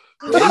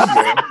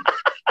 A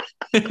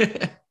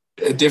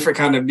different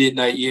kind of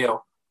midnight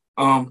yell.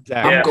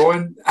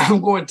 Exactly.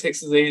 I'm going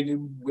Texas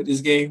A&M with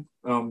this game,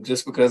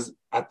 just because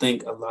I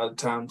think a lot of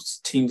times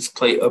teams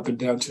play up and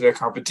down to their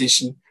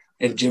competition,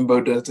 and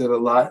Jimbo does it a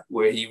lot,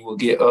 where he will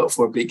get up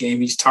for a big game.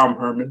 He's Tom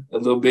Herman a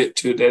little bit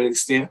to that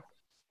extent.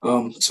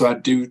 So I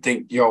do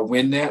think y'all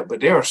win that,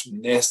 but there are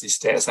some nasty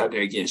stats out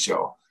there against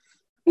y'all.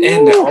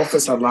 And the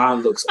offensive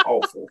line looks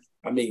awful.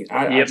 I mean,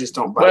 I just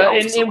don't buy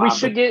it. And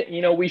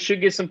we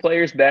should get some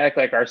players back.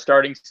 Like, our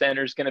starting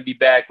center is going to be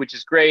back, which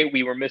is great.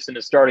 We were missing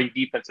a starting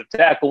defensive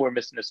tackle. We're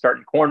missing a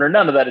starting corner.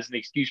 None of that is an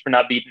excuse for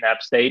not beating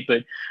App State,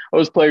 but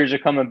those players are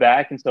coming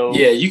back. And so,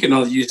 you can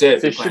only use that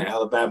if you're playing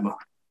Alabama.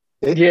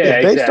 If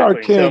they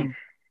start King,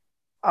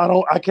 I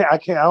don't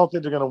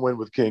think they're going to win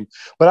with King.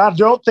 But I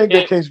don't think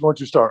that King's going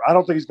to start. I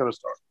don't think he's going to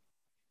start.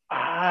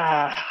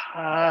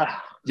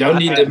 Y'all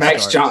need the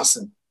Max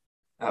Johnson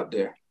out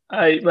there.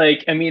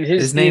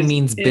 His name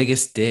means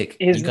biggest dick.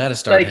 You got to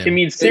start him. I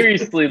mean,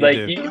 seriously,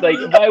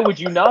 why would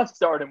you not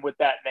start him with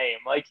that name?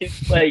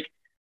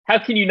 How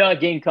can you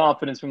not gain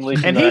confidence from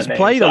listening? And he's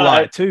played a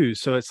lot too,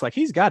 so it's like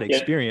he's got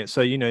experience.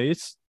 So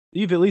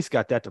you've at least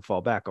got that to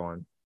fall back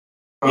on.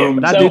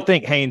 But I do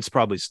think Haynes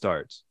probably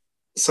starts.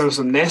 So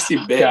some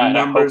nasty bet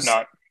numbers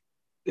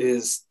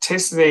is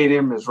Texas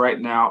A&M is right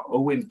now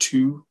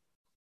 0-2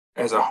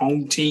 as a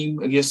home team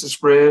against the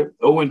spread,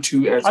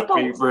 0-2 as a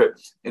favorite,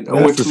 and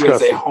 0-2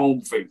 as a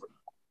home favorite.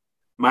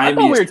 Miami, I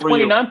thought we were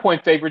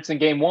 29-point favorites in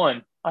game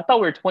one. I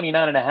thought we were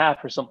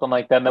 29.5 or something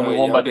like that, and then we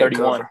won by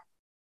 31.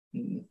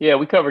 Yeah,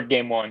 we covered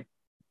game one.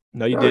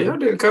 No, you didn't. You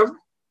didn't cover.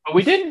 But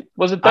we didn't.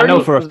 Was it 30? I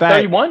know for a fact.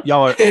 31?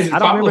 Y'all are. I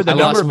don't remember the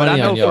number, but I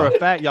know for a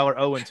fact y'all are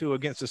 0-2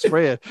 against the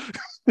spread.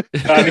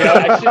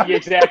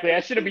 Exactly. I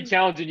shouldn't be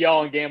challenging y'all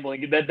on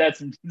gambling.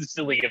 That's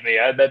silly of me.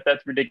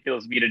 That's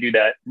ridiculous of me to do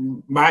that.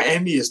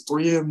 Miami is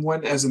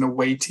 3-1 as an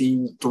away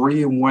team,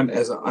 3-1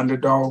 as an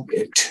underdog,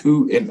 and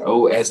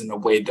 2-0 as an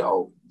away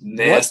dog.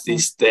 Nasty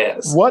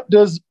stats.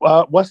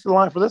 What's the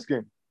line for this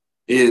game?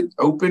 It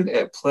opened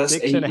at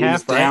 +8.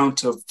 It's down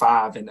to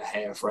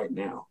 5.5 right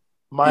now.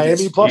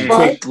 Miami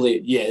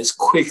 +5? It's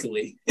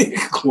quickly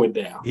going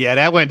down. Yeah,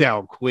 that went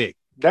down quick.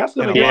 That's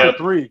going to get to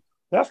 3.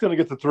 That's going to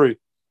get to 3.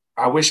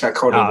 I wish I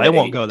caught it. It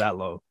won't go that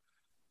low.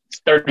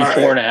 It's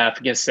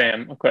 34.5 against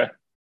Sam. Okay.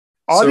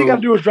 All you got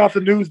to do is drop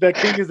the news that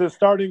King isn't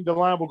starting. The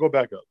line will go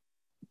back up.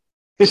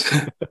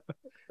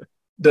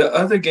 The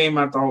other game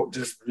I thought,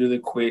 just really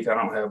quick, I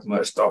don't have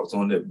much thoughts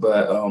on it,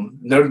 but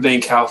Notre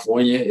Dame,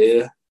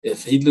 California,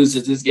 if he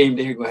loses this game,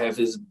 they're going to have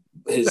his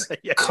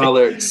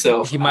colored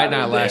self. He might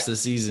not last the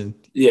season.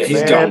 Yeah,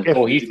 he's gone.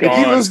 If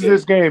he loses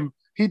this game,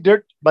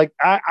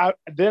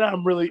 then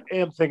I'm really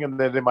am thinking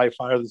that they might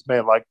fire this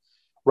man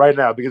right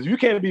now, because if you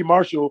can't beat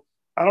Marshall,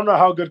 I don't know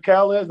how good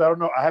Cal is. I don't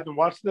know. I haven't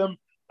watched them,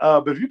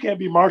 but if you can't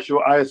beat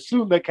Marshall, I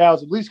assume that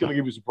Cal's at least going to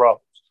give you some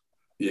problems.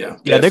 Yeah,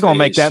 Yeah, they're gonna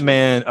make that definitely.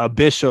 man a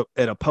bishop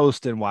at a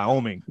post in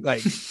Wyoming.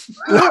 Like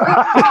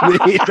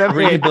that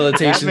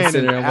Rehabilitation man is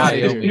center in out of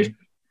here. Wyoming.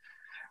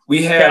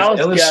 We have Cal's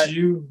got-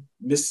 LSU,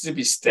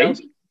 Mississippi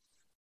State.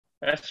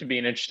 That should be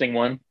an interesting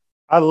one.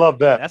 I love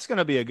that. That's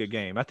gonna be a good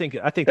game. I think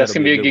That's that'll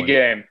gonna be a good one.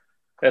 game.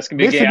 That's gonna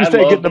be a game. Mississippi I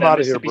State love getting them that out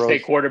of here, Mississippi bros.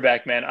 State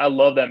quarterback, man. I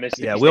love that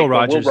Mississippi Yeah, State. Will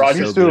Rogers Will is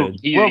Rogers, so good.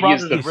 he Will is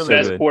Rogers the is really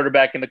best good.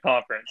 quarterback in the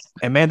conference.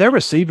 And man, their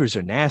receivers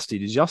are nasty.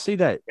 Did y'all see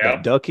that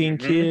ducking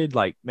Mhm. kid?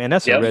 Like, man,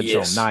 that's a Yep. red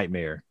Yes. zone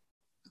nightmare.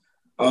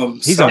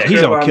 He's He's gonna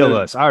kill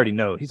us. I already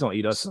know. He's gonna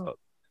eat us up.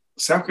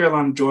 South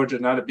Carolina, Georgia,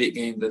 not a big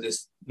game, but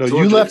it's No,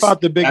 Georgia you left is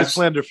out the biggest abs-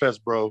 slander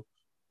fest, bro.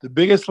 The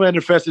biggest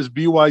slander fest is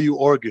BYU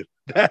Oregon.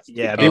 That's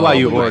Yeah, Oh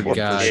BYU my Oregon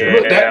God. for sure.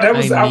 Look, that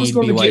was I I was need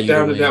going to BYU get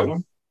down to to that win.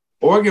 one.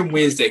 Oregon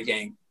wins that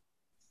game.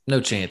 No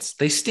chance.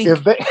 They stink.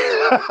 if they.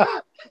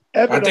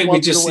 I think we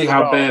just see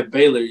how bad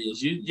Baylor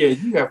is.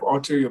 You have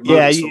ulterior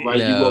motives for why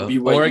you want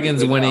BYU.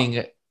 Oregon's to win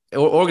winning.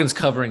 Oregon's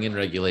covering in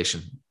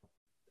regulation.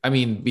 I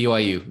mean,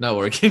 BYU, not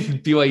Oregon.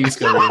 BYU's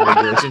covering in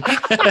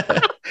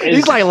regulation.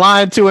 He's like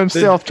lying to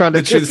himself, trying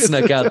to The truth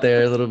snuck out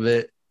there a little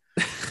bit.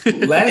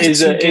 Last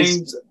two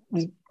games.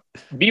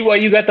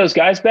 BYU got those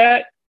guys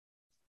back?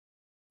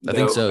 I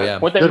think so, yeah.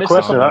 Weren't they Good missing a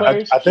question. couple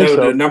players? I think No,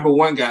 so. the number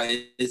one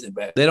guy isn't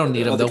bad. They don't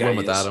need him. other They'll win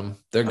guy without is. him.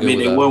 They're I good mean,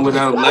 they without won him.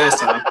 without him last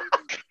time.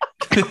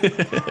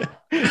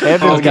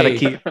 Evans got to They-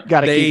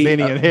 keep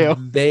Benny in hell.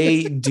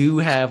 They do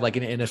have like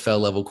an NFL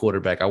level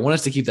quarterback. I want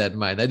us to keep that in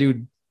mind. That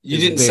dude. You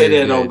is didn't say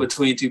very that on good.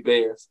 Between Two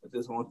Bears. I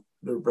just want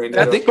to bring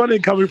I that think up. funny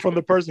coming from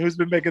the person who's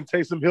been making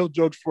Taysom Hill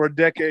jokes for a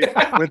decade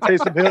when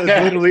Taysom Hill is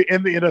literally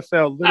in the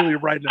NFL, literally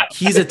right now.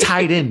 He's a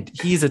tight end.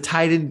 He's a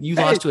tight end. You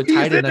lost to a he's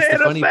tight end. in That's the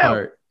the funny NFL.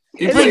 part.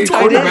 He He's played a tight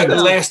quarterback end.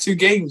 the last two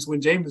games when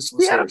Jameis was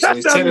Yeah, hurt. So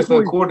he's touchdown technically a this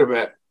week.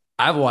 quarterback.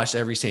 I've watched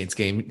every Saints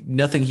game.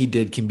 Nothing he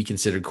did can be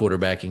considered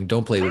quarterbacking.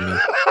 Don't play with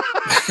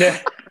me.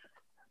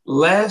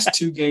 Last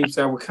two games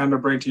I would kind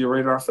of bring to your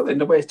radar. I feel like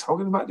nobody's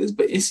talking about this,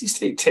 but NC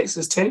State,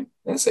 Texas Tech,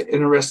 that's an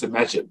interesting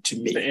matchup to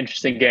It's an me.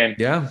 interesting game.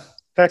 Yeah.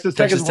 Texas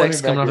Tech Texas is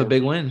Tech's winning coming off that a game.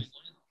 big win.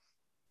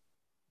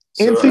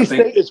 So NC I think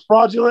State is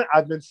fraudulent.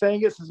 I've been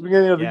saying it since the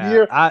beginning of the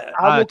year. I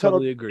I will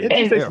totally tell- agree. NC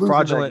State's They're losing a that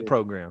fraudulent game.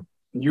 program.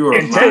 you are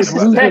And lying Texas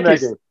about losing that. Tech that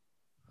is game.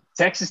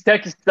 Texas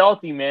Tech is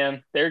salty,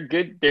 man. They're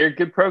good. They're a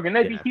good program.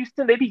 They beat Yeah.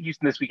 Houston. They beat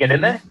Houston this weekend,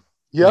 didn't they?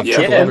 Yep. Yeah,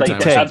 Yeah, like, overtime.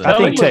 Tech, I'm I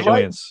telling think you, Tech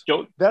right. wins.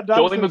 Joey That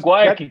Donovan,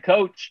 McGuire can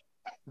coach.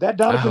 that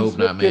Donovan I hope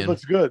Smith not, kid man.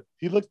 looks good.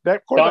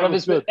 That quarterback Donovan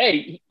looks Smith. good.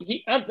 Hey,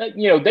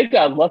 they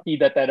got lucky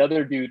that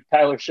other dude,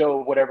 Tyler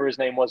Show, whatever his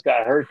name was,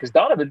 got hurt because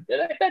Donovan,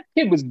 that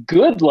kid was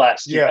good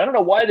last year. Yeah. I don't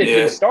know why they Yeah.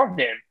 didn't start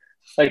him.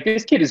 Like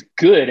this kid is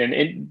good,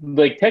 and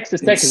like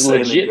Texas Tech is a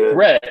Insanely legit good.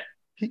 threat.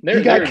 He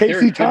They're got a Casey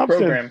good Thompson.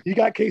 program. He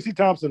got Casey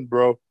Thompson,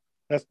 bro.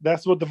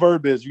 That's what the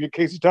verb is. You get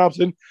Casey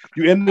Thompson.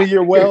 You end the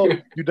year well.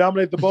 You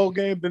dominate the bowl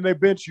game. Then they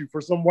bench you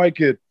for some white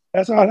kid.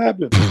 That's how it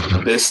happens.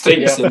 That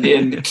stinks Yeah. and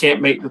then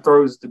can't make the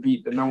throws to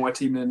beat the number one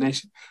team in the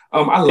nation.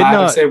 I lied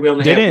Didn't, and said we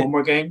only had didn't- one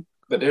more game,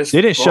 but there's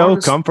Didn't Show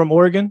Florida's come from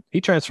Oregon? He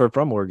transferred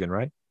from Oregon,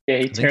 right? Yeah,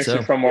 he think transferred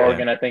so. from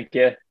Oregon, I think.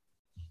 Yeah,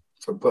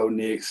 for Bo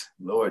Nix.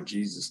 Lord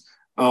Jesus.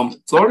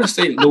 Florida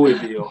State,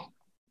 Louisville.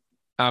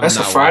 I'm That's a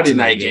not Friday watching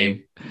that night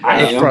game.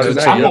 I That's am Friday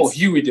because night, I'm yes. on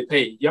Huey to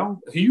pay. Y'all,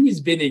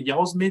 Huey's been in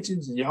y'all's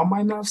mentions and y'all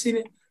might not have seen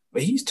it,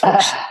 but he's talking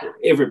shit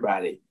to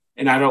everybody,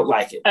 and I don't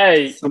like it.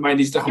 hey, Somebody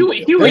needs to humble Huey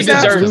him. They're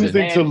not deserves it,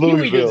 losing man. to Huey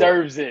Louisville.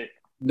 deserves it.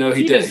 No,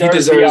 he He does. He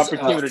deserves the deserves a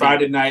opportunity.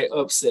 Friday night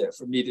upset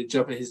for me to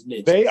jump in his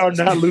mentions. They are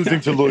not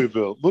losing to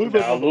Louisville.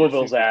 No,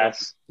 Louisville's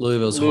ass.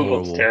 Louisville's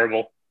horrible.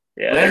 terrible.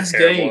 Yeah, Last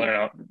they're terrible. game. I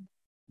know.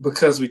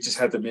 Because we just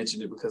had to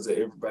mention it because of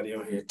everybody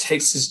on here.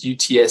 Texas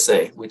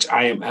UTSA, which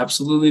I am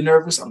absolutely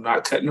nervous. I'm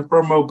not cutting a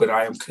promo, but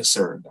I am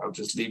concerned. I'll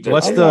just leave that.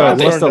 What's there. the I'm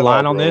what's turned the up,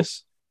 line on bro.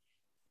 this?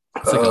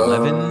 It's like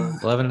 11, Uh,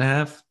 11 and a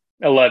half.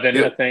 11,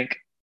 Yeah. I think.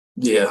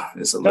 Yeah,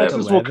 it's 11.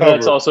 Texas will 11. cover.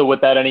 That's also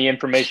without any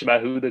information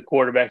about who the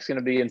quarterback's going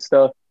to be and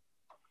stuff.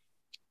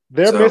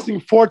 They're So-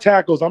 missing 4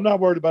 tackles. I'm not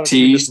worried about a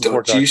team Tease, missing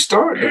 4 don't you tackles.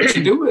 start. Don't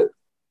you do it.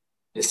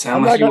 It I'm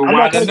sounds not like you were going to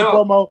winding the up.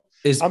 promo.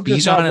 Is I'm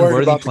just Bijan not and worried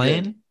Worthy about the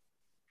playing?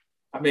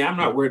 I mean, I'm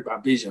not worried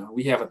about Bijan.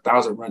 We have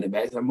 1,000 running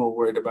backs. I'm more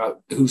worried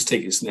about who's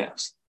taking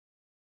snaps.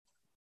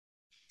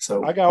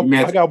 So I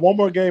got one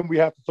more game we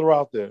have to throw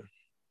out there.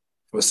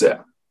 what's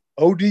that?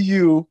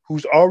 ODU,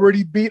 who's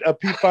already beat a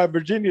P5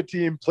 Virginia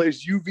team,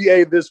 plays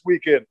UVA this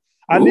weekend.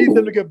 I need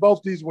them to get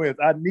both these wins.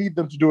 I need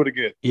them to do it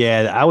again.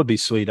 Yeah, that would be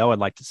sweet. I would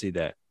like to see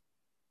that.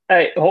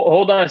 Hey,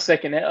 hold on a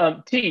second.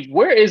 T,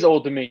 where is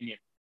Old Dominion?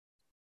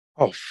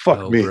 Oh, fuck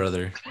Oh, me.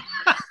 brother.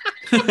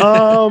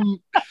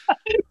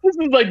 This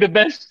is like the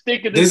best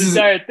stick of This this is-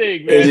 entire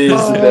thing, man. It is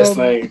the best Um,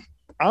 thing.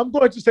 I'm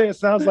going to say it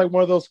sounds like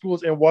one of those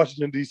schools in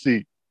Washington,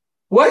 D.C.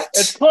 What?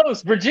 It's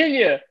close.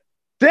 Virginia.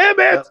 Damn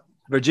it!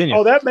 Virginia.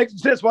 Oh, that makes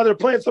sense why they're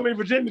playing so many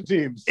Virginia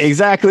teams.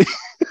 Exactly.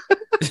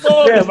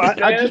 Close, Damn, I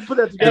man. just put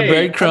that The together.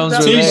 breadcrumbs I'm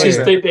were not- Teams just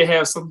there. think they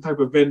have some type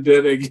of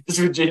vendetta against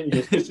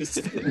Virginia. It's just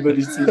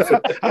everybody's team.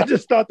 I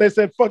just thought they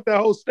said, fuck that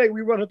whole state.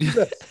 We run it through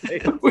that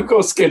state. We're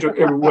going to schedule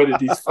every one of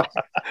these fights.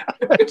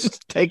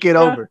 Just take it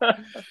over.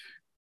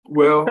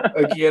 Well,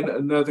 again,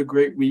 another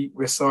great week.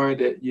 We're sorry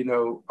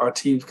that, our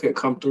teams could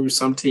come through.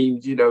 Some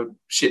teams,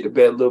 shit the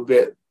bed a little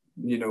bit,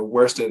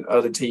 worse than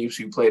other teams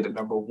who played the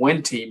number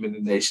one team in the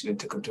nation and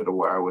took them to the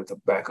wire with a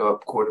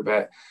backup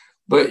quarterback.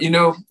 But,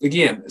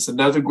 again, it's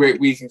another great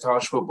week in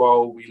college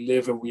football. We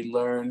live and we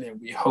learn,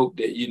 and we hope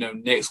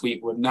that, next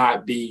week will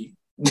not be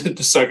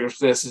the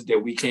circumstances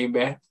that we came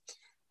back.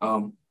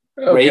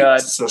 Rate,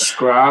 God.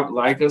 subscribe,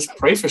 like us,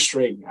 pray for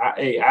String.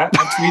 I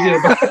tweeted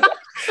about it.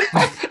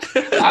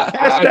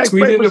 I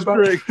tweeted about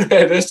it.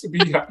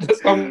 Yeah,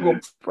 that's how I'm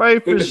going to Pray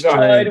for String.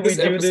 Why do we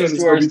do this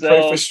to ourselves?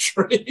 Pray for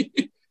String.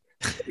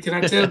 Can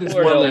I tell this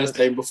one last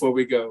thing before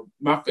we go?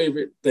 My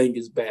favorite thing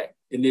is back,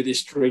 and it is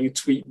String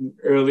tweeting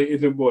early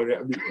in the morning.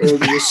 I mean,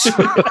 early as shit.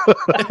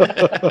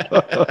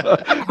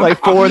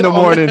 Like 4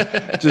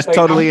 a.m, just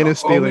totally in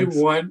his feelings.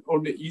 Only one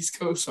on the East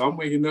Coast, so I'm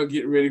waking up,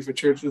 getting ready for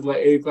church. It's like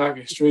 8 o'clock,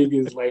 and String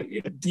is like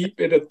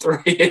deep in a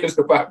thread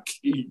about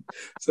Key.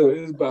 So it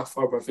is by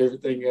far my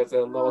favorite thing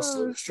after I lost.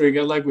 So String,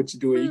 I like what you're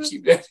doing. You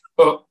keep that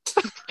up.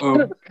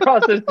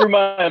 Process through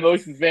my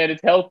emotions, man.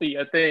 It's healthy,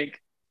 I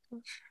think.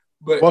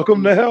 But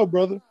welcome to hell,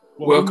 brother.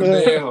 Welcome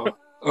to hell.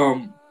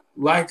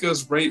 Like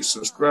us, rate,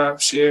 subscribe,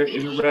 share,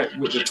 interact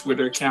with the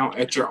Twitter account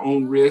at your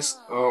own risk.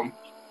 And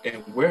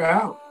we're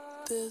out.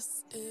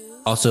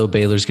 Also,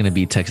 Baylor's going to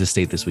beat Texas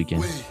State this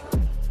weekend.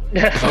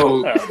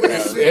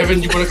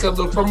 Evan, you want to cut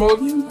the promo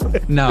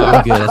again? No,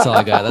 I'm good. That's all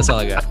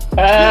I got.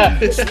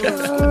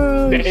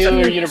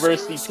 Baylor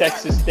University,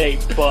 Texas State,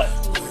 but.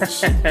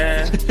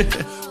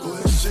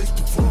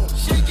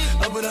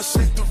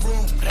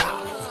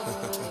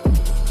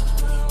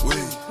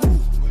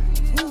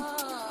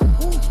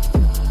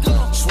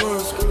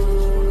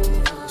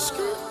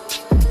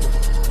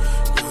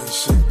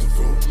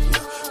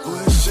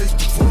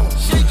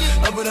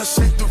 I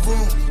shake the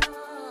room.